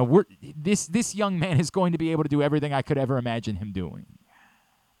 This young man is going to be able to do everything I could ever imagine him doing.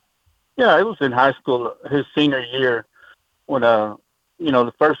 Yeah, it was in high school, his senior year, when the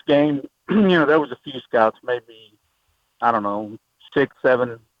first game, there was a few scouts, maybe, I don't know, 6,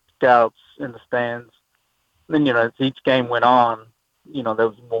 7 scouts in the stands. Then, as each game went on, there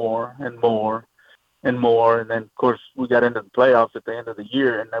was more and more and more. And then, of course, we got into the playoffs at the end of the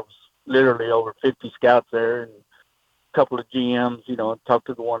year, and there was literally over 50 scouts there and a couple of GMs. I talked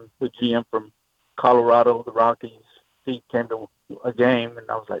to the GM from Colorado, the Rockies. He came to a game, and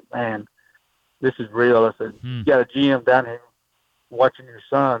I was like, man, this is real. I said, you got a GM down here watching your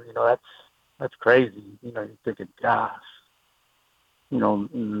son, that's crazy. You're thinking, gosh,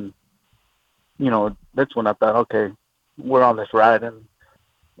 that's when I thought, okay, we're on this ride. And,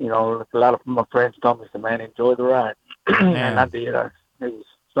 a lot of my friends told me, man, enjoy the ride. And I did. It was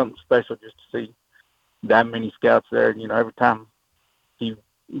something special just to see that many scouts there. Every time he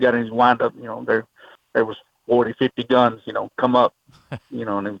got in his windup, there was 40, 50 guns, come up, and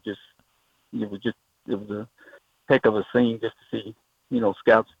it was a heck of a scene just to see,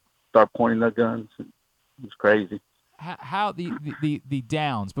 scouts start pointing their guns. It was crazy. How the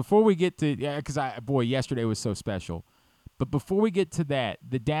downs, before we get to, because yesterday was so special. But before we get to that,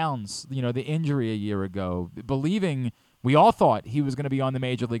 the downs, the injury a year ago, believing we all thought he was going to be on the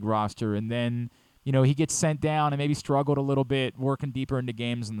major league roster, and then, he gets sent down and maybe struggled a little bit working deeper into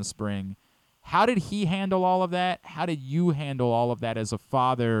games in the spring. How did he handle all of that? How did you handle all of that as a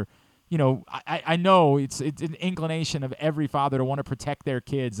father? I know it's an inclination of every father to want to protect their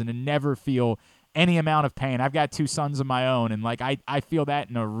kids and to never feel any amount of pain. I've got 2 sons of my own, and I feel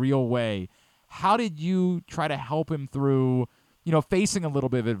that in a real way. How did you try to help him through, facing a little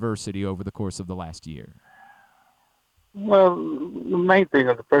bit of adversity over the course of the last year? Well, the main thing,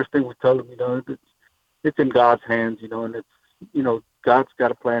 or the first thing we told him, it's in God's hands, and it's, God's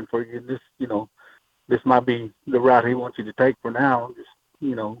got a plan for you. This, this might be the route he wants you to take for now. Just,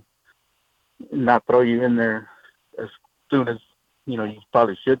 not throw you in there as soon as, you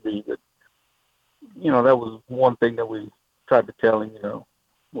probably should be. But, that was one thing that we tried to tell him,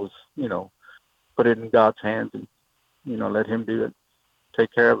 was, put it in God's hands and, let him do it,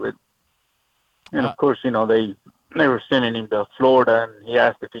 take care of it. And of course, they were sending him to Florida, and he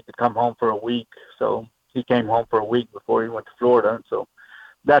asked if he could come home for a week. So he came home for a week before he went to Florida. And so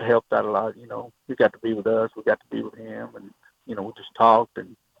that helped out a lot. He got to be with us. We got to be with him. And, we just talked,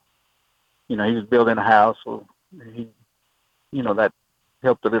 and, he was building a house. So he, that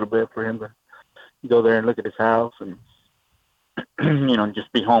helped a little bit for him to go there and look at his house and,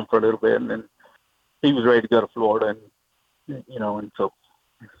 just be home for a little bit. And then he was ready to go to Florida. And, and so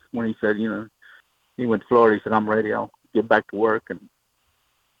when he said, he went to Florida, he said, I'm ready. I'll get back to work and,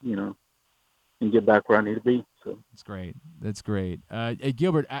 and get back where I need to be. So that's great. That's great.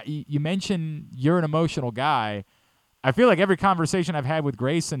 Gilbert, you mentioned you're an emotional guy. I feel like every conversation I've had with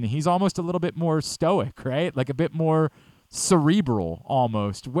Grayson, he's almost a little bit more stoic, right? Like a bit more cerebral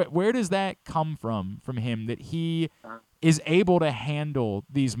almost. Where does that come from him, that he is able to handle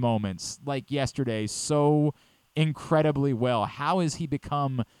these moments like yesterday so incredibly well? How has he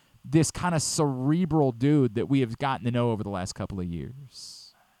become this kind of cerebral dude that we have gotten to know over the last couple of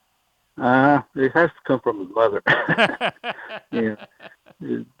years? It has to come from his mother.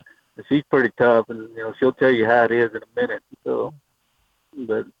 She's pretty tough, and she'll tell you how it is in a minute. So,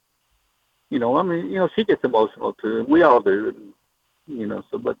 but she gets emotional too, and we all do. And,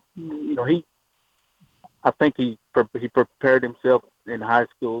 but I think he prepared himself in high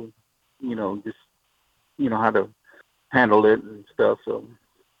school. Just how to handle it and stuff. So,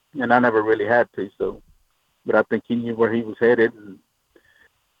 and I never really had to. So, but I think he knew where he was headed, and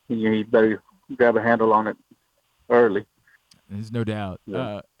he knew he'd better grab a handle on it early. There's no doubt.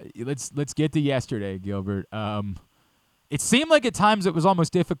 Yeah. Let's get to yesterday, Gilbert. It seemed like at times it was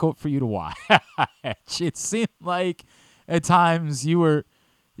almost difficult for you to watch. It seemed like at times you were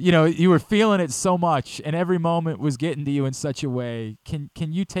feeling it so much, and every moment was getting to you in such a way. Can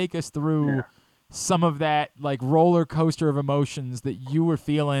you take us through some of that like roller coaster of emotions that you were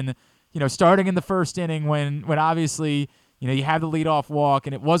feeling? Starting in the first inning when obviously you have the leadoff walk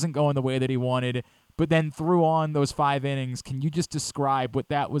and it wasn't going the way that he wanted. But then through on those 5 innings, can you just describe what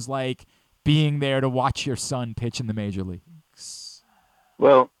that was like being there to watch your son pitch in the major leagues?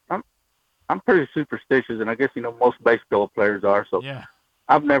 Well, I'm pretty superstitious, and I guess most baseball players are. So yeah.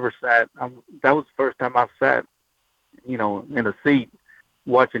 I've never sat. That was the first time I've sat, in a seat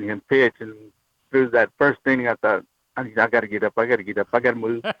watching him pitch. And through that first inning, I thought, I got to get up. I got to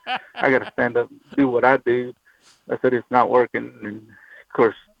move. I got to stand up, do what I do. I said it's not working, and of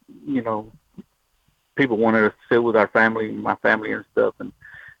course, people wanted us to sit with our family, my family and stuff. And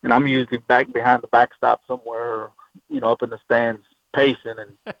I'm usually back behind the backstop somewhere, up in the stands, pacing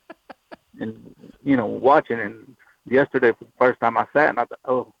and watching. And yesterday, for the first time I sat, and I thought,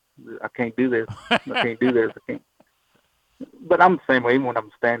 oh, I can't do this. I can't do this. I can't. But I'm the same way, even when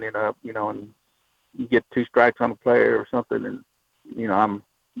I'm standing up, and you get 2 strikes on a player or something, and, I'm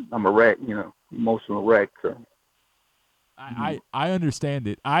a wreck, emotional wreck. So. I understand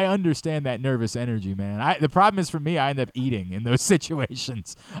it. I understand that nervous energy, man. The problem is for me, I end up eating in those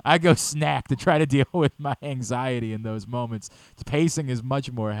situations. I go snack to try to deal with my anxiety in those moments. Pacing is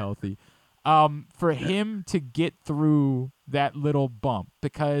much more healthy. For him to get through that little bump,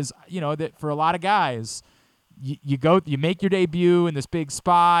 because that for a lot of guys, you make your debut in this big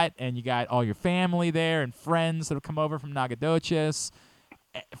spot, and you got all your family there and friends that'll come over from Nacogdoches.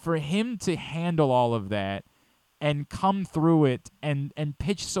 For him to handle all of that and come through it and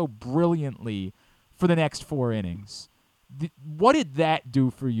pitch so brilliantly for the next 4 innings. What did that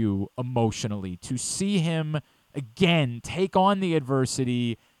do for you emotionally, to see him, again, take on the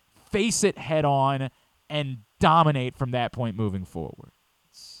adversity, face it head on, and dominate from that point moving forward?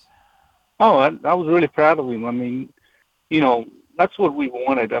 Oh, I was really proud of him. I mean, that's what we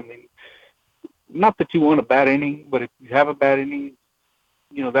wanted. I mean, not that you want a bad inning, but if you have a bad inning,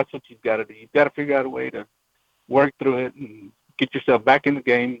 that's what you've got to do. You've got to figure out a way to work through it and get yourself back in the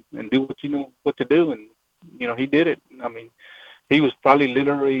game and do what you know what to do. And, he did it. I mean, he was probably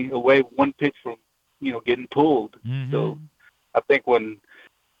literally away 1 pitch from, getting pulled. Mm-hmm. So I think when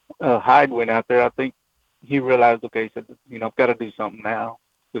Hyde went out there, I think he realized, okay, he said, I've got to do something now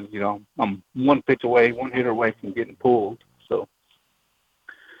because, I'm 1 pitch away, 1 hitter away from getting pulled. So,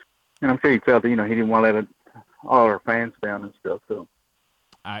 and I'm sure he felt that, he didn't want to let all our fans down and stuff. So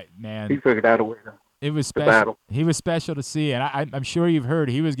he figured out a way to. It was special. He was special to see, and I'm sure you've heard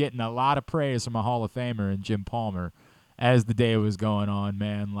he was getting a lot of praise from a Hall of Famer and Jim Palmer as the day was going on.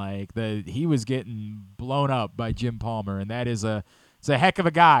 Man, he was getting blown up by Jim Palmer, and it's a heck of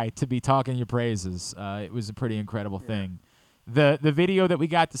a guy to be talking your praises. It was a pretty incredible thing. The video that we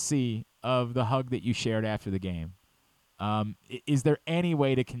got to see of the hug that you shared after the game. Is there any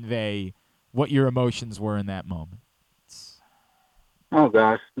way to convey what your emotions were in that moment? Oh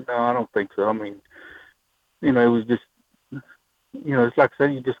gosh, no, I don't think so. I mean, it was just, it's like I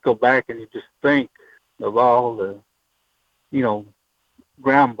said, you just go back and you just think of all the,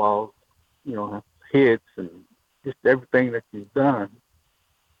 ground balls, hits and just everything that you've done,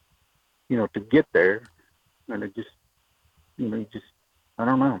 to get there. And it just, I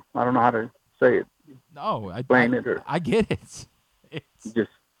don't know. I don't know how to say it. No, explain it. Or I get it. It just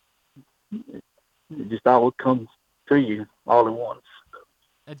all comes to you all at once.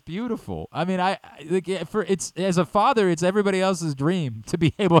 It's beautiful. I mean, it's as a father, it's everybody else's dream to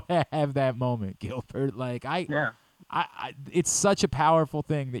be able to have that moment, Gilbert. It's such a powerful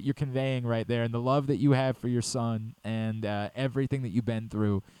thing that you're conveying right there, and the love that you have for your son, and everything that you've been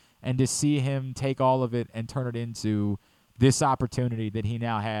through, and to see him take all of it and turn it into this opportunity that he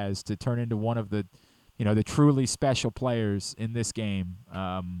now has to turn into one of the, the truly special players in this game.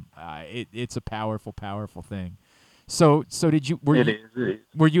 It's a powerful, powerful thing. So did you? It is.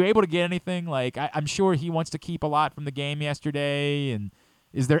 Were you able to get anything? Like I'm sure he wants to keep a lot from the game yesterday. And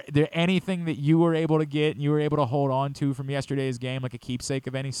is there anything that you were able to get and you were able to hold on to from yesterday's game, like a keepsake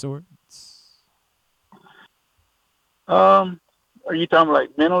of any sort? Are you talking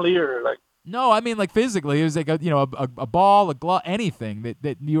like mentally or like? No, I mean like physically. It was like a ball, a glove, anything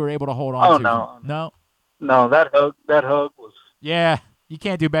that you were able to hold on to. No, that hug was. Yeah, you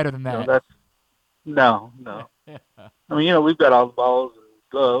can't do better than that. No. I mean, we've got all the balls and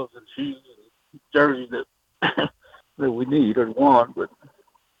gloves and shoes and jerseys that that we need or want, but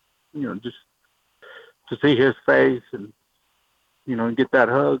just to see his face and and get that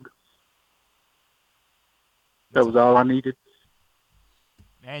hug. That was all I needed.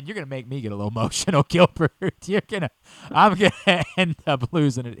 Man, you're gonna make me get a little emotional, Gilbert. I'm gonna end up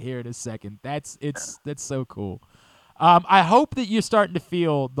losing it here in a second. That's so cool. I hope that you're starting to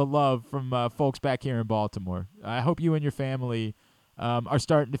feel the love from folks back here in Baltimore. I hope you and your family are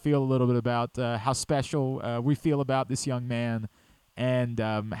starting to feel a little bit about how special we feel about this young man and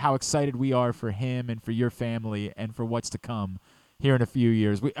how excited we are for him and for your family and for what's to come here in a few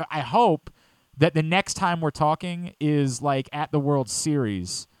years. I hope that the next time we're talking is like at the World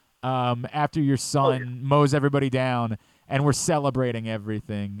Series after your son mows everybody down and we're celebrating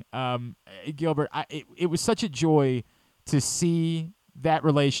everything. Gilbert, it was such a joy to see that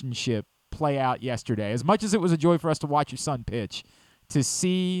relationship play out yesterday. As much as it was a joy for us to watch your son pitch, to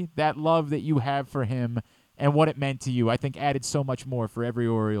see that love that you have for him and what it meant to you, I think added so much more for every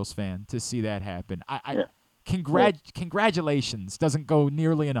Orioles fan to see that happen. Congratulations doesn't go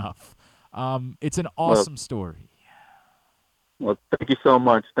nearly enough. It's an awesome story. Well, thank you so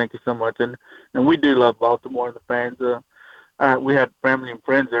much. Thank you so much. And we do love Baltimore and the fans. We had family and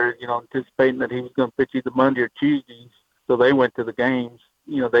friends there, anticipating that he was going to pitch either Monday or Tuesday. So they went to the games.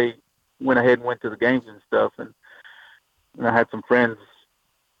 They went ahead and went to the games and stuff. And I had some friends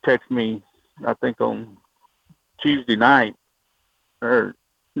text me, I think on Tuesday night,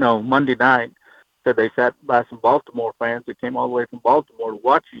 Monday night, said they sat by some Baltimore fans that came all the way from Baltimore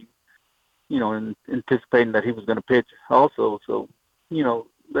watching, and anticipating that he was going to pitch also. So,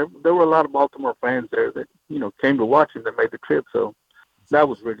 there were a lot of Baltimore fans there that, came to watch him that made the trip. So that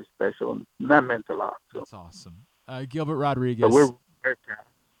was really special, and that meant a lot. So. That's awesome. Gilbert Rodriguez. So we're very proud.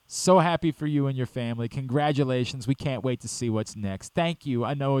 So happy for you and your family. Congratulations. We can't wait to see what's next. Thank you.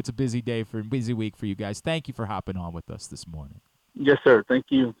 I know it's a busy week for you guys. Thank you for hopping on with us this morning. Yes, sir. Thank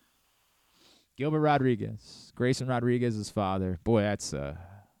you. Gilbert Rodriguez, Grayson Rodriguez's father. Boy, that's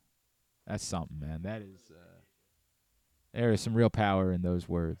something, man. That is there is some real power in those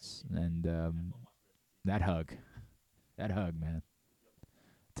words, and that hug, man.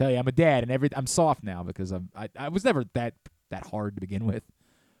 I tell you, I'm a dad, and I'm soft now because I was never that hard to begin with,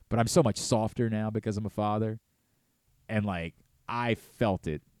 but I'm so much softer now because I'm a father, and like I felt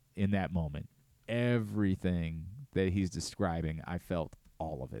it in that moment. Everything that he's describing, I felt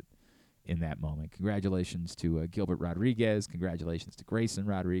all of it in that moment. Congratulations to Gilbert Rodriguez. Congratulations to Grayson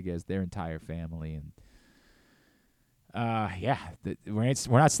Rodriguez, their entire family, and we're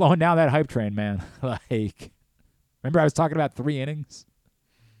not slowing down that hype train, man. Like, remember I was talking about 3 innings?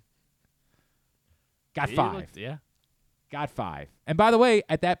 Got 5. Got 5. And by the way,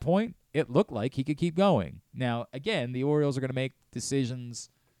 at that point, it looked like he could keep going. Now, again, the Orioles are going to make decisions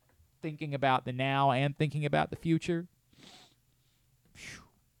thinking about the now and thinking about the future.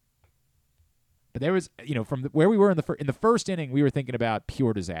 But there was, from where we were in the first inning, we were thinking about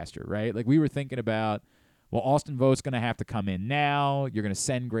pure disaster, right? Like we were thinking about, well, Austin Voigt's going to have to come in now. You're going to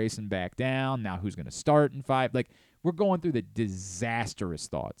send Grayson back down. Now who's going to start in 5? Like we're going through the disastrous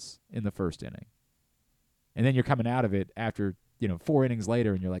thoughts in the first inning. And then you're coming out of it after, 4 innings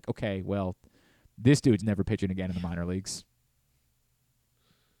later, and you're like, okay, well, this dude's never pitching again in the minor leagues.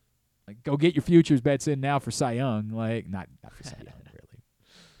 Like, go get your futures bets in now for Cy Young. Like, not for Cy Young, really.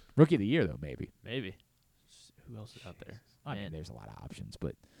 Rookie of the year, though, maybe. Maybe. Who else is out there? I mean, there's a lot of options,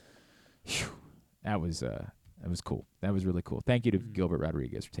 but that was cool. That was really cool. Thank you to Gilbert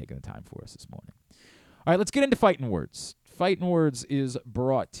Rodriguez for taking the time for us this morning. All right, let's get into Fighting Words. Fighting Words is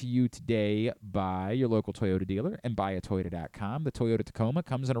brought to you today by your local Toyota dealer and buyatoyota.com. The Toyota Tacoma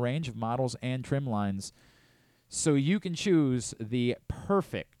comes in a range of models and trim lines, so you can choose the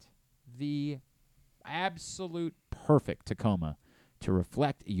absolute perfect Tacoma to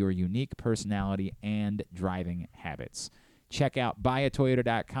reflect your unique personality and driving habits. Check out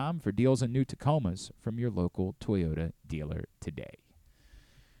buyatoyota.com for deals on new Tacomas from your local Toyota dealer today.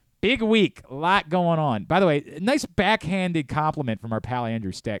 Big week, a lot going on. By the way, nice backhanded compliment from our pal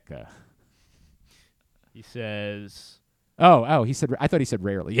Andrew Stetka. He says, Oh, he said. I thought he said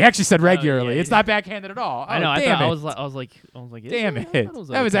rarely. He actually said regularly. Yeah, it's not backhanded at all. I know. I was like, damn it. That was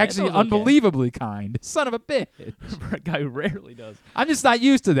That was actually unbelievably kind. Son of a bitch. For a guy who rarely does. I'm just not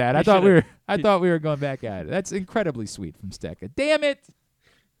used to that. I thought we were going back at it. That's incredibly sweet from Stecca. Damn it.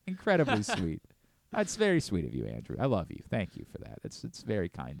 Incredibly sweet. That's very sweet of you, Andrew. I love you. Thank you for that. It's very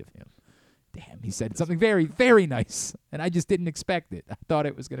kind of him. Damn, he said something very, very nice, and I just didn't expect it. I thought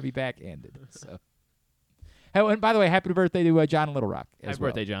it was going to be backhanded. So. Oh, and by the way, happy birthday to John in Little Rock. Happy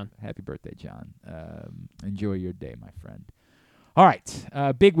birthday, John. Happy birthday, John. Enjoy your day, my friend. All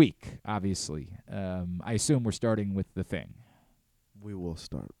right, big week, obviously. I assume we're starting with the thing. We will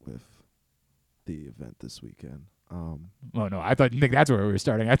start with the event this weekend. Oh, no, I think that's where we were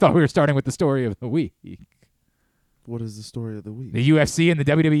starting. I thought we were starting with the story of the week. What is the story of the week? The UFC and the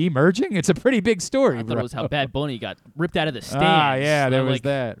WWE merging? It's a pretty big story, I thought it was how Bad Bunny got ripped out of the stands. Ah, yeah, there was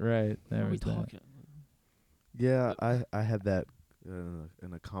that. Right, there was that. Yeah, I had that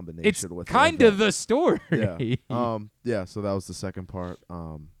in a combination with. It's kind of the story. Yeah. Yeah. So that was the second part.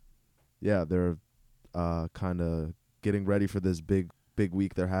 Yeah, they're kind of getting ready for this big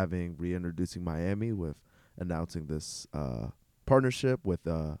week they're having, reintroducing Miami with announcing this partnership with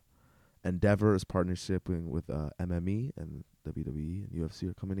Endeavor is partnershiping with MME, and WWE and UFC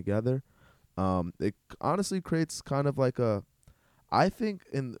are coming together. It honestly creates kind of like I think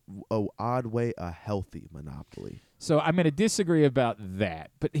in an odd way, a healthy monopoly. So I'm going to disagree about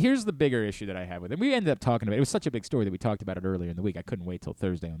that. But here's the bigger issue that I have with it. We ended up talking about it. It was such a big story that we talked about it earlier in the week. I couldn't wait till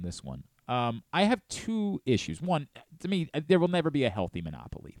Thursday on this one. I have two issues. One, to me, there will never be a healthy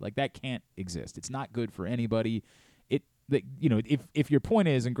monopoly. Like, that can't exist. It's not good for anybody. If your point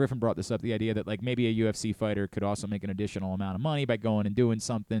is, and Griffin brought this up, the idea that like maybe a UFC fighter could also make an additional amount of money by going and doing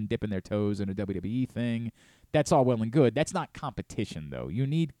something, dipping their toes in a WWE thing, that's all well and good. That's not competition, though. You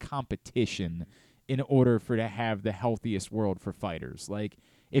need competition in order to have the healthiest world for fighters. Like,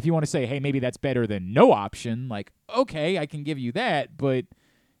 if you want to say, hey, maybe that's better than no option, like, okay, I can give you that, but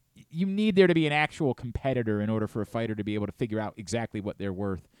you need there to be an actual competitor in order for a fighter to be able to figure out exactly what they're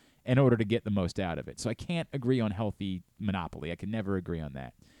worth in order to get the most out of it. So I can't agree on healthy monopoly. I can never agree on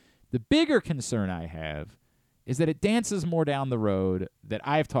that. The bigger concern I have is that it dances more down the road that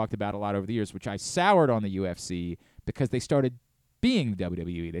I've talked about a lot over the years, which I soured on the UFC because they started being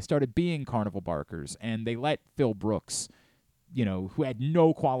WWE. They started being carnival barkers, and they let Phil Brooks, who had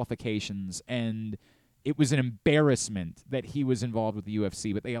no qualifications, and it was an embarrassment that he was involved with the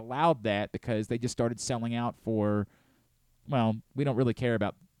UFC, but they allowed that because they just started selling out for, well, we don't really care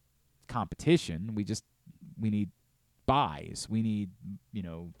about competition. We need buys. We need,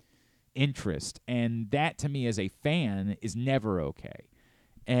 interest. And that, to me, as a fan, is never okay.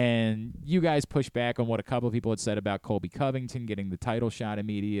 And you guys push back on what a couple of people had said about Colby Covington getting the title shot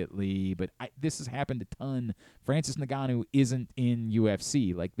immediately, but this has happened a ton. Francis Ngannou isn't in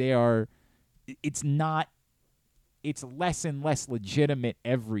UFC. Like, it's less and less legitimate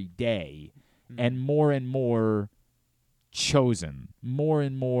every day, and more chosen. More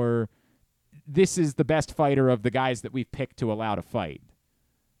and more, this is the best fighter of the guys that we've picked to allow to fight.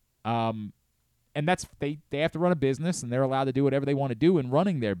 And that's they have to run a business, and they're allowed to do whatever they want to do in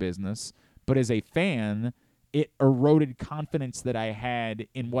running their business. But as a fan, it eroded confidence that I had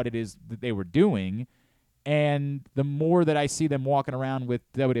in what it is that they were doing. And the more that I see them walking around with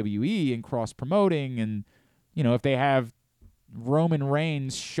WWE and cross-promoting, and, if they have Roman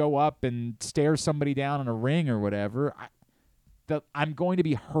Reigns show up and stare somebody down in a ring or whatever, I'm going to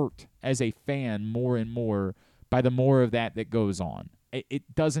be hurt as a fan more and more by the more of that goes on.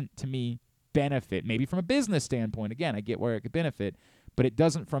 It doesn't, to me, benefit. Maybe from a business standpoint, again, I get where it could benefit, but it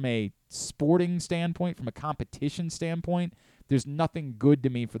doesn't from a sporting standpoint, from a competition standpoint. There's nothing good to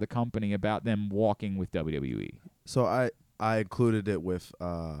me for the company about them walking with WWE. So I included it with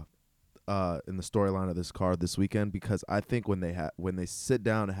in the storyline of this card this weekend because I think when they sit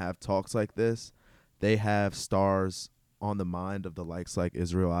down and have talks like this, they have stars on the mind of the likes like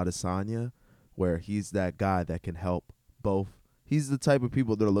Israel Adesanya, where he's that guy that can help both. He's the type of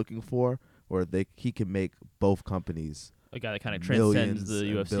people they're looking for, where he can make both companies a guy that kind of transcends the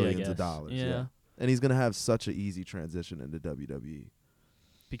UFC, billions of dollars. Yeah. And he's gonna have such an easy transition into WWE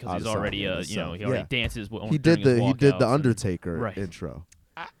because he's already he already dances. He did the Undertaker intro.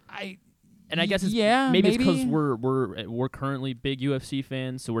 And I guess it's maybe it's because we're currently big UFC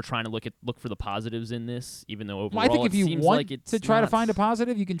fans, so we're trying to look for the positives in this, even though overall I think if you want like to try to find a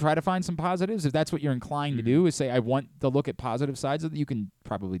positive, you can try to find some positives. If that's what you're inclined to do, is say I want to look at positive sides of it, you can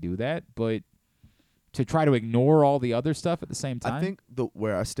probably do that. But to try to ignore all the other stuff at the same time, I think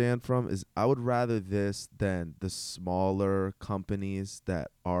where I stand from is I would rather this than the smaller companies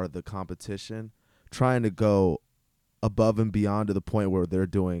that are the competition trying to go above and beyond to the point where they're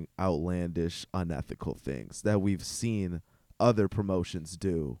doing outlandish, unethical things that we've seen other promotions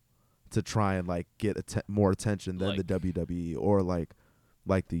do to try and like get more attention than the WWE or like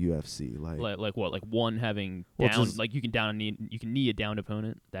the UFC, like what, like one having down, like you can knee a downed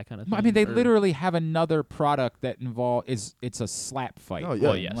opponent, that kind of thing. I mean, they literally have another product that it's a slap fight. Oh yeah,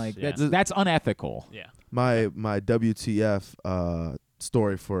 well, yes, like that's unethical. Yeah. My WTF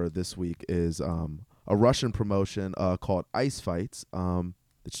story for this week is a Russian promotion called Ice Fights.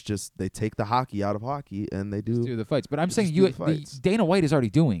 It's just they take the hockey out of hockey and they do the fights. But I'm saying Dana White is already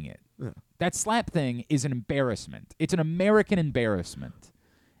doing it. Yeah. That slap thing is an embarrassment. It's an American embarrassment.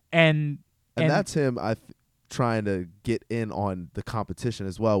 And that's him trying to get in on the competition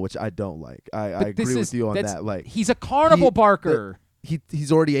as well, which I don't like. I agree with you on that. Like, he's a carnival barker.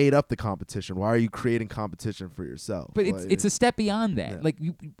 He's already ate up the competition. Why are you creating competition for yourself? But it's a step beyond that. Yeah. Like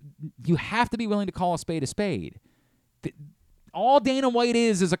you have to be willing to call a spade a spade. All Dana White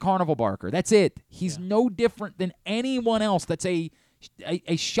is a carnival barker. That's it. He's no different than anyone else that's a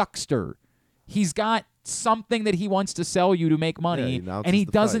shuckster. He's got something that he wants to sell you to make money, and he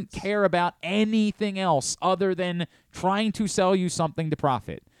doesn't care about anything else other than trying to sell you something to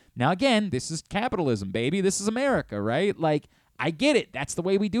profit. Now, again, this is capitalism, baby. This is America, right? Like, I get it. That's the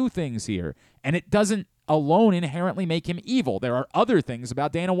way we do things here. And it doesn't alone inherently make him evil. There are other things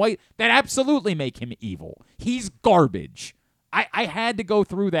about Dana White that absolutely make him evil. He's garbage. I had to go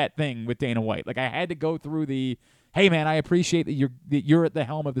through that thing with Dana White. Like, I had to go through the, hey, man, I appreciate that you're at the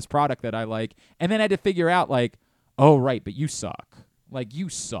helm of this product that I like. And then I had to figure out, like, oh, right, but you suck. Like, you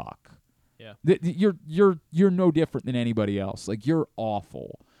suck. Yeah. You're no different than anybody else. Like, you're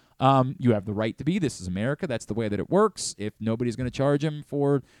awful. You have the right to be. This is America. That's the way that it works. If nobody's going to charge him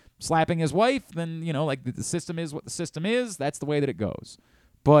for slapping his wife, then, like, the system is what the system is. That's the way that it goes.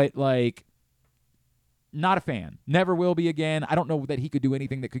 But, like, not a fan. Never will be again. I don't know that he could do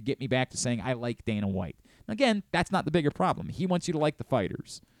anything that could get me back to saying I like Dana White. Again, that's not the bigger problem. He wants you to like the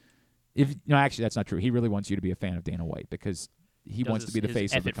fighters. Actually, that's not true. He really wants you to be a fan of Dana White because he wants to be the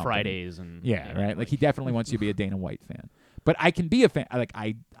face of the company. Fridays and right. Like, he definitely wants you to be a Dana White fan. But I can be a fan. Like,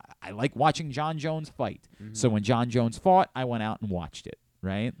 I like watching John Jones fight. Mm-hmm. So when John Jones fought, I went out and watched it.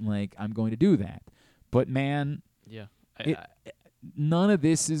 Right. Like, I'm going to do that. But man, none of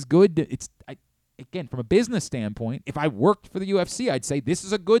this is good. Again, from a business standpoint, if I worked for the UFC, I'd say this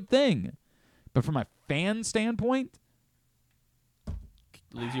is a good thing. But from a fan standpoint,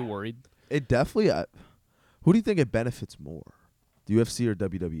 leaves you worried. It definitely. Who do you think it benefits more, the UFC or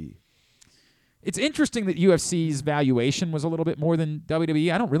WWE? It's interesting that UFC's valuation was a little bit more than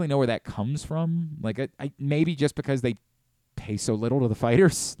WWE. I don't really know where that comes from. Like, I maybe just because they pay so little to the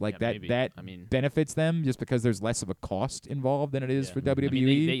fighters, like that benefits them just because there's less of a cost involved than it is for WWE. I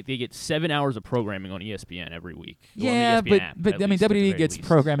mean, they get 7 hours of programming on ESPN every week. But I mean, WWE gets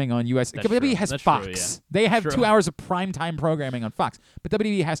programming on US. WWE has Fox. True, yeah. They have 2 hours of primetime programming on Fox. But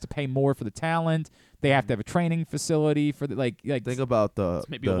WWE has to pay more for the talent. They have to have a training facility for the like. Think about it's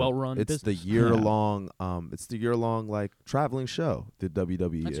maybe a well-run. It's business. the year-long. It's the year-long like traveling show. The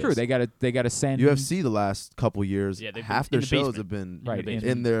WWE. That's true. They got to send UFC the last couple years. half their shows have been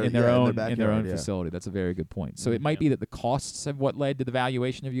in their own facility. That's a very good point. So it might be that the costs have what led to the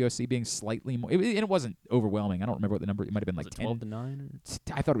valuation of UFC being slightly more. And it wasn't overwhelming. I don't remember what the number. It might have been like 12 to 9.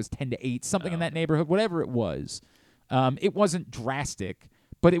 I thought it was 10 to 8, something in that neighborhood. Whatever it was, it wasn't drastic.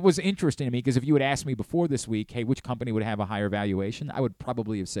 But it was interesting to me because if you had asked me before this week, hey, which company would have a higher valuation, I would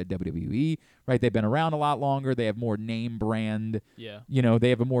probably have said WWE, right? They've been around a lot longer. They have more name brand. Yeah. They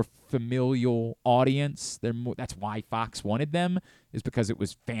have a more familial audience. That's why Fox wanted them, is because it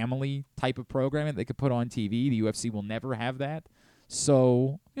was family type of programming they could put on TV. The UFC will never have that.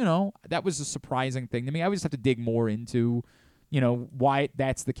 So, that was a surprising thing to me. I would just have to dig more into, why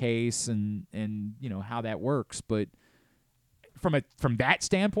that's the case and how that works. But from that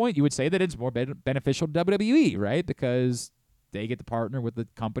standpoint, you would say that it's more beneficial to WWE, right? Because they get to partner with the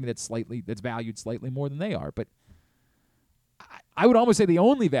company that's valued slightly more than they are. But I would almost say the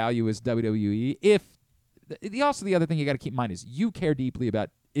only value is WWE. The other thing you got to keep in mind is you care deeply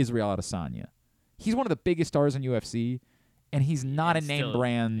about Israel Adesanya. He's one of the biggest stars in UFC, and he's not a name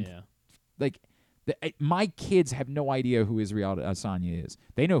brand. Yeah. Like, my kids have no idea who Israel Adesanya is.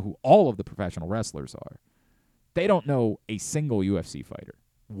 They know who all of the professional wrestlers are. They don't know a single UFC fighter.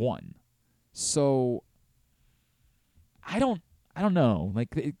 One. So I don't know.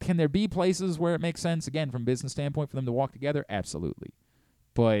 Like, can there be places where it makes sense, again, from a business standpoint, for them to walk together? Absolutely.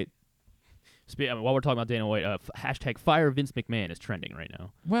 But While we're talking about Dana White, hashtag Fire Vince McMahon is trending right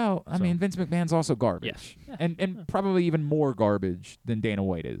now. Well, I mean, Vince McMahon's also garbage. Yes. And probably even more garbage than Dana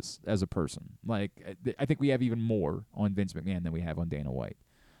White is as a person. Like, I think we have even more on Vince McMahon than we have on Dana White.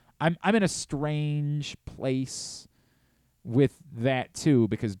 I'm in a strange place with that, too,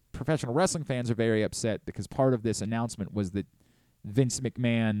 because professional wrestling fans are very upset because part of this announcement was that Vince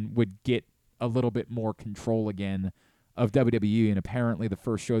McMahon would get a little bit more control again of WWE, and apparently the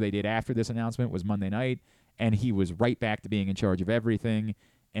first show they did after this announcement was Monday night, and he was right back to being in charge of everything,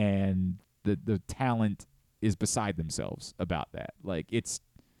 and the talent is beside themselves about that. Like, it's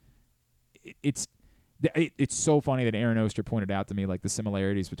so funny that Aaron Oster pointed out to me, like, the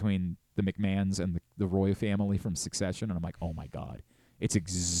similarities between the McMahons and the Roy family from Succession, and I'm like, oh my God, it's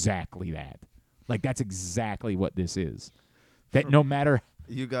exactly that. Like, that's exactly what this is. That no matter...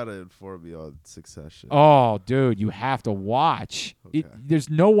 You got to inform me on Succession. Oh, dude, you have to watch. Okay. There's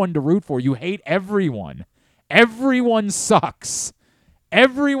no one to root for. You hate everyone. Everyone sucks.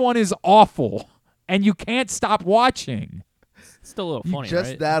 Everyone is awful, and you can't stop watching. It's still a little funny,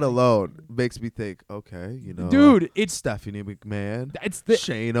 Just right? that alone makes me think, okay, dude, it's Stephanie McMahon, it's the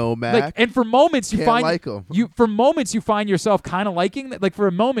Shane O'Mac. Like, and for moments you Can't find like 'em. for moments you find yourself kind of liking that. Like, for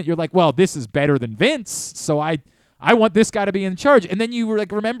a moment you're like, well, this is better than Vince, so I want this guy to be in charge. And then you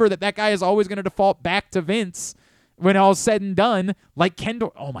remember that guy is always going to default back to Vince when all's said and done. Like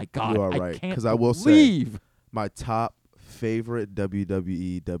Kendall. Oh my God, you are I right. can't I will believe. say my top favorite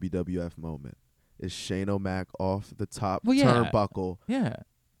WWE WWF moment is Shane O'Mac off the top turnbuckle. Yeah.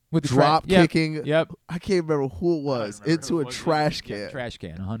 With the drop kicking. Yep. I can't remember who it was. Into a trash can. Trash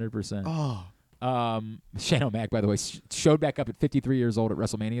can, 100%. Oh. Shane O'Mac, by the way, showed back up at 53 years old at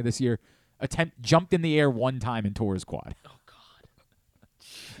WrestleMania this year. Jumped in the air one time and tore his quad. Oh, God.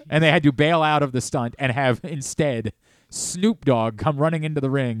 And they had to bail out of the stunt and have instead Snoop Dogg come running into the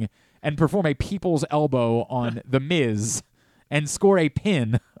ring and perform a people's elbow on The Miz and score a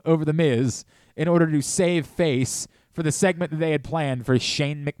pin over The Miz in order to save face for the segment that they had planned for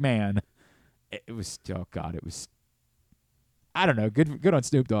Shane McMahon. It was, oh God, it was, I don't know, good on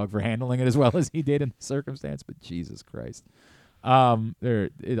Snoop Dogg for handling it as well as he did in the circumstance, but Jesus Christ. All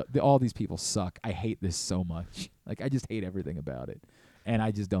these people suck. I hate this so much. Like, I just hate everything about it, and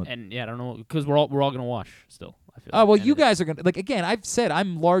I just don't. And yeah, I don't know, because we're all gonna watch still. I feel. Oh well, you guys are gonna, like, again. I've said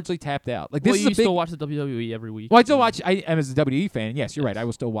I'm largely tapped out. Like, this is you a big. Still watch the WWE every week. Well, I still watch. I am as a WWE fan. Yes, you're right. I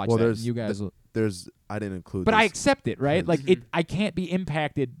will still watch that. You guys. I didn't include. But this. I accept it, right? Like, I can't be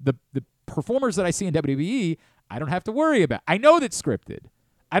impacted. The performers that I see in WWE, I don't have to worry about. I know that's scripted.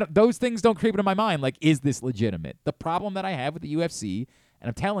 Those things don't creep into my mind. Like, is this legitimate? The problem that I have with the UFC, and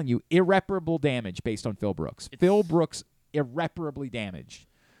I'm telling you, irreparable damage based on Phil Brooks. Phil Brooks irreparably damaged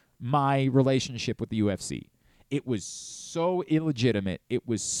my relationship with the UFC. It was so illegitimate. It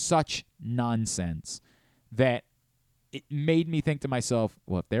was such nonsense that it made me think to myself,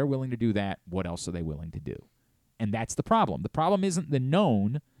 well, if they're willing to do that, what else are they willing to do? And that's the problem. The problem isn't the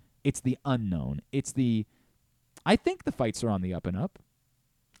known, it's the unknown. I think the fights are on the up and up.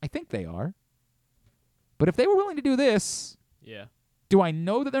 I think they are. But if they were willing to do this, yeah. Do I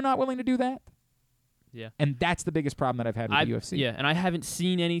know that they're not willing to do that? Yeah. And that's the biggest problem that I've had with the UFC. Yeah, and I haven't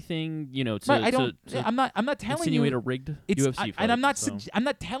seen anything, to I'm not telling insinuate you a rigged UFC fight. And I'm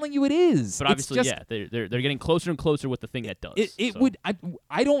not telling you it is. But obviously, they're getting closer and closer with the thing that does.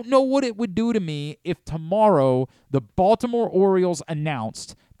 I don't know what it would do to me if tomorrow the Baltimore Orioles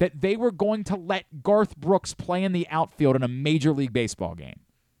announced that they were going to let Garth Brooks play in the outfield in a Major League Baseball game.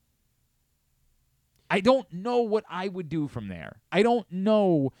 I don't know what I would do from there. I don't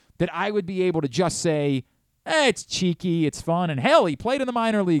know that I would be able to just say, it's cheeky, it's fun, and hell, he played in the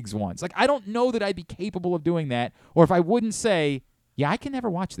minor leagues once. Like, I don't know that I'd be capable of doing that, or if I wouldn't say, yeah, I can never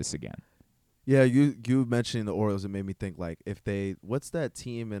watch this again. Yeah, you mentioning the Orioles, it made me think, like, if they, what's that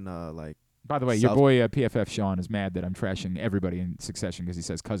team in, like, by the way, your boy PFF Sean is mad that I'm trashing everybody in Succession because he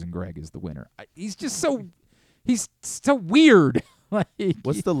says Cousin Greg is the winner. He's so weird. Like,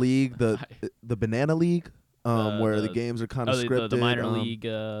 what's the league? The Banana League, where the games are kind of scripted. The minor league.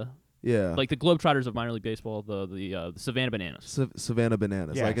 Yeah, like the Globetrotters of minor league baseball. The Savannah Bananas. Savannah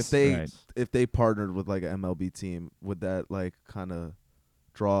Bananas. Yes, like if they partnered with like an MLB team, would that like kind of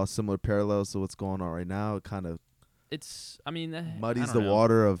draw similar parallels to what's going on right now? It kind of muddies the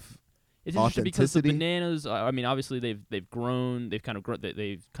water of. It's interesting because the Bananas. Obviously they've grown. They've kind of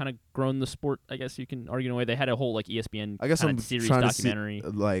grown the sport. I guess you can argue in a way. They had a whole like ESPN. I guess I'm series trying documentary.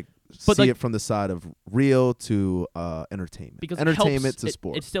 To see it from the side of real to entertainment. Because entertainment to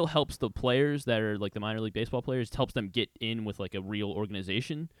sport. It still helps the players that are like the minor league baseball players. It helps them get in with like a real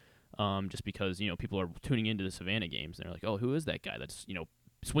organization. Just because people are tuning into the Savannah games and they're like, oh, who is that guy that's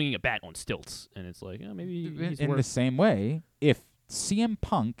swinging a bat on stilts, and it's like maybe he's in the same way, if CM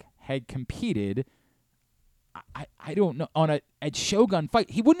Punk had competed, I don't know, at Shogun Fight,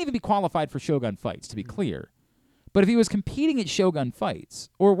 he wouldn't even be qualified for Shogun Fights, to be clear. But if he was competing at Shogun Fights,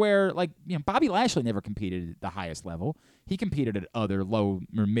 or where, like, Bobby Lashley never competed at the highest level. He competed at other low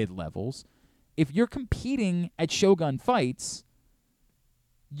or mid levels. If you're competing at Shogun Fights,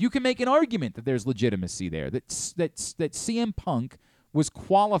 you can make an argument that there's legitimacy there, that CM Punk was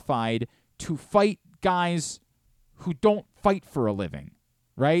qualified to fight guys who don't fight for a living,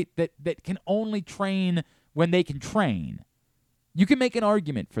 right? That can only train when they can train. You can make an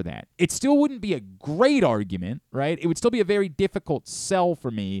argument for that. It still wouldn't be a great argument, right? It would still be a very difficult sell for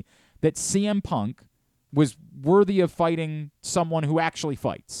me that CM Punk was worthy of fighting someone who actually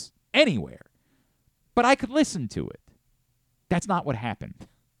fights anywhere. But I could listen to it. That's not what happened.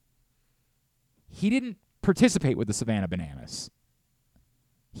 He didn't participate with the Savannah Bananas.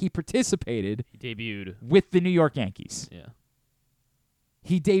 He participated. He debuted with the New York Yankees. Yeah.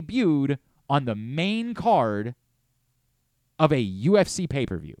 He debuted on the main card of a UFC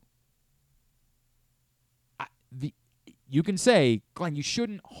pay-per-view. You can say, Glenn, you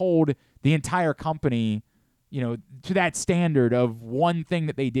shouldn't hold the entire company, to that standard of one thing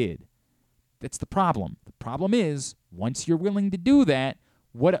that they did. That's the problem. The problem is, once you're willing to do that,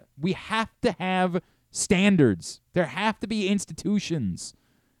 we have to have standards. There have to be institutions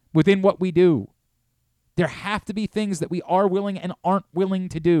within what we do. There have to be things that we are willing and aren't willing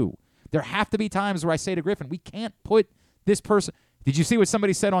to do. There have to be times where I say to Griffin, we can't put this person. Did you see what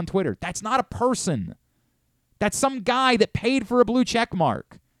somebody said on Twitter? That's not a person. That's some guy that paid for a blue check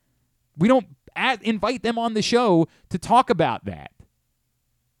mark. We don't invite them on the show to talk about that.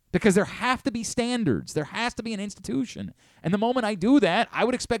 Because there have to be standards. There has to be an institution. And the moment I do that, I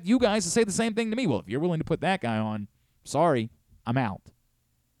would expect you guys to say the same thing to me. Well, if you're willing to put that guy on, sorry, I'm out.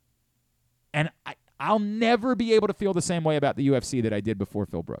 And I'll never be able to feel the same way about the UFC that I did before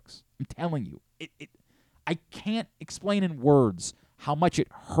Phil Brooks. I'm telling you. I can't explain in words how much it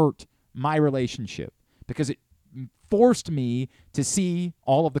hurt my relationship because it forced me to see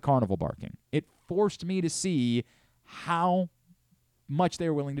all of the carnival barking. It forced me to see how much they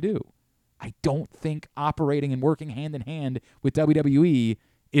were willing to do. I don't think operating and working hand in hand with WWE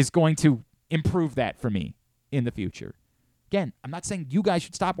is going to improve that for me in the future. Again, I'm not saying you guys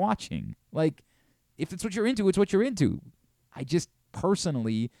should stop watching. Like, if it's what you're into, it's what you're into. I just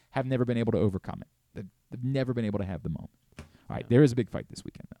personally have never been able to overcome it. I've never been able to have the moment. All right, there is a big fight this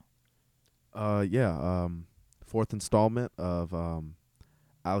weekend, though. Fourth installment of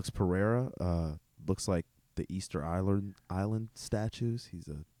Alex Pereira. Looks like the Easter Island statues. He's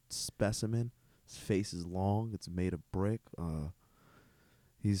a specimen. His face is long. It's made of brick.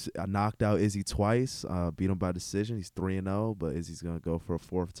 He's knocked out Izzy twice. Beat him by decision. He's 3-0, but Izzy's gonna go for a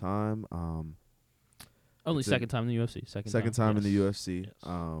fourth time. Only second time in the UFC. Second time in the UFC.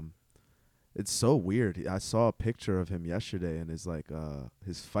 Yes. It's so weird. I saw a picture of him yesterday, and his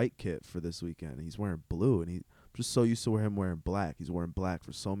his fight kit for this weekend. He's wearing blue, and I'm just so used to him wearing black. He's wearing black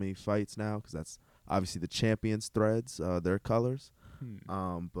for so many fights now because that's obviously the champions threads, their colors.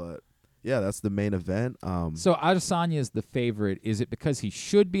 But yeah, that's the main event. So Adesanya is the favorite. Is it because he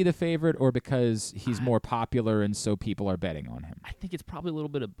should be the favorite, or because he's more popular and so people are betting on him? I think it's probably a little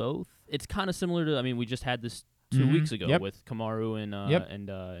bit of both. It's kind of similar to. We just had this 2 weeks ago with Kamaru and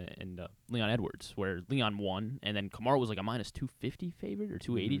Leon Edwards, where Leon won, and then Kamaru was like a minus 250 favorite or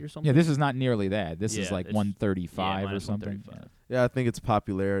 280 or something. Yeah, this is not nearly that. This is like 135 or something. Yeah, I think it's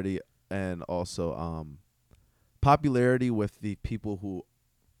popularity and also popularity with the people who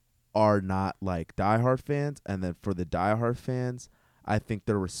are not like diehard fans, and then for the diehard fans, I think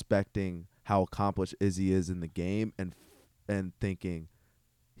they're respecting how accomplished Izzy is in the game and thinking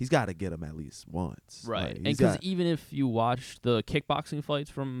he's got to get him at least once. Right. Like, and because even if you watch the kickboxing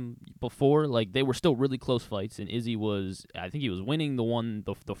fights from before, like they were still really close fights, and Izzy I think he was winning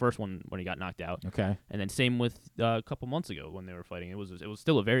the first one when he got knocked out. Okay. And then same with a couple months ago when they were fighting. It was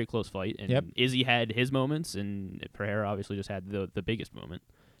still a very close fight, and Izzy had his moments, and Pereira obviously just had the biggest moment.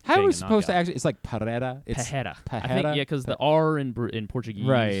 How are we supposed to actually? It's like Pereira. Pereira. I think, because the R in Portuguese.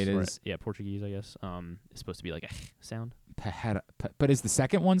 Right. It is. Yeah, Portuguese, I guess. Is supposed to be like a sound. Pereira. But is the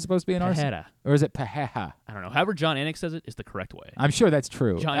second one supposed to be an R? Or is it Pereira? I don't know. However John Anik says it is the correct way. I'm sure that's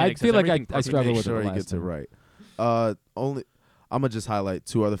true. I feel like I struggle with it. Make sure he gets it right. I'm gonna just highlight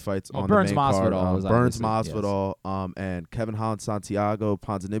two other fights on Burns the main card. Burns Masvidal, and Kevin Holland Santiago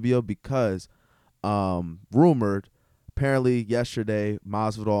Ponzinibbio, because rumored. Apparently, yesterday,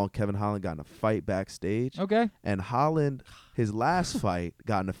 Masvidal and Kevin Holland got in a fight backstage. Okay. And Holland, his last fight,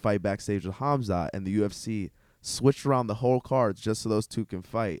 got in a fight backstage with Hamzat, and the UFC switched around the whole cards just so those two can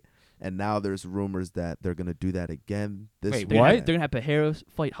fight. And now there's rumors that they're going to do that again this week. What? They're going to have Pajeros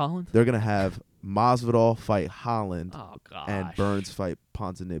fight Holland? They're going to have Masvidal fight Holland. Oh, gosh. And Burns fight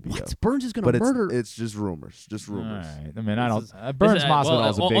Ponzinibbio. What? Burns is going to murder. It's just rumors. Just rumors. All right. I mean, I don't. Burns Masvidal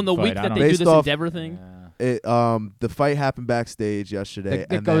is a big on the fight. week that they do this Endeavor thing. The fight happened backstage yesterday.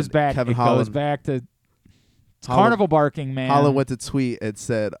 It goes back. Kevin it Holland, goes back to carnival barking, man. Holland went to tweet and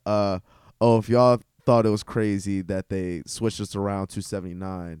said, "Oh, if y'all thought it was crazy that they switched us around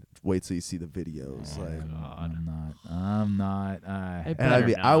 279, wait till you see the videos." I'm not. And I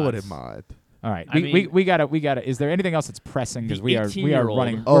mean, I wouldn't mind. All right, we gotta. Is there anything else that's pressing? Because we are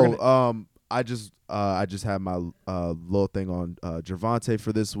running. I just had my little thing on Gervonta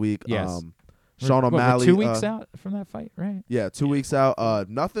for this week. Yes. Sean O'Malley. 2 weeks out from that fight, right? Yeah, 2 weeks out.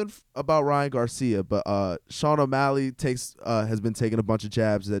 Nothing about Ryan Garcia, but Sean O'Malley has been taking a bunch of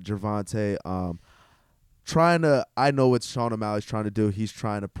jabs at Gervonta. I know what Sean O'Malley's trying to do. He's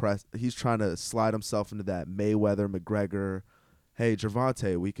trying to slide himself into that Mayweather-McGregor. Hey,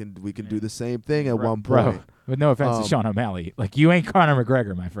 Gervonta, we can do the same thing at one point. Bro, with no offense to Sean O'Malley, like you ain't Conor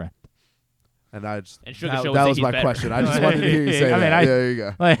McGregor, my friend. And that was my question. I just wanted to hear you say that. There you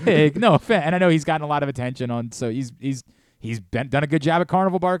go. Like, no offense, and I know he's gotten a lot of attention on. So he's done a good job at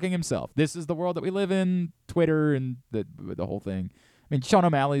carnival barking himself. This is the world that we live in. Twitter and the whole thing. I mean, Sean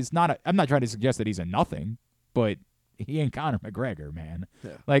O'Malley's not. I'm not trying to suggest that he's a nothing, but he ain't Conor McGregor, man.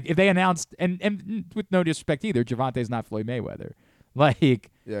 Yeah. Like if they announced, and with no disrespect either, Gervonta's not Floyd Mayweather. Like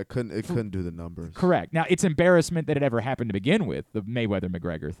it couldn't do the numbers. Correct. Now it's embarrassment that it ever happened to begin with, the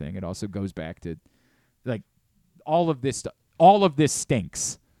Mayweather-McGregor thing. It also goes back to like all of this stuff. All of this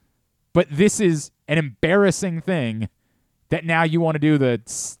stinks. But this is an embarrassing thing that now you want to do the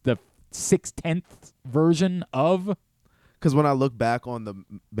 6/10th version of. Because when I look back on the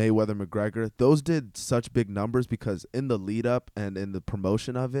Mayweather-McGregor, those did such big numbers because in the lead up and in the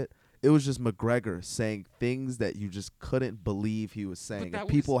promotion of it, it was just McGregor saying things that you just couldn't believe he was saying. And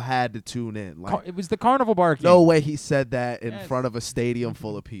people had to tune in. Like, it was the carnival barking. No way he said that in front of a stadium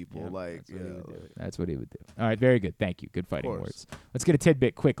full of people. That's what he would do. All right, very good. Thank you. Good fighting words. Let's get a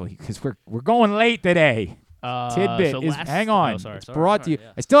tidbit quickly because we're going late today. Tidbit is hang on. It's brought to you.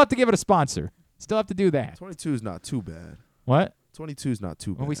 Yeah. I still have to give it a sponsor. Still have to do that. 22 is not too bad. What? 22 is not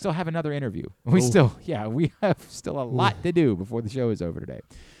too bad. Well, we still have another interview. We have still a lot to do before the show is over today.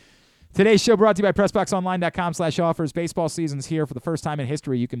 Today's show brought to you by PressBoxOnline.com/offers. Baseball season's here. For the first time in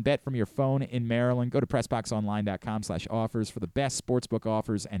history, you can bet from your phone in Maryland. Go to PressBoxOnline.com/offers for the best sportsbook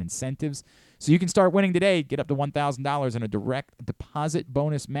offers and incentives. So you can start winning today. Get up to $1,000 in a direct deposit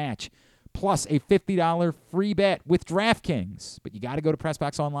bonus match, plus a $50 free bet with DraftKings. But you got to go to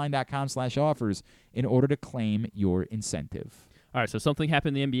PressBoxOnline.com/offers in order to claim your incentive. All right, so something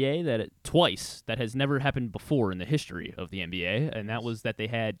happened in the NBA twice that has never happened before in the history of the NBA, and that was that they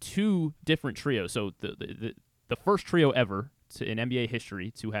had two different trios. So the first trio ever in NBA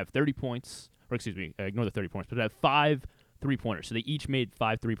history to have 30 points, or excuse me, ignore the 30 points, but to have 5 3-pointers. So they each made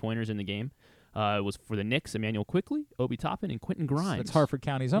 5 3-pointers in the game. It was for the Knicks, Emmanuel Quickly, Obi Toppin, and Quentin Grimes. That's Hartford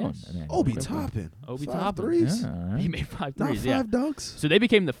County's own. Yes. Obi Toppin. 5 threes? Yeah, he made 5 Not threes. 5 dunks? So they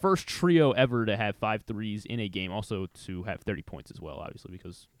became the first trio ever to have 5 threes in a game, also to have 30 points as well, obviously,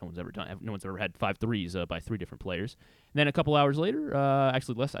 because no one's ever had 5 threes by 3 different players. And then a couple hours later,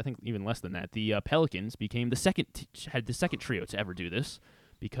 actually less, I think even less than that, the Pelicans became the second trio to ever do this.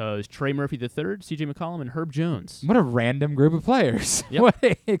 Because Trey Murphy III, C.J. McCollum, and Herb Jones. What a random group of players. Yep. What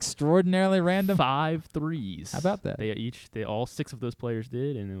a extraordinarily random. 5 threes. How about that? All 6 of those players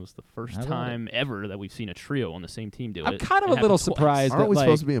did, and it was the first time ever that we've seen a trio on the same team do it. I'm kind of a little surprised. Aren't we that,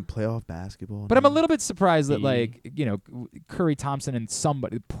 supposed to be in playoff basketball? But I'm a little bit surprised that, Curry Thompson and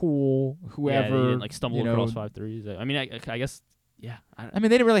somebody, Poole, whoever. Yeah, stumbled across 5 threes. I mean, I guess. Yeah, I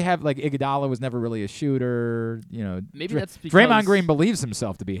mean, they didn't really have Iguodala was never really a shooter. Maybe that's because Draymond Green believes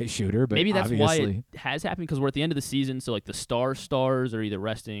himself to be a shooter, but maybe that's obviously. why it has happened because we're at the end of the season, so the stars are either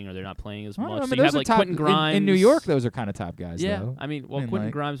resting or they're not playing as much. I mean, so you have top, Quentin Grimes in New York. Those are kind of top guys. Yeah, though. I mean, Quentin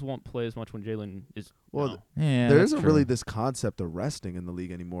Grimes won't play as much when Jalen is. Well, yeah, there isn't really this concept of resting in the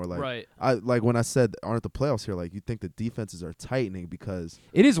league anymore. Right. When I said aren't the playoffs here, you think the defenses are tightening because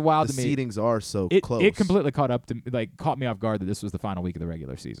it is wild to me. The seedings are so close. It completely caught me off guard that this was the final week of the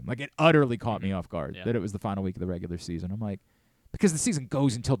regular season. It utterly caught me off guard that it was the final week of the regular season. I'm like, because the season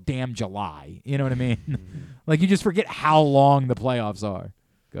goes until damn July. You know what I mean? You just forget how long the playoffs are.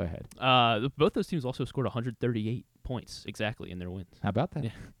 Go ahead. Both those teams also scored 138 points exactly in their wins. How about that? Yeah.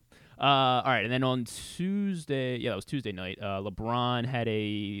 All right, and then on Tuesday, that was Tuesday night, LeBron had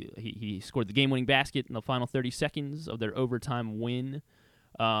he scored the game-winning basket in the final 30 seconds of their overtime win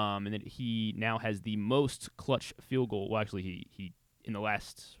And then he now has the most clutch field goal. Well, actually, he in the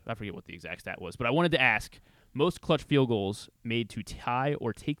last, I forget what the exact stat was, but I wanted to ask, most clutch field goals made to tie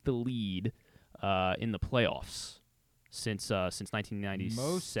or take the lead in the playoffs since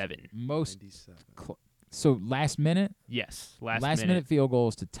 1997. So last minute? Yes, last minute field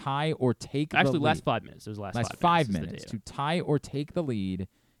goals to tie or take actually the lead. last 5 minutes. It was last 5 minutes to tie or take the lead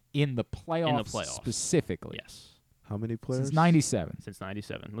in the playoffs, specifically. Yes. How many players? Since 97. Since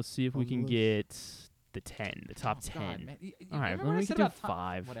 97. Let's see if we can get the 10, the top 10. God, man. All right, Remember we I can said do about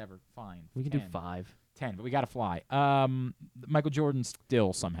 5. Whatever, fine. We can 10. do 5. 10, but we got to fly. Michael Jordan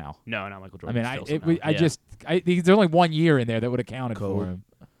still somehow. No, not Michael Jordan. I mean, there's only 1 year in there that would have counted for him.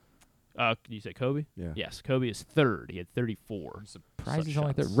 You say Kobe? Yeah. Yes, Kobe is third. He had 34. I'm surprised he's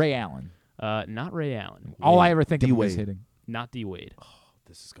only third. Ray Allen. Not Ray Allen. All I ever think of is hitting. Not D. Wade. Oh,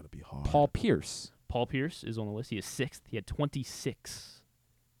 this is going to be hard. Paul Pierce. Paul Pierce is on the list. He is 6th. He had 26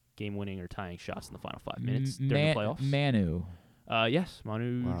 game-winning or tying shots in the final 5 minutes during the playoffs. Manu. Yes,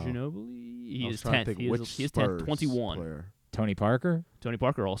 Manu Ginobili. He is 10th. He is 10th. 21. Player. Tony Parker. Tony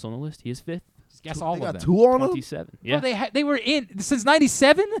Parker also on the list. He is 5th. Guess all they of got them. 2 on 27. Yeah. Bro, they were in since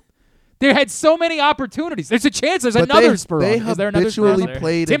 97. They had so many opportunities. There's a chance there's another Spur. Is there another Spur?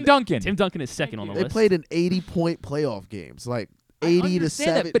 Tim Duncan. Tim Duncan is second on the list. They played in 80-point playoff games, like 80 to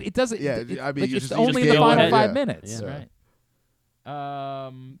 7. That, but it doesn't. Yeah, I mean, it's just only in the final 5 minutes. Yeah.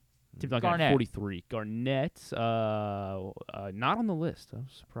 Right. Tim Duncan Garnett. had 43. Garnett, not on the list. I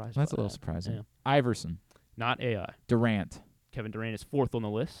was surprised. That's a by little that. surprising. Yeah. Iverson. Not AI. Durant. Kevin Durant is 4th on the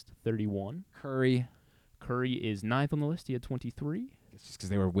list, 31. Curry. Curry is 9th on the list. He had 23. It's just because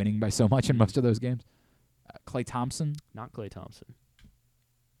they were winning by so much in most of those games. Klay Thompson. Not Klay Thompson.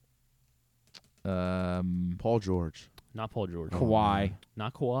 Paul George. Not Paul George. Kawhi.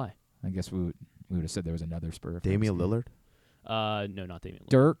 Not Kawhi. I guess we would have said there was another Spur. Damian Lillard. No, not Damian Lillard.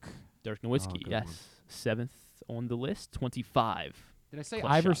 Dirk. Dirk Nowitzki, yes. 7th on the list, 25. Did I say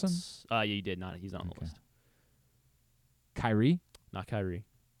clutch Iverson? Shots. Yeah, you did. He's not on the list. Kyrie. Not Kyrie.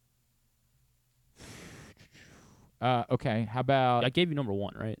 Okay, how about... I gave you number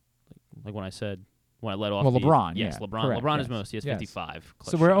 1, right? Like when I let off. Well, LeBron, Yes, yeah. LeBron. Correct, LeBron yes. is most. He has Yes. 55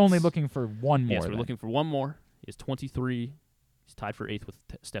 clutch So we're shots. only looking for one more. Yes, we're looking for one more. He has 23. He's tied for 8th with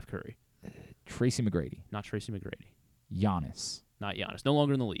Steph Curry. Tracy McGrady. Not Tracy McGrady. Giannis. Not Giannis. No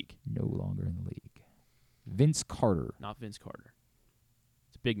longer in the league. No longer in the league. Vince Carter. Not Vince Carter.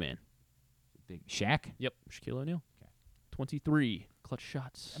 It's a big man. Big Shaq? Yep, Shaquille O'Neal. Okay. 23 clutch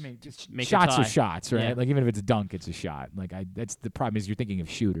shots. I mean, just Make shots a are tie. shots, right? Yeah. Like even if it's a dunk, it's a shot. Like that's the problem is you're thinking of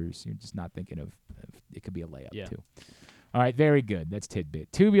shooters. You're just not thinking of it could be a layup too. All right, very good. That's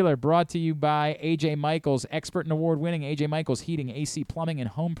Tidbit. Tubular brought to you by A.J. Michaels. Expert and award-winning A.J. Michaels Heating, AC Plumbing, and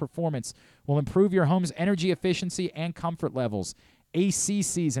Home Performance will improve your home's energy efficiency and comfort levels. AC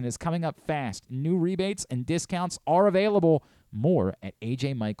season is coming up fast. New rebates and discounts are available. More at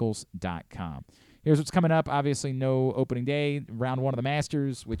ajmichaels.com. Here's what's coming up. Obviously, no opening day. Round 1 of the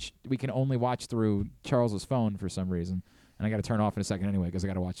Masters, which we can only watch through Charles's phone for some reason. And I got to turn off in a second anyway because I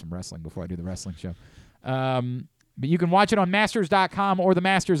got to watch some wrestling before I do the wrestling show. But you can watch it on Masters.com or the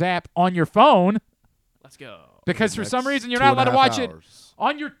Masters app on your phone. Let's go. Because for some reason you're not allowed to watch it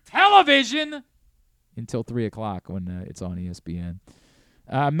on your television until 3 o'clock when it's on ESPN.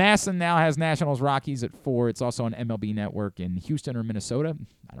 Masson now has Nationals Rockies at 4. It's also on MLB Network in Houston or Minnesota.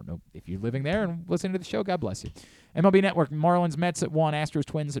 I don't know if you're living there and listening to the show. God bless you. MLB Network, Marlins Mets at 1, Astros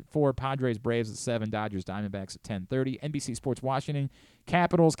Twins at 4, Padres Braves at 7, Dodgers Diamondbacks at 10:30, NBC Sports Washington,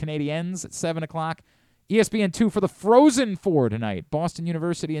 Capitals Canadiens at 7 o'clock. ESPN 2 for the Frozen Four tonight. Boston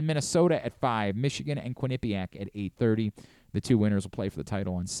University and Minnesota at 5. Michigan and Quinnipiac at 8:30. The 2 winners will play for the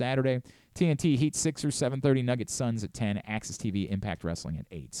title on Saturday. TNT Heat Sixers 7:30. Nuggets Suns at 10. Access TV Impact Wrestling at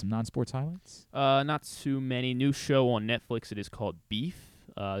 8. Some non-sports highlights? Not too many. New show on Netflix. It is called Beef.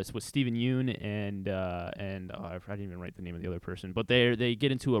 It's with Steven Yeun and I didn't even write the name of the other person, but they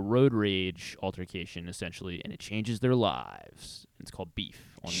get into a road rage altercation essentially, and it changes their lives. It's called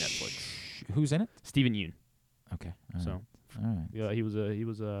Beef on Netflix. Who's in it? Steven Yeun. Okay. All right. Yeah, he was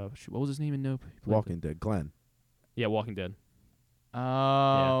what was his name in Nope? Walking Dead. Glenn. Yeah, Walking Dead.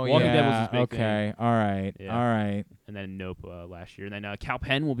 Oh, Walking Dead was his big thing. Okay. All right. Yeah. All right. And then Nope last year. And then Cal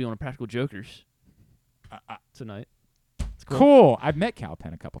Penn will be on Practical Jokers tonight. It's Cool. I've met Cal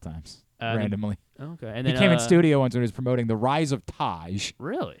Penn a couple times randomly. Okay. And he then came in studio once when he was promoting The Rise of Taj.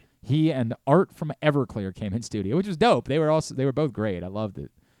 Really? He and Art from Everclear came in studio, which was dope. They were both great. I loved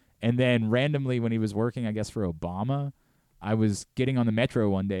it. And then randomly when he was working, I guess for Obama, I was getting on the metro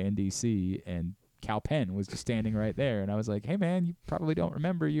one day in D.C. and Cal Penn was just standing right there. And I was like, hey, man, you probably don't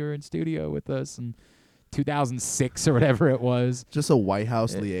remember you were in studio with us and 2006 or whatever it was. Just a White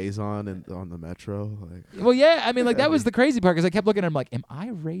House liaison on the Metro. Well, yeah, I mean, like that was the crazy part because I kept looking at him like, am I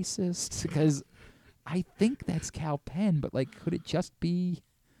racist? Because I think that's Cal Penn, but like, could it just be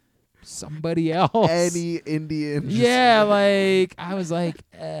somebody else? Any Indian? Yeah, like I was like,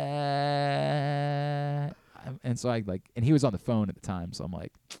 and so I like, and he was on the phone at the time, so I'm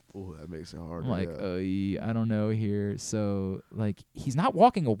like, oh, that makes it hard. I'm like, I don't know here. So like, he's not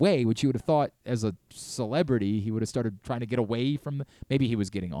walking away, which you would have thought as a celebrity he would have started trying to get away from. Maybe he was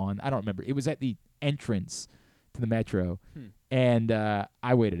getting on. I don't remember. It was at the entrance to the Metro, and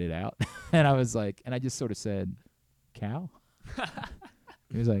I waited it out, and I was like, and I just sort of said, Cal.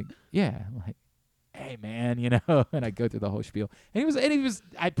 He was like, yeah. I'm like, hey man, and I go through the whole spiel. And he was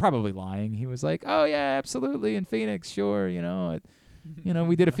I'd probably lying. He was like, oh yeah, absolutely, in Phoenix, sure,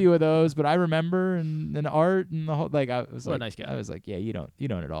 we did a few of those, but I remember and Art and the whole I was what like, a nice guy. I was like, yeah, you don't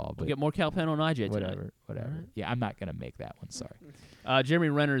at all. But we'll get more Cal Penn on IJ whatever, tonight. Whatever. Yeah, I'm not gonna make that one. Sorry. Jeremy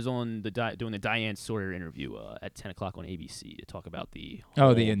Renner's on doing the Diane Sawyer interview at 10:00 on ABC to talk about the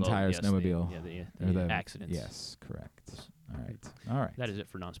entire snowmobile, the accidents. Yes, correct. All right. That is it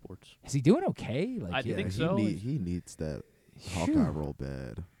for non-sports. Is he doing okay? Like, I think so. He needs that Hawkeye roll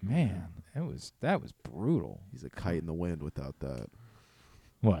bad. Man, that was brutal. He's a kite in the wind without that.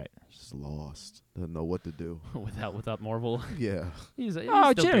 What? Just lost. Doesn't know what to do. without Marvel. Yeah. He's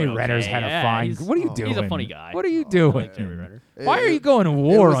Jeremy Renner's had a fine. What are you doing? He's a funny guy. What are you doing? Like Jeremy Renner. Why are you going to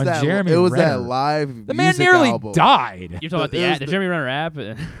war on Jeremy Renner? It was that live The man nearly died. You're talking about the Jeremy Renner app?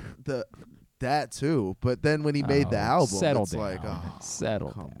 That too, but then when he made the album, settle it's down. like,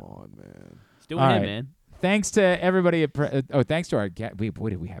 settle come down. on, man. It's doing him, man. Thanks to everybody. Thanks to our guest. Boy,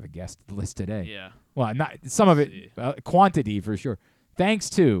 did we have a guest list today? Yeah. Well, not some of it, quantity for sure. Thanks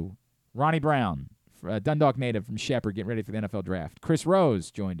to Ronnie Brown, Dundalk native from Shepherd, getting ready for the NFL draft. Chris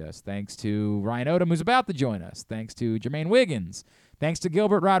Rose joined us. Thanks to Ryan Odom, who's about to join us. Thanks to Jermaine Wiggins. Thanks to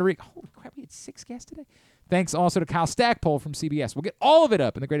Gilbert Rodriguez. Holy crap, we had 6 guests today. Thanks also to Kyle Stackpole from CBS. We'll get all of it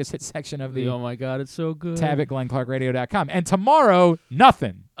up in the greatest hits section of the oh my God, it's so good. tab at GlennClarkRadio.com. And tomorrow,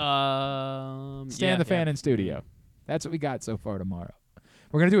 nothing. Stan the Fan in studio. That's what we got so far tomorrow.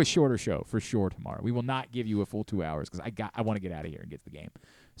 We're going to do a shorter show for sure tomorrow. We will not give you a full 2 hours because I want to get out of here and get to the game.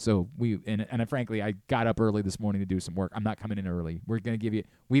 So frankly, I got up early this morning to do some work. I'm not coming in early.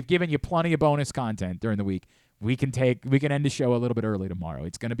 We've given you plenty of bonus content during the week. We can end the show a little bit early tomorrow.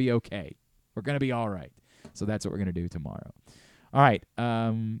 It's going to be okay. We're going to be all right. So that's what we're going to do tomorrow. All right.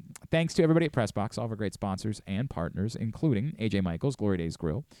 Thanks to everybody at PressBox, all of our great sponsors and partners, including AJ Michaels, Glory Days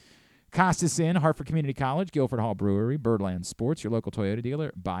Grill, Costas Inn, Hartford Community College, Guilford Hall Brewery, Birdland Sports, your local Toyota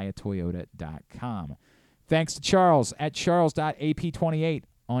dealer, buyatoyota.com. Thanks to Charles at charles.ap28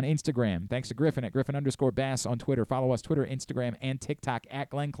 on Instagram. Thanks to Griffin at Griffin_Bass on Twitter. Follow us Twitter, Instagram, and TikTok at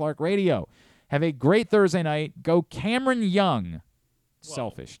Glenn Clark Radio. Have a great Thursday night. Go Cameron Young.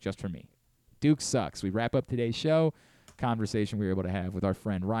 Selfish, just for me. Duke sucks. We wrap up today's show. Conversation we were able to have with our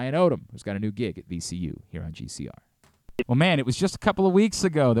friend Ryan Odom, who's got a new gig at VCU here on GCR. Well, man, it was just a couple of weeks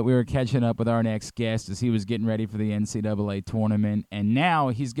ago that we were catching up with our next guest as he was getting ready for the NCAA tournament, and now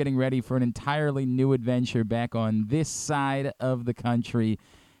he's getting ready for an entirely new adventure back on this side of the country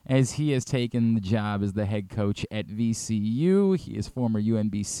as he has taken the job as the head coach at VCU. He is former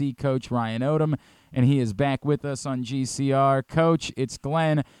UMBC coach Ryan Odom, and he is back with us on GCR. Coach, it's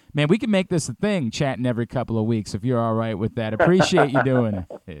Glenn. Man, we can make this a thing, chatting every couple of weeks, if you're all right with that. Appreciate you doing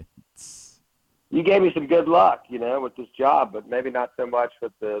it. You gave me some good luck, with this job, but maybe not so much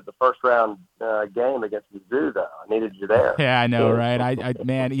with the first-round game against Mizzou, though. I needed you there. Yeah, I know, right?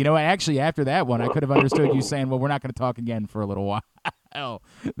 Man, actually, after that one, I could have understood you saying, well, we're not going to talk again for a little while.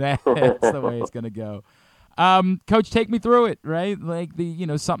 That's the way it's going to go. Coach, take me through it, right? Like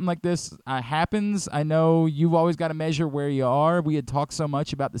something like this happens. I know you've always got to measure where you are. We had talked so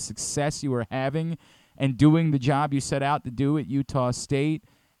much about the success you were having and doing the job you set out to do at Utah State.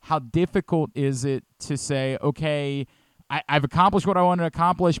 How difficult is it to say, okay, I've accomplished what I wanted to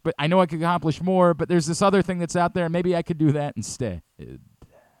accomplish, but I know I could accomplish more, but there's this other thing that's out there, and maybe I could do that instead?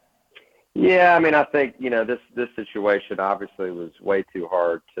 Yeah, I think, this situation obviously was way too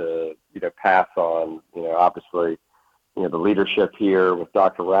hard to, pass on. Obviously, the leadership here with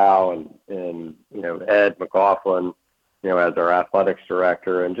Dr. Rao and Ed McLaughlin, as our athletics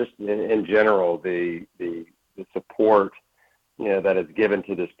director, and just in general, the support, that is given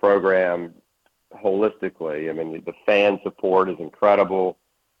to this program holistically. The fan support is incredible,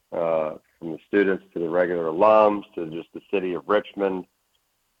 from the students to the regular alums to just the city of Richmond.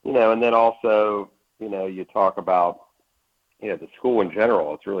 And then also, you talk about, the school in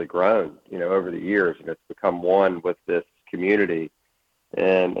general. It's really grown, over the years, and it's become one with this community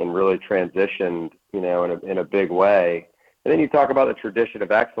and really transitioned, in a big way. And then you talk about the tradition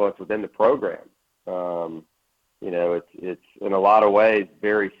of excellence within the program. It's in a lot of ways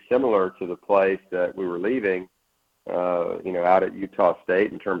very similar to the place that we were leaving, out at Utah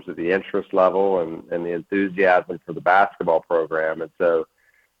State in terms of the interest level and the enthusiasm for the basketball program. And so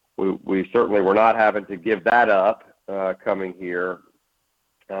we certainly were not having to give that up coming here.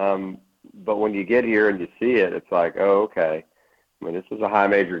 But when you get here and you see it, it's like, oh, okay. I mean, this is a high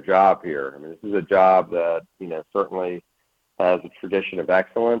major job here. I mean, this is a job that, certainly has a tradition of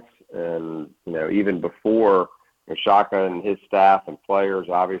excellence. And, even before Shaka and his staff and players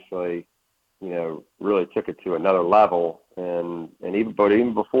obviously, really took it to another level. And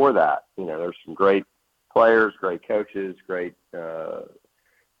even before that, there's some great players, great coaches, great,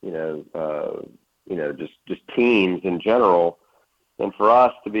 just teams in general. And for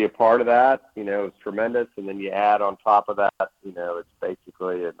us to be a part of that, it's tremendous. And then you add on top of that, it's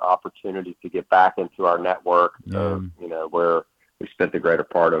basically an opportunity to get back into our network, where we spent the greater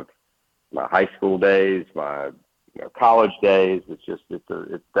part of my high school days, my college days.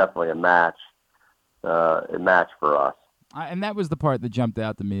 It's definitely a match for us. And that was the part that jumped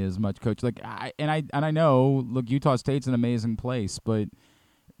out to me as much, Coach. I know, look, Utah State's an amazing place, but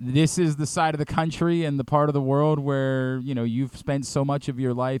this is the side of the country and the part of the world where, you've spent so much of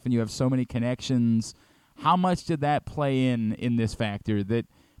your life and you have so many connections. How much did that play in this factor that,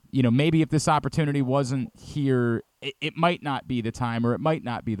 maybe if this opportunity wasn't here, it might not be the time or it might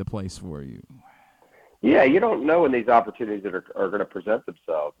not be the place for you? Yeah, you don't know when these opportunities are going to present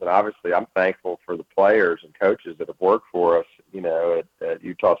themselves. And obviously I'm thankful for the players and coaches that have worked for us, at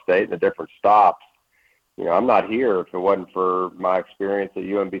Utah State and the different stops. I'm not here if it wasn't for my experience at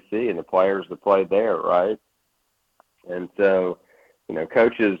UMBC and the players that played there, right? And so,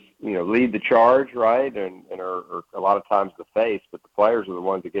 coaches, lead the charge, right, and are a lot of times the face, but the players are the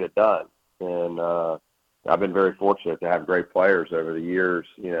ones that get it done. And I've been very fortunate to have great players over the years,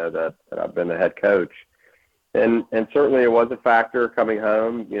 that I've been the head coach. And certainly it was a factor coming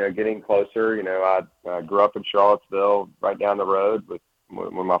home, getting closer. I grew up in Charlottesville, right down the road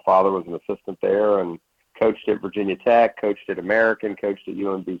when my father was an assistant there, and coached at Virginia Tech, coached at American, coached at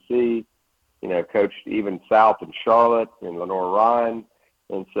UMBC, coached even south in Charlotte, in Lenore-Rhine.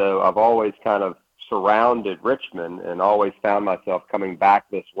 And so I've always kind of surrounded Richmond and always found myself coming back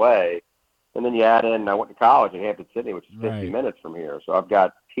this way. And then you add in, I went to college in Hampton-Sydney, which is 50 minutes from here. So I've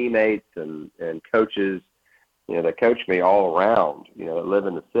got teammates and coaches, that coach me all around, that live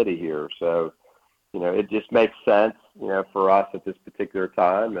in the city here. So, it just makes sense, for us at this particular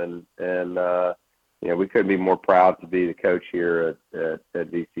time. And we couldn't be more proud to be the coach here at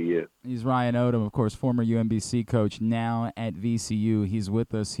VCU. He's Ryan Odom, of course, former UMBC coach, now at VCU. He's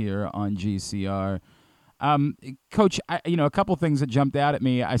with us here on GCR. Coach, a couple things that jumped out at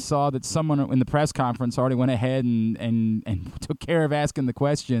me. I saw that someone in the press conference already went ahead and took care of asking the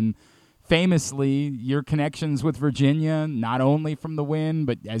question. Famously, your connections with Virginia, not only from the win,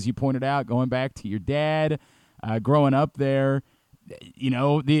 but as you pointed out, going back to your dad, growing up there.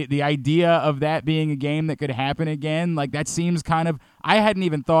 The idea of that being a game that could happen again, like that seems kind of, I hadn't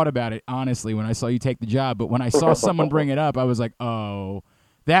even thought about it, honestly, when I saw you take the job. But when I saw someone bring it up, I was like, oh,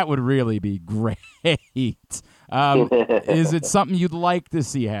 that would really be great. Is it something you'd like to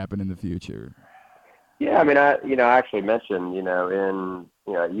see happen in the future? Yeah, I mean, I actually mentioned, in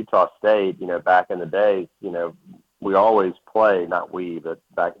Utah State, back in the days, we always play, not we, but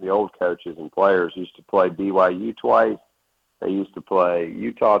back the old coaches and players used to play BYU twice. They used to play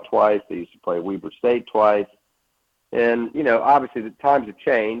Utah twice. They used to play Weber State twice. And, obviously the times have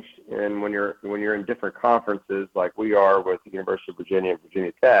changed. And when you're in different conferences like we are with the University of Virginia and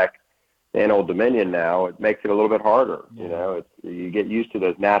Virginia Tech and Old Dominion now, it makes it a little bit harder. Yeah. You get used to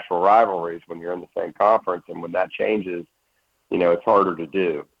those natural rivalries when you're in the same conference. And when that changes, it's harder to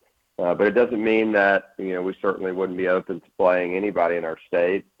do. But it doesn't mean that, we certainly wouldn't be open to playing anybody in our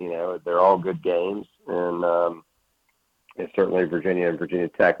state. They're all good games. And certainly Virginia and Virginia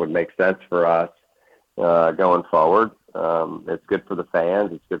Tech would make sense for us going forward. It's good for the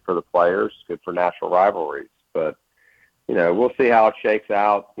fans. It's good for the players. It's good for national rivalries. But, we'll see how it shakes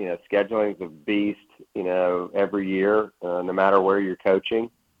out. Scheduling's a beast, every year, no matter where you're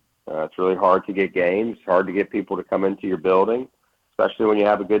coaching. It's really hard to get games, hard to get people to come into your building, especially when you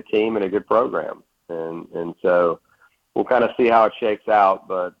have a good team and a good program. And so we'll kind of see how it shakes out.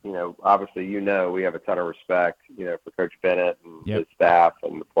 But, obviously, we have a ton of respect, for Coach Bennett and his staff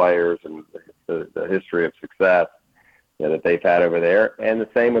and the players and the history of success, that they've had over there. And the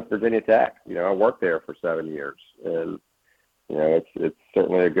same with Virginia Tech. I worked there for 7 years. And, it's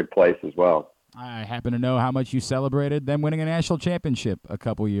certainly a good place as well. I happen to know how much you celebrated them winning a national championship a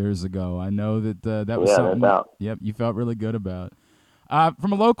couple years ago. I know that that was something. No doubt. Yep, you felt really good about.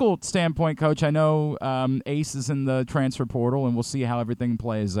 From a local standpoint, Coach, I know Ace is in the transfer portal, and we'll see how everything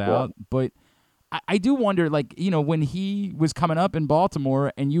plays out. Yeah. But I do wonder, like, when he was coming up in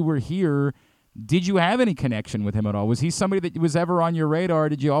Baltimore and you were here, did you have any connection with him at all? Was he somebody that was ever on your radar?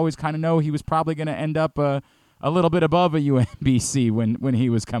 Did you always kind of know he was probably going to end up a little bit above a UMBC when he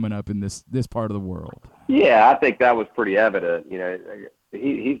was coming up in this part of the world? Yeah, I think that was pretty evident.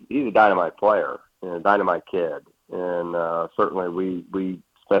 He's a dynamite player, a dynamite kid. And certainly we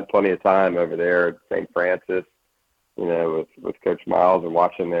spent plenty of time over there at St. Francis, with Coach Miles and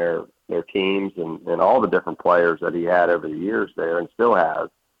watching their teams and all the different players that he had over the years there and still has.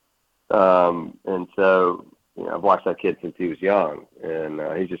 And so, I've watched that kid since he was young, and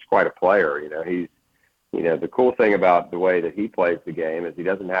he's just quite a player. He's, the cool thing about the way that he plays the game is he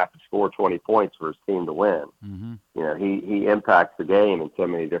doesn't have to score 20 points for his team to win. Mm-hmm. He impacts the game in so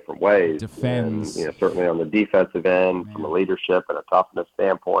many different ways. Defends. And, certainly on the defensive end, from a leadership and a toughness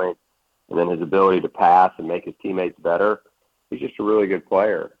standpoint, and then his ability to pass and make his teammates better. He's just a really good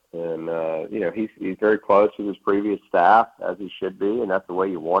player. And, he's very close with his previous staff, as he should be, and that's the way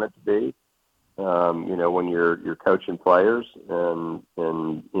you want it to be. When you're coaching players and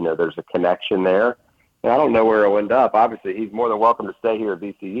there's a connection there. And I don't know where he'll end up. Obviously, he's more than welcome to stay here at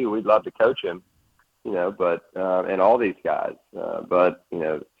VCU. We'd love to coach him, but and all these guys. But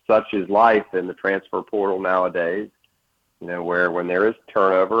such is life in the transfer portal nowadays. Where when there is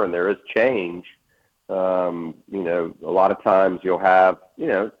turnover and there is change, a lot of times you'll have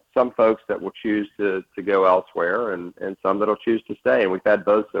some folks that will choose to go elsewhere, and some that'll choose to stay. And we've had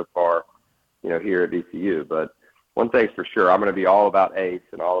both so far, here at VCU. But one thing's for sure, I'm going to be all about Ace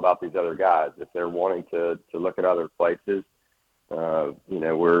and all about these other guys. If they're wanting to look at other places,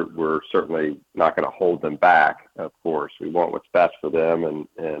 we're certainly not going to hold them back. Of course, we want what's best for them,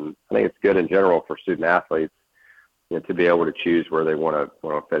 and I think it's good in general for student athletes to be able to choose where they want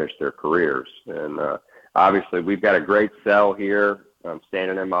to finish their careers. And obviously, we've got a great cell here. I'm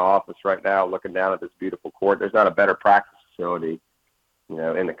standing in my office right now, looking down at this beautiful court. There's not a better practice facility,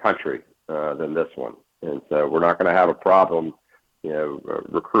 in the country than this one. And so we're not going to have a problem,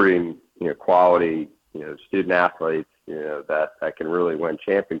 recruiting, quality, student athletes, that can really win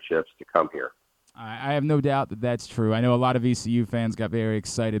championships to come here. I have no doubt that that's true. I know a lot of VCU fans got very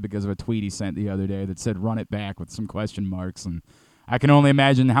excited because of a tweet he sent the other day that said "run it back" with some question marks, and I can only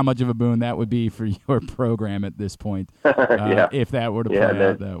imagine how much of a boon that would be for your program at this point, if that were to play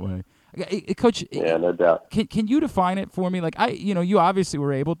out that way. Coach, no doubt. Can you define it for me? Like you obviously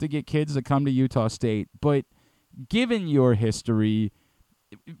were able to get kids to come to Utah State, but given your history,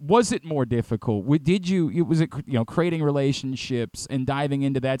 was it more difficult? Was it creating relationships and diving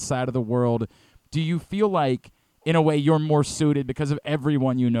into that side of the world? Do you feel like, in a way, you're more suited because of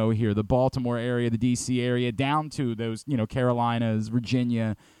everyone here, the Baltimore area, the D.C. area, down to those, Carolinas,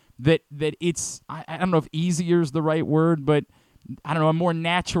 Virginia, that it's, I don't know if easier is the right word, but I don't know, a more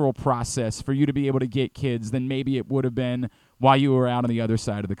natural process for you to be able to get kids than maybe it would have been while you were out on the other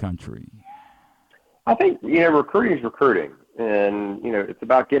side of the country? I think, recruiting is recruiting. And, it's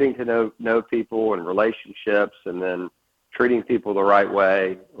about getting to know people and relationships, and then treating people the right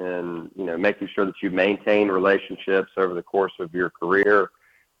way, and, making sure that you maintain relationships over the course of your career.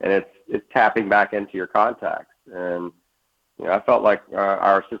 And it's tapping back into your contacts. And, I felt like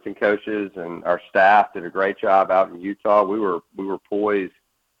our assistant coaches and our staff did a great job out in Utah. We were poised,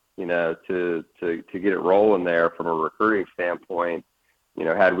 to get it rolling there from a recruiting standpoint,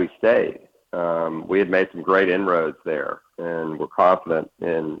 had we stayed. We had made some great inroads there, and we're confident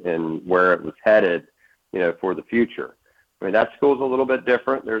in where it was headed, for the future. I mean, that school's a little bit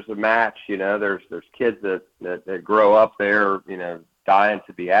different. There's a match, there's kids that grow up there, dying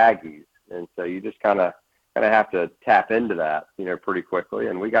to be Aggies. And so you just kind of have to tap into that, pretty quickly.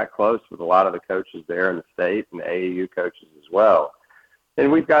 And we got close with a lot of the coaches there in the state and the AAU coaches as well.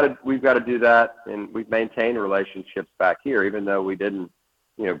 And we've got to do that. And we've maintained relationships back here, even though we didn't,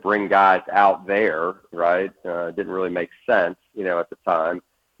 bring guys out there, right? It didn't really make sense, at the time.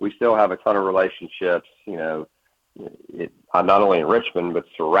 We still have a ton of relationships, not only in Richmond, but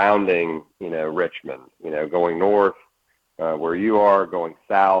surrounding, Richmond, going north, where you are, going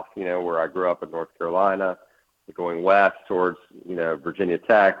south, where I grew up in North Carolina, going west towards, Virginia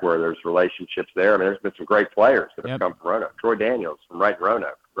Tech, where there's relationships there. I mean, there's been some great players that have come from Roanoke. Troy Daniels from right in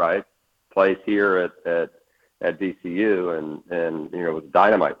Roanoke, right? Plays here at VCU and was a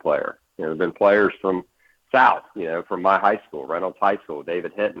dynamite player. There have been players from south, from my high school, Reynolds High School,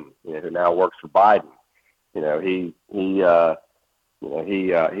 David Hinton, who now works for Biden. He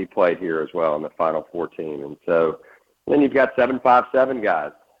he played here as well in the Final Four team. And so then you've got 757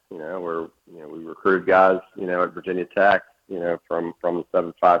 guys, where, we recruited guys, at Virginia Tech, from the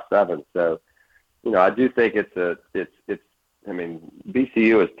 757. So, I do think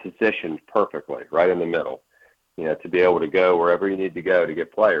VCU is positioned perfectly right in the middle, to be able to go wherever you need to go to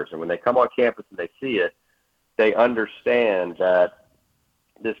get players. And when they come on campus and they see it, they understand that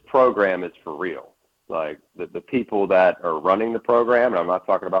this program is for real. Like the people that are running the program, and I'm not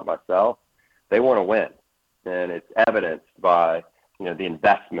talking about myself, they want to win. And it's evidenced by, the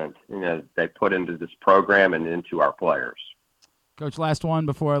investment, they put into this program and into our players. Coach, last one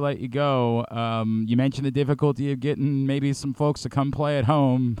before I let you go. You mentioned the difficulty of getting maybe some folks to come play at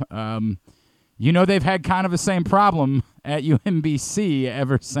home. They've had kind of the same problem at UMBC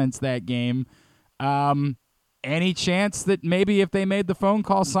ever since that game. Any chance that maybe if they made the phone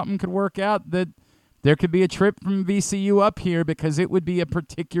call, something could work out, that there could be a trip from VCU up here, because it would be a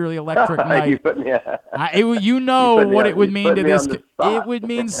particularly electric night. What it would mean to this. It would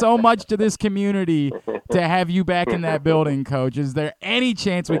mean so much to this community to have you back in that building, Coach. Is there any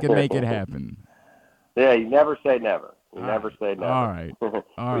chance we could make it happen? Yeah, you never say never. You never say never.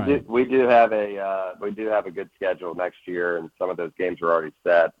 All right. We do have a good schedule next year, and some of those games are already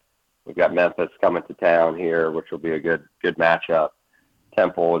set. We've got Memphis coming to town here, which will be a good matchup.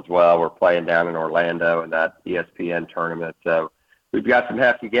 Temple as well. We're playing down in Orlando in that ESPN tournament. So we've got some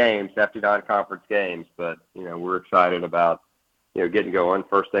hefty non-conference games, but, we're excited about, getting going.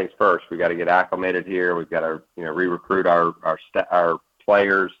 First things first, we got to get acclimated here. We've got to, re-recruit our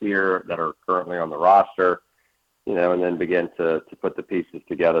players here that are currently on the roster, and then begin to put the pieces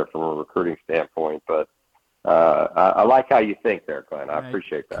together from a recruiting standpoint. But I like how you think there, Glenn. I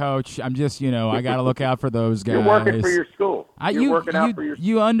appreciate that. Coach, I'm just, I got to look out for those guys. You're working for your school. You're working out for your school.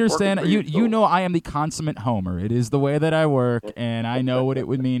 You understand. I am the consummate homer. It is the way that I work, and I know what it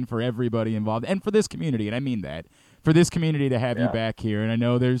would mean for everybody involved and for this community, and I mean that. For this community to have you back here, and I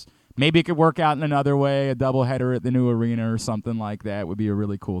know maybe it could work out in another way, a doubleheader at the new arena or something like that would be a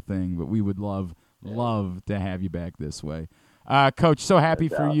really cool thing, but we would love to have you back this way. Coach, so happy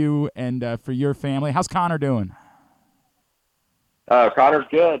for you and for your family. How's Connor doing? Connor's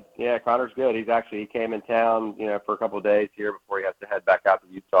good. Yeah, Connor's good. He came in town, for a couple of days here before he has to head back out to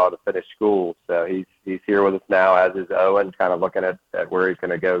Utah to finish school. So he's here with us now, as is Owen, kind of looking at where he's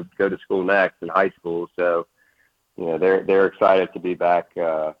going to go to school next in high school. So, they're excited to be back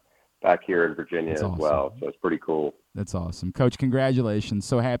here in Virginia as well. So it's pretty cool. That's awesome. Coach, congratulations.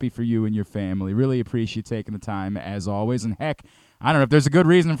 So happy for you and your family. Really appreciate you taking the time, as always. And heck, I don't know if there's a good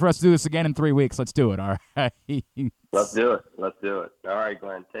reason for us to do this again in 3 weeks. Let's do it, all right? Let's do it. All right,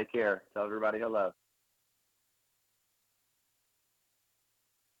 Glenn. Take care. Tell everybody hello.